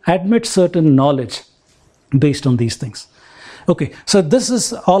 to admit certain knowledge based on these things. Okay, so this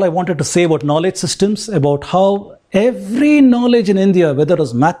is all I wanted to say about knowledge systems, about how every knowledge in India, whether it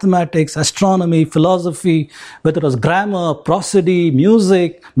was mathematics, astronomy, philosophy, whether it was grammar, prosody,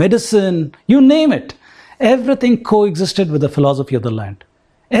 music, medicine, you name it, everything coexisted with the philosophy of the land.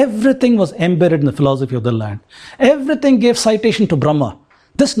 Everything was embedded in the philosophy of the land. Everything gave citation to Brahma.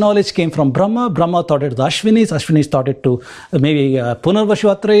 This knowledge came from Brahma. Brahma taught it to the Ashwinis. Ashwinis taught it to maybe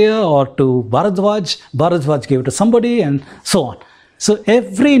Punarvashu or to Bharadwaj. Bharadwaj gave it to somebody, and so on. So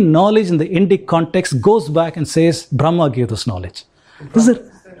every knowledge in the Indic context goes back and says Brahma gave this knowledge. Is that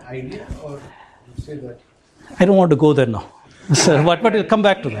idea, or you say that? I don't want to go there now. So, but we'll come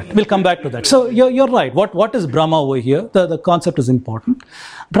back to that. We'll come back to that. So you're right. What is Brahma over here? The concept is important.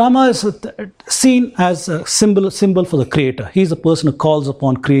 Brahma is seen as a symbol for the creator. He's the person who calls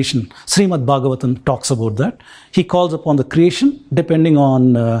upon creation. Srimad Bhagavatam talks about that. He calls upon the creation depending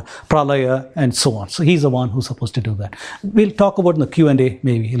on pralaya and so on. So he's the one who's supposed to do that. We'll talk about in the Q&A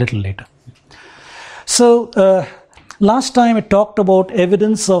maybe a little later. So last time I talked about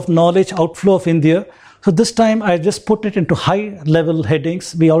evidence of knowledge outflow of India. So this time I just put it into high level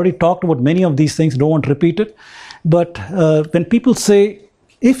headings. We already talked about many of these things, don't want to repeat it. But when people say,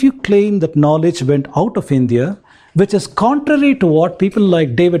 if you claim that knowledge went out of India, which is contrary to what people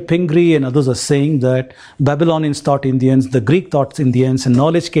like David Pingree and others are saying, that Babylonians taught Indians, the Greek taught Indians, and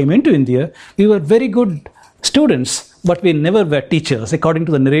knowledge came into India, we were very good students, but we never were teachers, according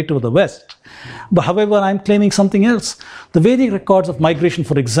to the narrative of the West. But however, I'm claiming something else. The Vedic records of migration,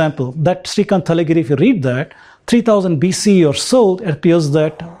 for example, that Srikant Thalagiri, if you read that, 3000 BC or so, it appears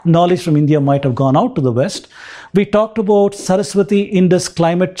that knowledge from India might have gone out to the West. We talked about Saraswati Indus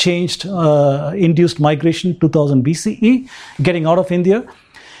climate change induced migration 2000 BCE, getting out of India.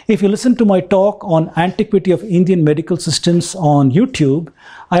 If you listen to my talk on antiquity of Indian medical systems on YouTube,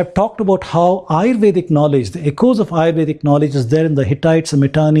 I have talked about how Ayurvedic knowledge, the echoes of Ayurvedic knowledge is there in the Hittites, the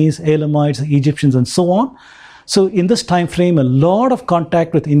Mitannis, Elamites, the Egyptians, and so on. So in this time frame, a lot of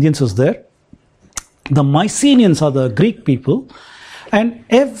contact with Indians was there. The Mycenaeans are the Greek people, and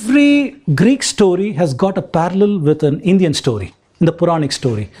every Greek story has got a parallel with an Indian story, in the Puranic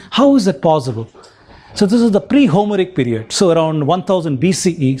story. How is that possible? So this is the pre-Homeric period, so around 1000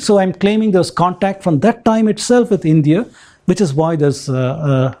 BCE. So I'm claiming there's contact from that time itself with India, which is why there's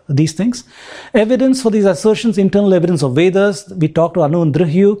these things. Evidence for these assertions, internal evidence of Vedas. We talked to Anu and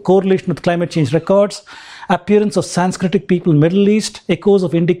Drihyu, correlation with climate change records, appearance of Sanskritic people in Middle East, echoes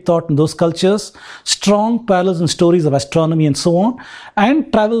of Indic thought in those cultures, strong parallels and stories of astronomy and so on,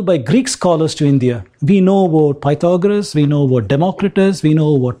 and travel by Greek scholars to India. We know about Pythagoras, we know about Democritus, we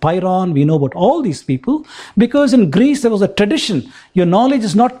know about Pyrrhon, we know about all these people, because in Greece there was a tradition. Your knowledge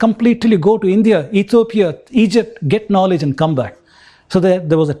is not complete till you go to India, Ethiopia, Egypt, get knowledge and come back. So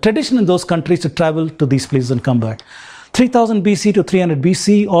there was a tradition in those countries to travel to these places and come back. 3000 BC to 300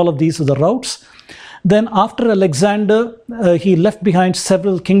 BC, all of these were the routes. Then after Alexander, he left behind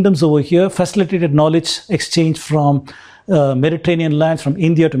several kingdoms over here, facilitated knowledge exchange from Mediterranean lands, from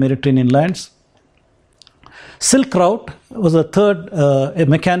India to Mediterranean lands. Silk Route was a third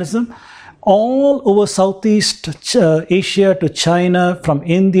mechanism. All over Southeast Asia to China, from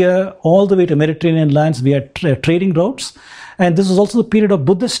India all the way to Mediterranean lands, we had trading routes. And this was also the period of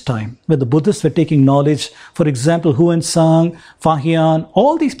Buddhist time, where the Buddhists were taking knowledge. For example, Huensang, Fahian,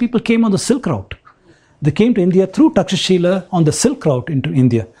 all these people came on the Silk Route. They came to India through Takshashila on the Silk Route into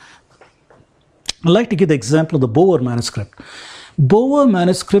India. I'd like to give the example of the Boer manuscript. Boer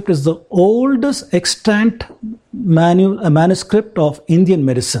manuscript is the oldest extant manuscript of Indian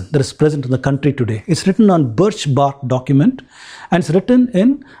medicine that is present in the country today. It's written on birch bark document, and it's written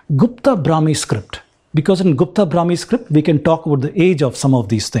in Gupta Brahmi script. Because in Gupta Brahmi script, we can talk about the age of some of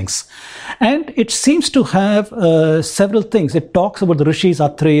these things. And it seems to have several things. It talks about the rishis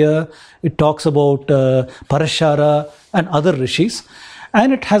Atreya, it talks about Parashara and other rishis.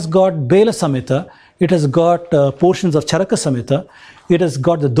 And it has got Bela Samhita, it has got portions of Charaka Samhita, it has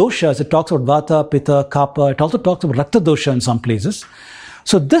got the doshas, it talks about Vata, Pitta, Kapha, it also talks about Rakta dosha in some places.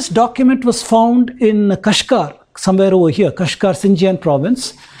 So this document was found in Kashgar, somewhere over here, Kashgar, Xinjiang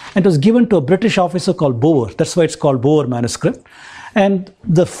province. And it was given to a British officer called Boer. That's why it's called Boer manuscript. And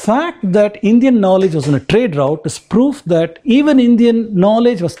the fact that Indian knowledge was on a trade route is proof that even Indian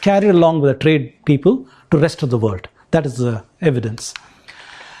knowledge was carried along with the trade people to the rest of the world. That is the evidence.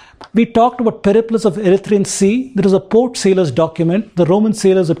 We talked about Periplus of Erythraean Sea. There is a port sailors document. The Roman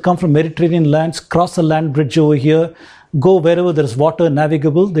sailors would come from Mediterranean lands, cross the land bridge over here. go wherever there is water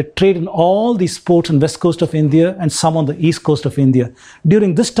navigable. They trade in all these ports on west coast of India and some on the east coast of India.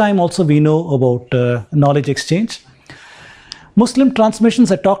 During this time also we know about knowledge exchange. Muslim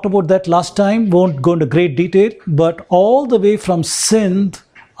transmissions, I talked about that last time, won't go into great detail, but all the way from Sindh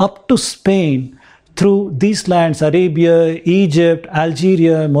up to Spain, through these lands, Arabia, Egypt,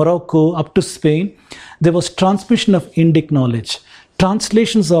 Algeria, Morocco, up to Spain, there was transmission of Indic knowledge.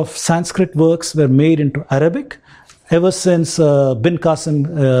 Translations of Sanskrit works were made into Arabic ever since Bin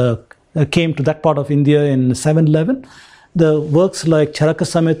Qasim came to that part of India in 711. The works like Charaka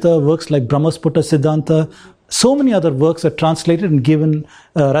Samhita, works like Brahmasputra Siddhanta, so many other works are translated and given,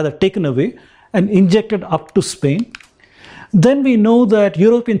 rather taken away and injected up to Spain. Then we know that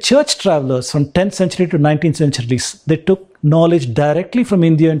European church travelers from 10th century to 19th centuries, they took knowledge directly from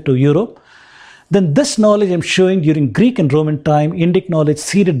India into Europe. Then this knowledge I'm showing during Greek and Roman time, Indic knowledge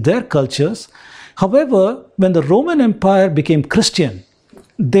seeded their cultures. However, when the Roman Empire became Christian,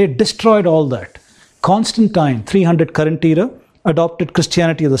 they destroyed all that. Constantine, 300 current era, adopted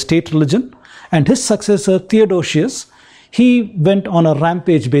Christianity as a state religion, and his successor Theodosius, he went on a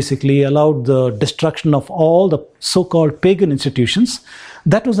rampage, basically allowed the destruction of all the so-called pagan institutions.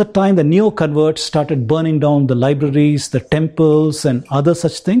 That was the time the neo-converts started burning down the libraries, the temples and other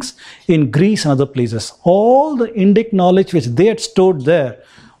such things in Greece and other places. All the Indic knowledge which they had stored there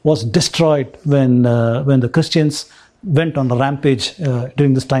was destroyed when the Christians went on a rampage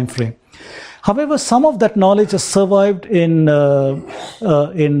during this time frame. However, some of that knowledge has survived in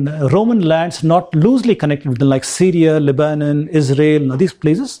Roman lands not loosely connected with them, like Syria, Lebanon, Israel, and these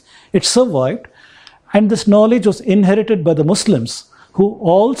places. It survived, and this knowledge was inherited by the Muslims, who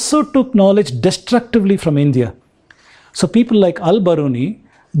also took knowledge destructively from India. So people like Al-Baruni,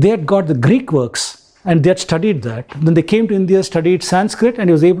 they had got the Greek works, and they had studied that. Then they came to India, studied Sanskrit, and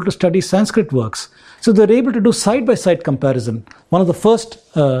he was able to study Sanskrit works. So they were able to do side-by-side comparison. One of the first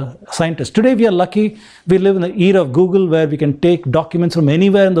scientists. Today we are lucky, we live in the era of Google where we can take documents from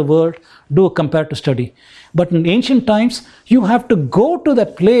anywhere in the world, do a comparative study. But in ancient times, you have to go to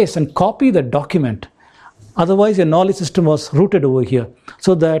that place and copy that document. Otherwise, your knowledge system was rooted over here.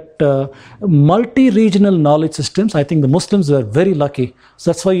 So that multi-regional knowledge systems, I think the Muslims were very lucky.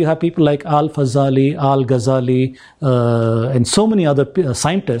 So that's why you have people like Al-Fazali, Al-Ghazali, and so many other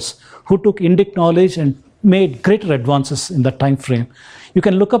scientists who took Indic knowledge and made greater advances in that time frame. You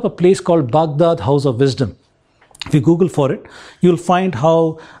can look up a place called Baghdad House of Wisdom. If you Google for it, you'll find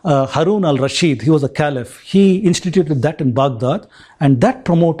how Harun al-Rashid, he was a caliph, he instituted that in Baghdad, and that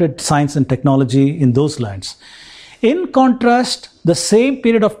promoted science and technology in those lands. In contrast, the same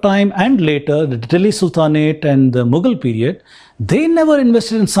period of time and later, the Delhi Sultanate and the Mughal period, they never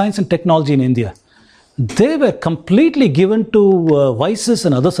invested in science and technology in India. They were completely given to vices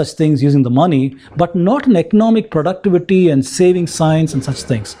and other such things using the money, but not in economic productivity and saving science and such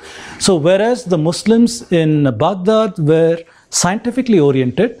things. So whereas the Muslims in Baghdad were scientifically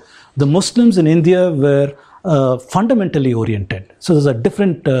oriented, the Muslims in India were fundamentally oriented. So there's a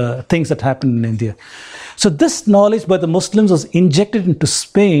different things that happened in India. So this knowledge by the Muslims was injected into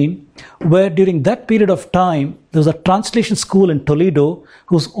Spain, where during that period of time, there was a translation school in Toledo,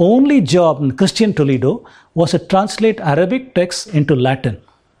 whose only job in Christian Toledo was to translate Arabic texts into Latin.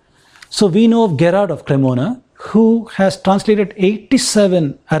 So we know of Gerard of Cremona, who has translated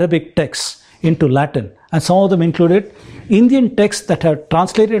 87 Arabic texts into Latin, and some of them included Indian texts that are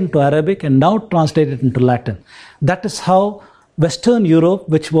translated into Arabic and now translated into Latin. That is how Western Europe,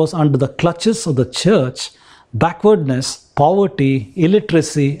 which was under the clutches of the church, backwardness, poverty,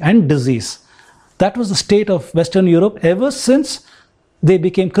 illiteracy, and disease. That was the state of Western Europe ever since they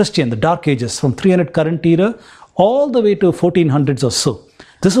became Christian, the Dark Ages, from 300 current era all the way to 1400s or so.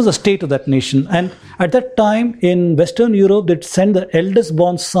 This was the state of that nation. And at that time in Western Europe, they'd send the eldest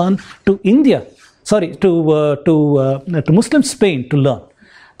born son to India, to Muslim Spain to learn.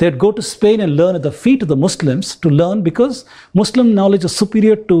 They'd go to Spain and learn at the feet of the Muslims to learn, because Muslim knowledge is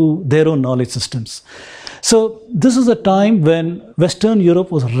superior to their own knowledge systems. So this is a time when Western Europe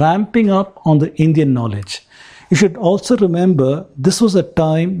was ramping up on the Indian knowledge. You should also remember this was a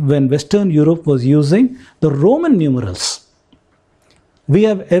time when Western Europe was using the Roman numerals. We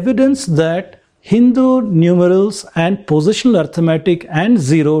have evidence that Hindu numerals and positional arithmetic and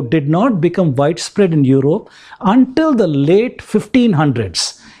zero did not become widespread in Europe until the late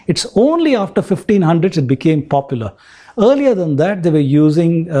 1500s. It's only after 1500s it became popular. Earlier than that, they were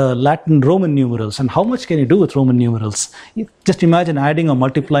using Latin Roman numerals. And how much can you do with Roman numerals? Just imagine adding or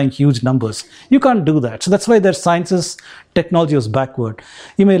multiplying huge numbers. You can't do that. So that's why their sciences, technology was backward.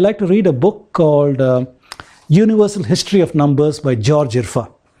 You may like to read a book called Universal History of Numbers by George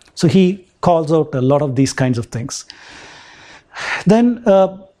Irfa. So he calls out a lot of these kinds of things. Then,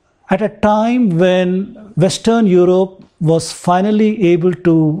 at a time when Western Europe was finally able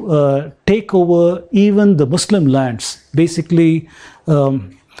to take over even the Muslim lands, basically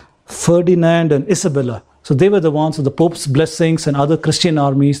Ferdinand and Isabella. So they were the ones with the Pope's blessings and other Christian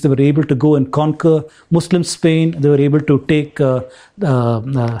armies. They were able to go and conquer Muslim Spain. They were able to take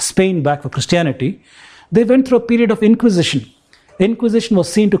Spain back for Christianity. They went through a period of Inquisition. Inquisition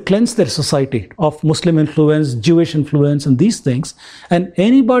was seen to cleanse their society of Muslim influence, Jewish influence, and these things. And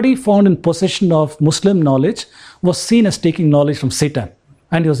anybody found in possession of Muslim knowledge was seen as taking knowledge from Satan.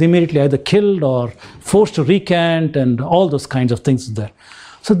 And he was immediately either killed or forced to recant and all those kinds of things there.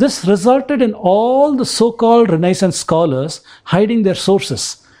 So this resulted in all the so-called Renaissance scholars hiding their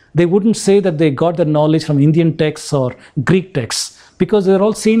sources. They wouldn't say that they got their knowledge from Indian texts or Greek texts because they're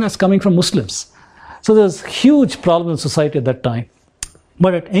all seen as coming from Muslims. So there's huge problem in society at that time.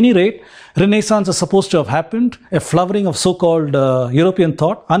 But at any rate, Renaissance is supposed to have happened, a flowering of so-called European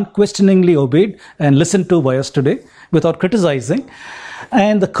thought, unquestioningly obeyed and listened to by us today without criticizing.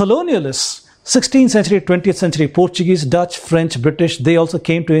 And the colonialists, 16th century, 20th century, Portuguese, Dutch, French, British, they also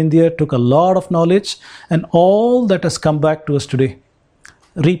came to India, took a lot of knowledge, and all that has come back to us today,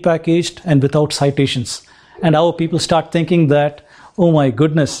 repackaged and without citations. And our people start thinking that, oh my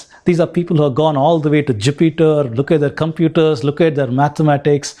goodness, these are people who have gone all the way to Jupiter, look at their computers, look at their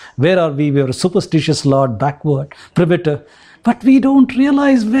mathematics. Where are we? We are a superstitious lot, backward, primitive. But we don't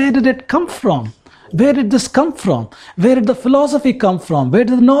realize, where did it come from? Where did this come from? Where did the philosophy come from? Where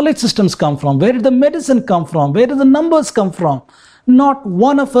did the knowledge systems come from? Where did the medicine come from? Where did the numbers come from? Not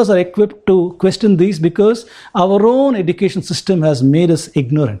one of us are equipped to question these because our own education system has made us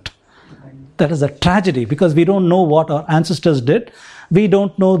ignorant. That is a tragedy because we don't know what our ancestors did. We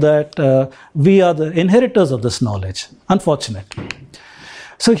don't know that we are the inheritors of this knowledge. Unfortunate.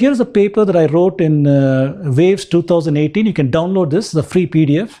 So here's a paper that I wrote in Waves 2018. You can download this, the free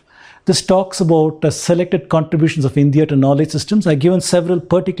PDF. This talks about selected contributions of India to knowledge systems. I've given several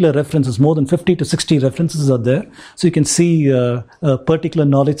particular references, more than 50 to 60 references are there. So you can see particular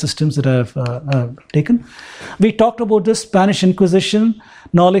knowledge systems that I've taken. We talked about this Spanish Inquisition,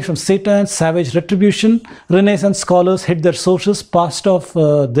 knowledge from Satan, savage retribution. Renaissance scholars hid their sources, passed off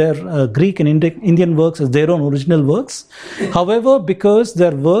their Greek and Indian works as their own original works. However, because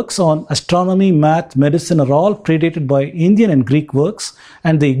their works on astronomy, math, medicine are all predated by Indian and Greek works,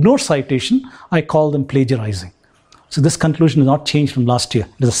 and they ignore citation, I call them plagiarizing. So this conclusion is not changed from last year.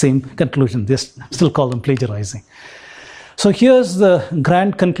 It is the same conclusion. They still call them plagiarizing. So here's the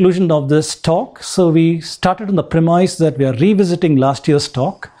grand conclusion of this talk. So we started on the premise that we are revisiting last year's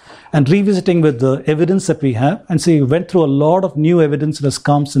talk and revisiting with the evidence that we have. And so we went through a lot of new evidence that has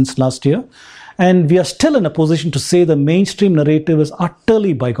come since last year. And we are still in a position to say the mainstream narrative is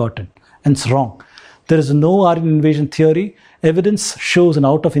utterly bigoted and it's wrong. There is no Aryan invasion theory. Evidence shows an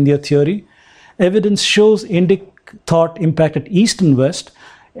out-of-India theory. Evidence shows Indic thought impacted East and West.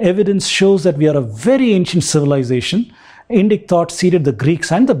 Evidence shows that we are a very ancient civilization. Indic thought seeded the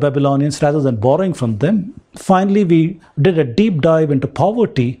Greeks and the Babylonians rather than borrowing from them. Finally, we did a deep dive into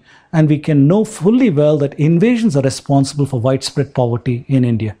poverty, and we can know fully well that invasions are responsible for widespread poverty in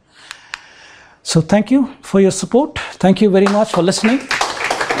India. So thank you for your support. Thank you very much for listening.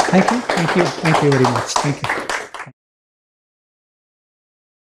 Thank you very much. Thank you.